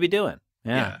you're supposed to be doing.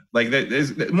 Yeah. Like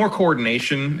there's more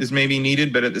coordination is maybe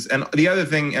needed, but and the other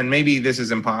thing, and maybe this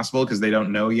is impossible because they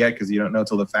don't know yet, because you don't know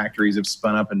till the factories have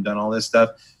spun up and done all this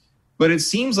stuff. But it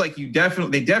seems like they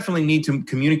definitely need to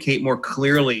communicate more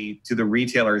clearly to the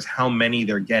retailers how many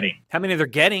they're getting,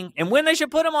 and when they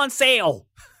should put them on sale.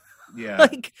 Yeah,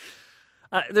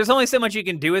 there's only so much you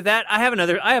can do with that.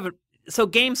 So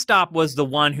GameStop was the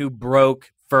one who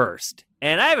broke first.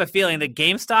 And I have a feeling that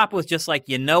GameStop was just like,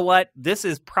 you know what? This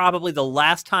is probably the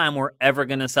last time we're ever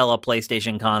going to sell a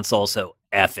PlayStation console, so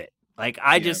F it. Like,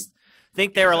 I just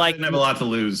think they were like... They have a lot to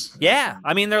lose. Yeah.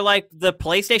 I mean, they're like, the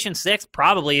PlayStation 6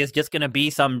 probably is just going to be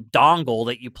some dongle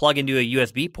that you plug into a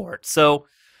USB port. So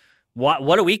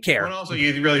what do we care? And also,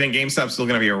 you really think GameStop's still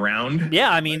going to be around?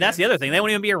 Yeah, I mean, that's the other thing. They won't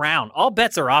even be around. All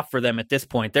bets are off for them at this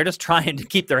point. They're just trying to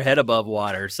keep their head above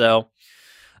water, so...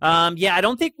 I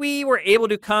don't think we were able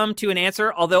to come to an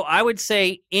answer, although I would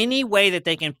say any way that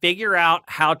they can figure out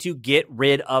how to get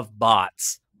rid of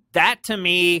bots. That, to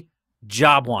me,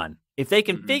 job one. If they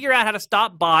can figure out how to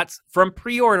stop bots from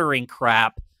pre-ordering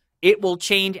crap, it will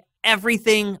change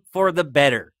everything for the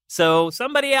better. So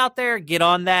somebody out there, get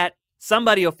on that.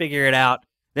 Somebody will figure it out.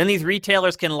 Then these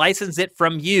retailers can license it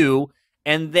from you,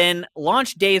 and then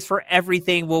launch days for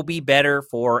everything will be better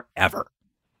forever.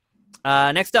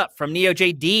 Next up, from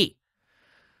NeoJD.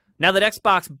 Now that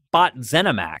Xbox bought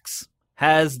ZeniMax,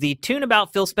 has the tune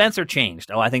about Phil Spencer changed?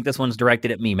 Oh, I think this one's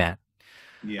directed at me, Matt.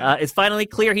 Yeah. It's finally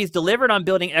clear he's delivered on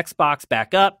building Xbox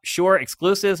back up. Sure,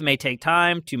 exclusives may take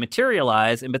time to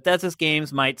materialize, and Bethesda's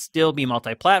games might still be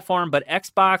multi-platform, but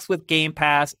Xbox with Game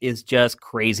Pass is just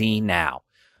crazy now.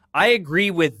 I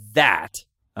agree with that,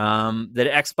 that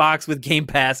Xbox with Game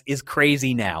Pass is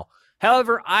crazy now.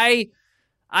 However, I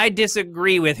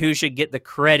disagree with who should get the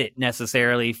credit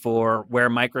necessarily for where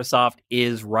Microsoft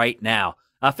is right now.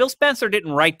 Phil Spencer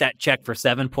didn't write that check for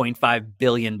 $7.5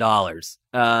 billion.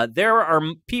 There are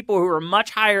people who are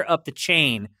much higher up the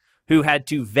chain who had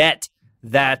to vet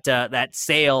that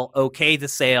sale, okay the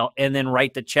sale, and then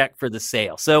write the check for the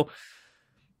sale. So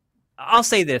I'll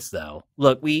say this, though.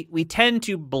 Look, we tend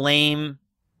to blame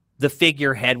the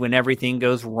figurehead when everything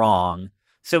goes wrong.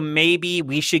 So maybe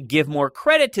we should give more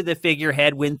credit to the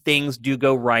figurehead when things do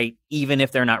go right, even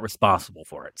if they're not responsible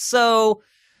for it. So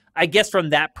I guess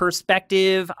from that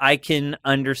perspective, I can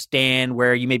understand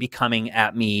where you may be coming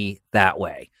at me that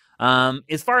way.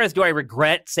 As far as do I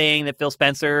regret saying that Phil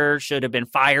Spencer should have been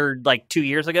fired like 2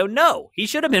 years ago? No, he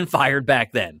should have been fired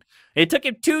back then. It took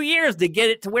him 2 years to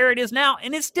get it to where it is now,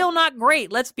 and it's still not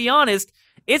great. Let's be honest.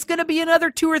 It's going to be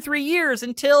another 2 or 3 years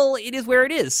until it is where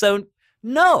it is. So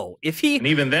no, and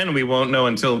even then we won't know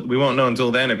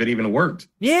until then if it even worked.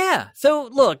 Yeah. So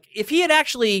look, if he had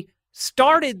actually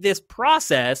started this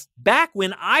process back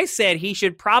when I said he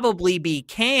should probably be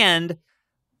canned,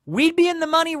 we'd be in the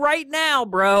money right now,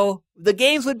 bro. The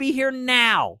games would be here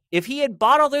now. If he had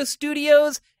bought all those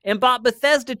studios and bought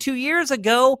Bethesda 2 years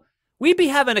ago, we'd be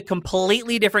having a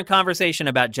completely different conversation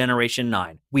about Generation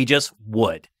 9. We just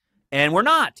would. And we're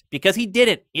not, because he did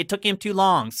it. It took him too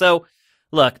long. So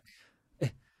look,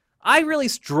 I really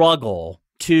struggle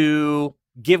to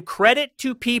give credit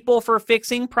to people for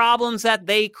fixing problems that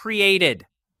they created.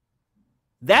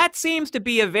 That seems to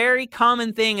be a very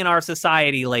common thing in our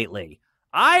society lately.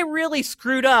 I really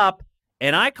screwed up,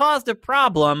 and I caused a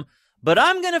problem, but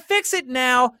I'm going to fix it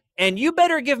now, and you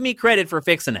better give me credit for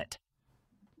fixing it.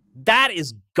 That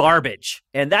is garbage,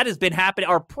 and that has been happening.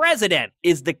 Our president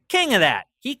is the king of that.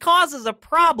 He causes a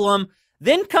problem,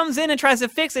 then comes in and tries to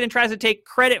fix it and tries to take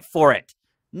credit for it.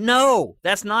 No,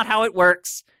 that's not how it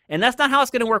works. And that's not how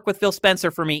it's going to work with Phil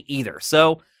Spencer for me either.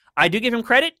 So I do give him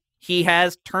credit. He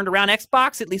has turned around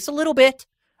Xbox at least a little bit.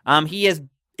 He has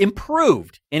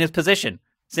improved in his position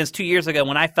since 2 years ago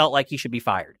when I felt like he should be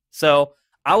fired. So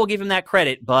I will give him that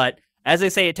credit. But as they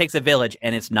say, it takes a village,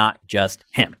 and it's not just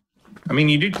him. I mean,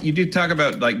 you did talk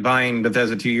about like buying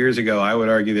Bethesda 2 years ago. I would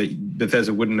argue that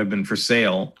Bethesda wouldn't have been for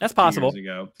sale. That's possible. 2 years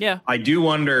ago. Yeah. I do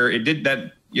wonder.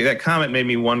 That comment made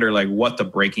me wonder, like, what the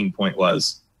breaking point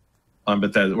was on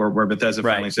Bethesda, where Bethesda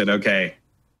finally said, "Okay,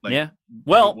 like, yeah,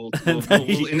 well,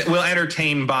 we'll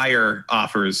entertain buyer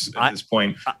offers at this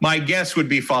point." My guess would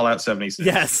be Fallout 76.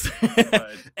 Yes,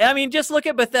 I mean, just look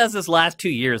at Bethesda's last 2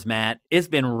 years, Matt. It's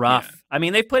been rough. Yeah. I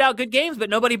mean, they've put out good games, but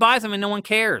nobody buys them and no one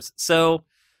cares. So,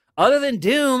 other than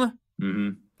Doom. Mm-hmm.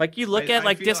 Like you look at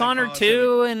Dishonored like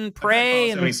 2 and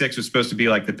Prey. And 76 was supposed to be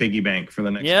like the piggy bank for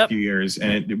the next few years,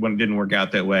 and it didn't work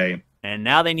out that way. And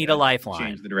now they need a lifeline.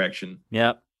 Change the direction.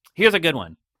 Yep. Here's a good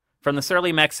one from the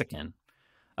Surly Mexican.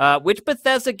 Which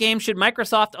Bethesda game should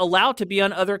Microsoft allow to be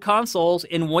on other consoles,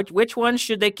 and which ones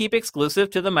should they keep exclusive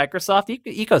to the Microsoft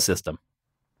ecosystem?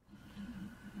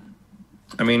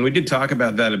 I mean, we did talk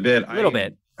about that a bit. A little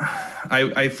bit.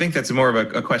 I think that's more of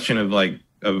a question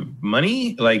of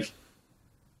money. Like,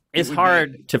 it's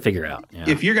hard to figure out. Yeah.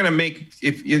 If you're going to make,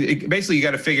 basically you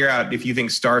got to figure out if you think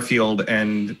Starfield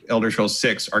and Elder Scrolls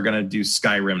 6 are going to do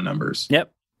Skyrim numbers.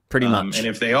 Yep, pretty much. And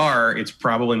if they are, it's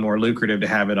probably more lucrative to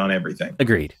have it on everything.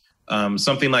 Agreed.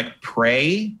 Something like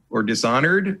Prey or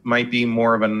Dishonored might be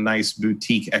more of a nice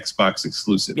boutique Xbox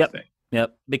exclusive thing.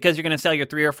 Yep, because you're going to sell your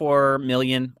 3 or 4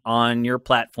 million on your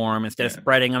platform instead of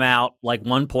spreading them out like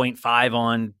 1.5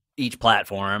 on each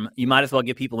platform. You might as well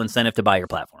give people incentive to buy your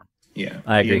platform. Yeah,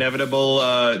 I agree.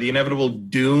 The inevitable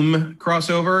Doom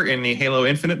crossover in the Halo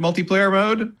Infinite multiplayer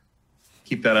mode.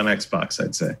 Keep that on Xbox,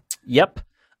 I'd say. Yep.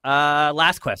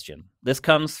 Last question. This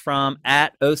comes from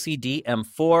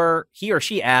 @OCDM4. He or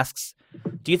she asks,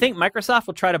 do you think Microsoft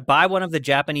will try to buy one of the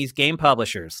Japanese game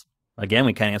publishers? Again,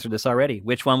 we kind of answered this already.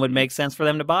 Which one would make sense for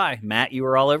them to buy? Matt, you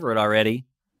were all over it already.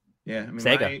 Yeah, I mean,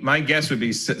 Sega. My guess would be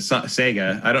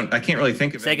Sega. I can't really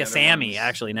think of Sega Sammy.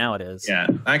 Actually, now it is. Yeah,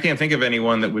 I can't think of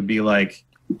anyone that would be like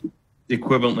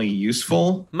equivalently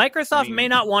useful. Microsoft may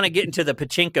not want to get into the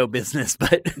pachinko business,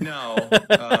 but no,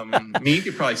 I mean, you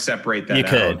could probably separate that. You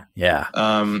could, yeah.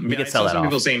 You could sell that some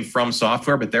people saying From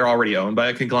Software, but they're already owned by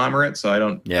a conglomerate, so I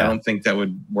don't think that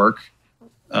would work.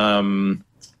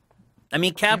 I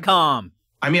mean, Capcom.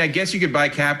 I mean, I guess you could buy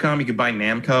Capcom. You could buy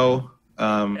Namco.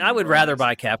 I would rather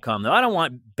buy Capcom, though. I don't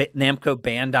want Namco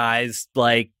Bandai's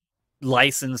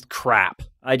licensed crap.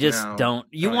 I just don't.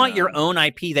 You want your own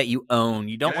IP that you own.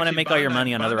 You don't want to make all your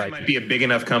money on other IP. Might be a big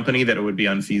enough company that it would be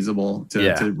unfeasible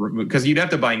to because you'd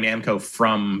have to buy Namco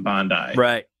from Bandai.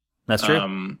 Right. That's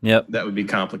true. Yep. That would be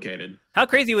complicated. How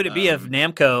crazy would it be if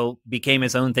Namco became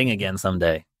its own thing again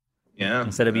someday? Yeah.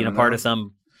 Instead of being a part of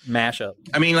some mashup.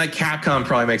 I mean, like Capcom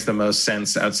probably makes the most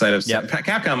sense outside of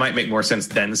Capcom might make more sense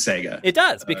than Sega. It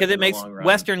does because it makes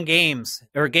Western games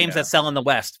or games that sell in the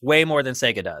West way more than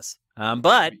Sega does.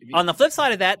 But on the flip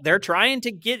side of that, they're trying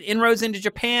to get inroads into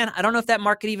Japan. I don't know if that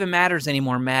market even matters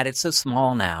anymore, Matt. It's so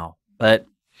small now. But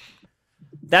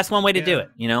that's one way to do it.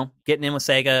 You know, getting in with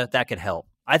Sega, that could help.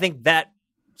 I think that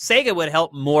Sega would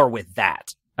help more with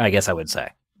that, I guess I would say.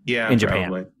 Yeah, in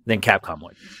Japan than Capcom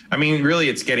would. I mean, really,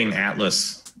 it's getting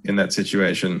Atlas in that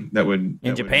situation that would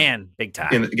Japan big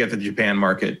time get the Japan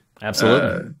market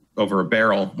absolutely over a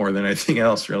barrel more than anything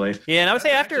else, really. Yeah, and I would say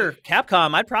after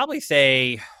Capcom, I'd probably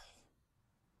say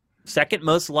second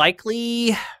most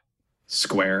likely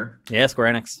Square. Yeah,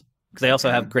 Square Enix, because they also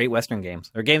have great Western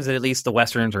games or games that at least the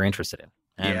Westerns are interested in.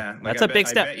 And that's a big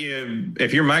step. I bet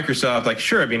if you're Microsoft,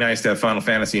 sure, it'd be nice to have Final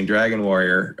Fantasy and Dragon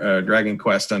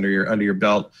Quest under your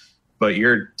belt, but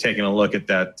you're taking a look at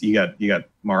that. You got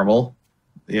Marvel,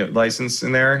 license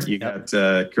in there. You got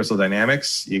Crystal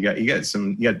Dynamics. You got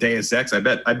Deus Ex. I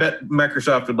bet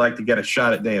Microsoft would like to get a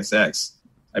shot at Deus Ex.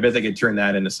 I bet they could turn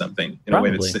that into something in a way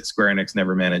that Square Enix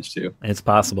never managed to. It's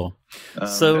possible.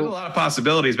 So there's a lot of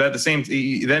possibilities, but at the same,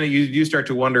 then you start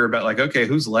to wonder about okay,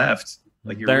 who's left?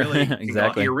 You're really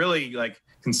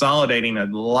consolidating a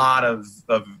lot of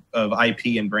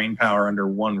IP and brain power under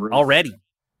one roof already.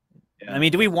 Yeah. I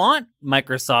mean, do we want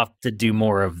Microsoft to do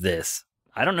more of this?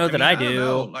 I don't know that I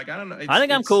do. I don't know. I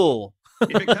think I'm cool.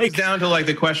 If it comes down to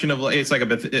the question of it's like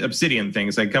a Obsidian thing.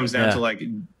 It's it comes down to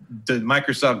does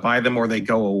Microsoft buy them or they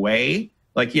go away?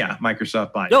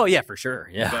 Microsoft buy them. Oh yeah, for sure.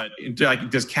 Yeah. But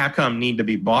does Capcom need to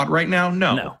be bought right now?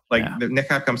 No.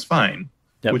 Capcom's fine.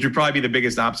 Yep. Which would probably be the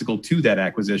biggest obstacle to that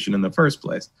acquisition in the first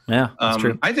place. Yeah, that's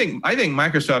true. I think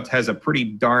Microsoft has a pretty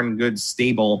darn good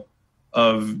stable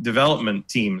of development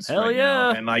teams. Hell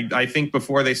yeah! Now. And I think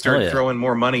before they start throwing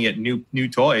more money at new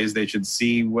toys, they should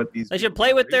see what these. They should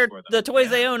play with the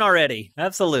toys they own already.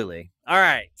 Absolutely. All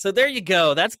right, so there you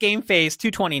go. That's GameFace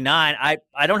 229. I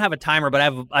don't have a timer,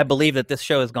 but I believe that this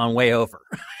show has gone way over,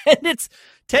 and it's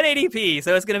 1080p,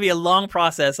 so it's going to be a long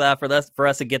process for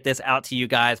us to get this out to you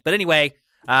guys. But anyway.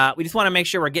 We just want to make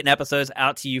sure we're getting episodes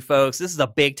out to you folks. This is a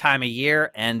big time of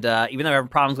year, and even though we're having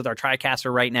problems with our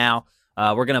TriCaster right now,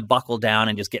 we're going to buckle down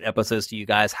and just get episodes to you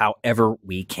guys however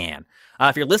we can.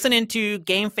 If you're listening to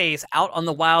GameFace out on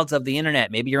the wilds of the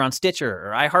internet, maybe you're on Stitcher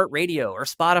or iHeartRadio or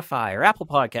Spotify or Apple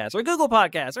Podcasts or Google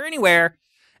Podcasts or anywhere,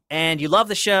 and you love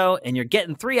the show and you're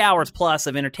getting 3 hours plus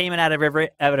of entertainment out of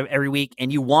every week,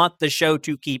 and you want the show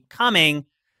to keep coming,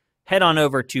 head on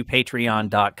over to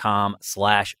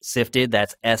patreon.com/sifted.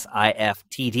 That's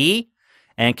SIFTD.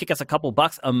 And kick us a couple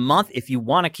bucks a month if you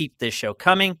want to keep this show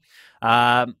coming.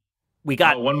 we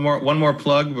got one more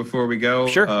plug before we go.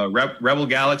 Sure. Rebel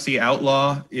Galaxy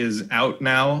Outlaw is out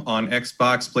now on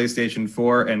Xbox, PlayStation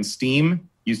 4, and Steam.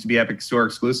 Used to be Epic Store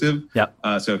exclusive. Yep.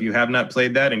 So if you have not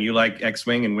played that and you like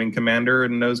X-Wing and Wing Commander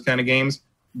and those kind of games,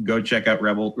 go check out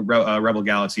Rebel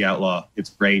Galaxy Outlaw. It's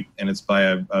great, and it's by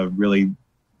a really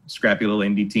scrappy little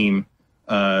indie team.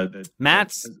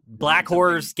 Matt's Black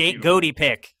Horror's Goaty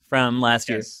pick from last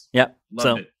year. Yep.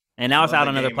 Loved it. And now it's out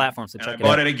on other platforms, so check it out. I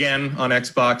bought it again on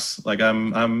Xbox. Like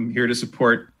I'm here to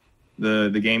support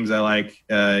the games I like,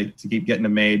 to keep getting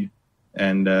them made.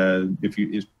 And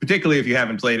particularly if you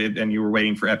haven't played it and you were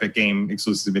waiting for Epic Game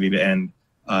exclusivity to end,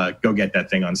 go get that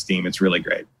thing on Steam. It's really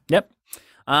great. Yep.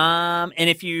 And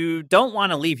if you don't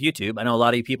want to leave YouTube, I know a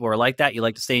lot of you people are like that. You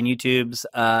like to stay in YouTube's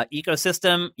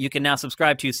ecosystem. You can now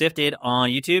subscribe to Sifted on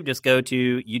YouTube. Just go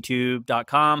to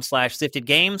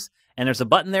youtube.com/SiftedGames. And there's a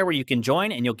button there where you can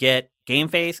join, and you'll get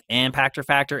GameFace and Pactor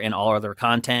Factor and all other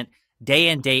content day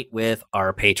and date with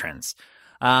our patrons.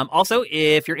 Also,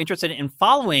 if you're interested in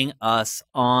following us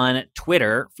on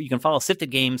Twitter, you can follow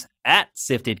Sifted Games at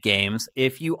Sifted Games.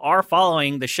 If you are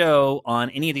following the show on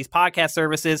any of these podcast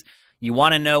services, you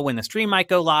want to know when the stream might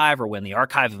go live or when the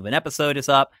archive of an episode is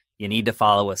up, you need to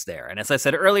follow us there. And as I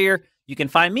said earlier, you can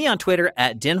find me on Twitter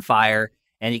at Dinfire.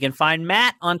 And you can find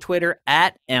Matt on Twitter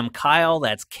at MKyle.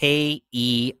 That's Keil.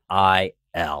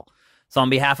 So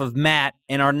on behalf of Matt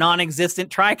and our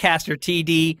non-existent TriCaster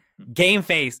TD,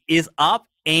 GameFace is up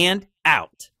and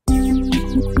out.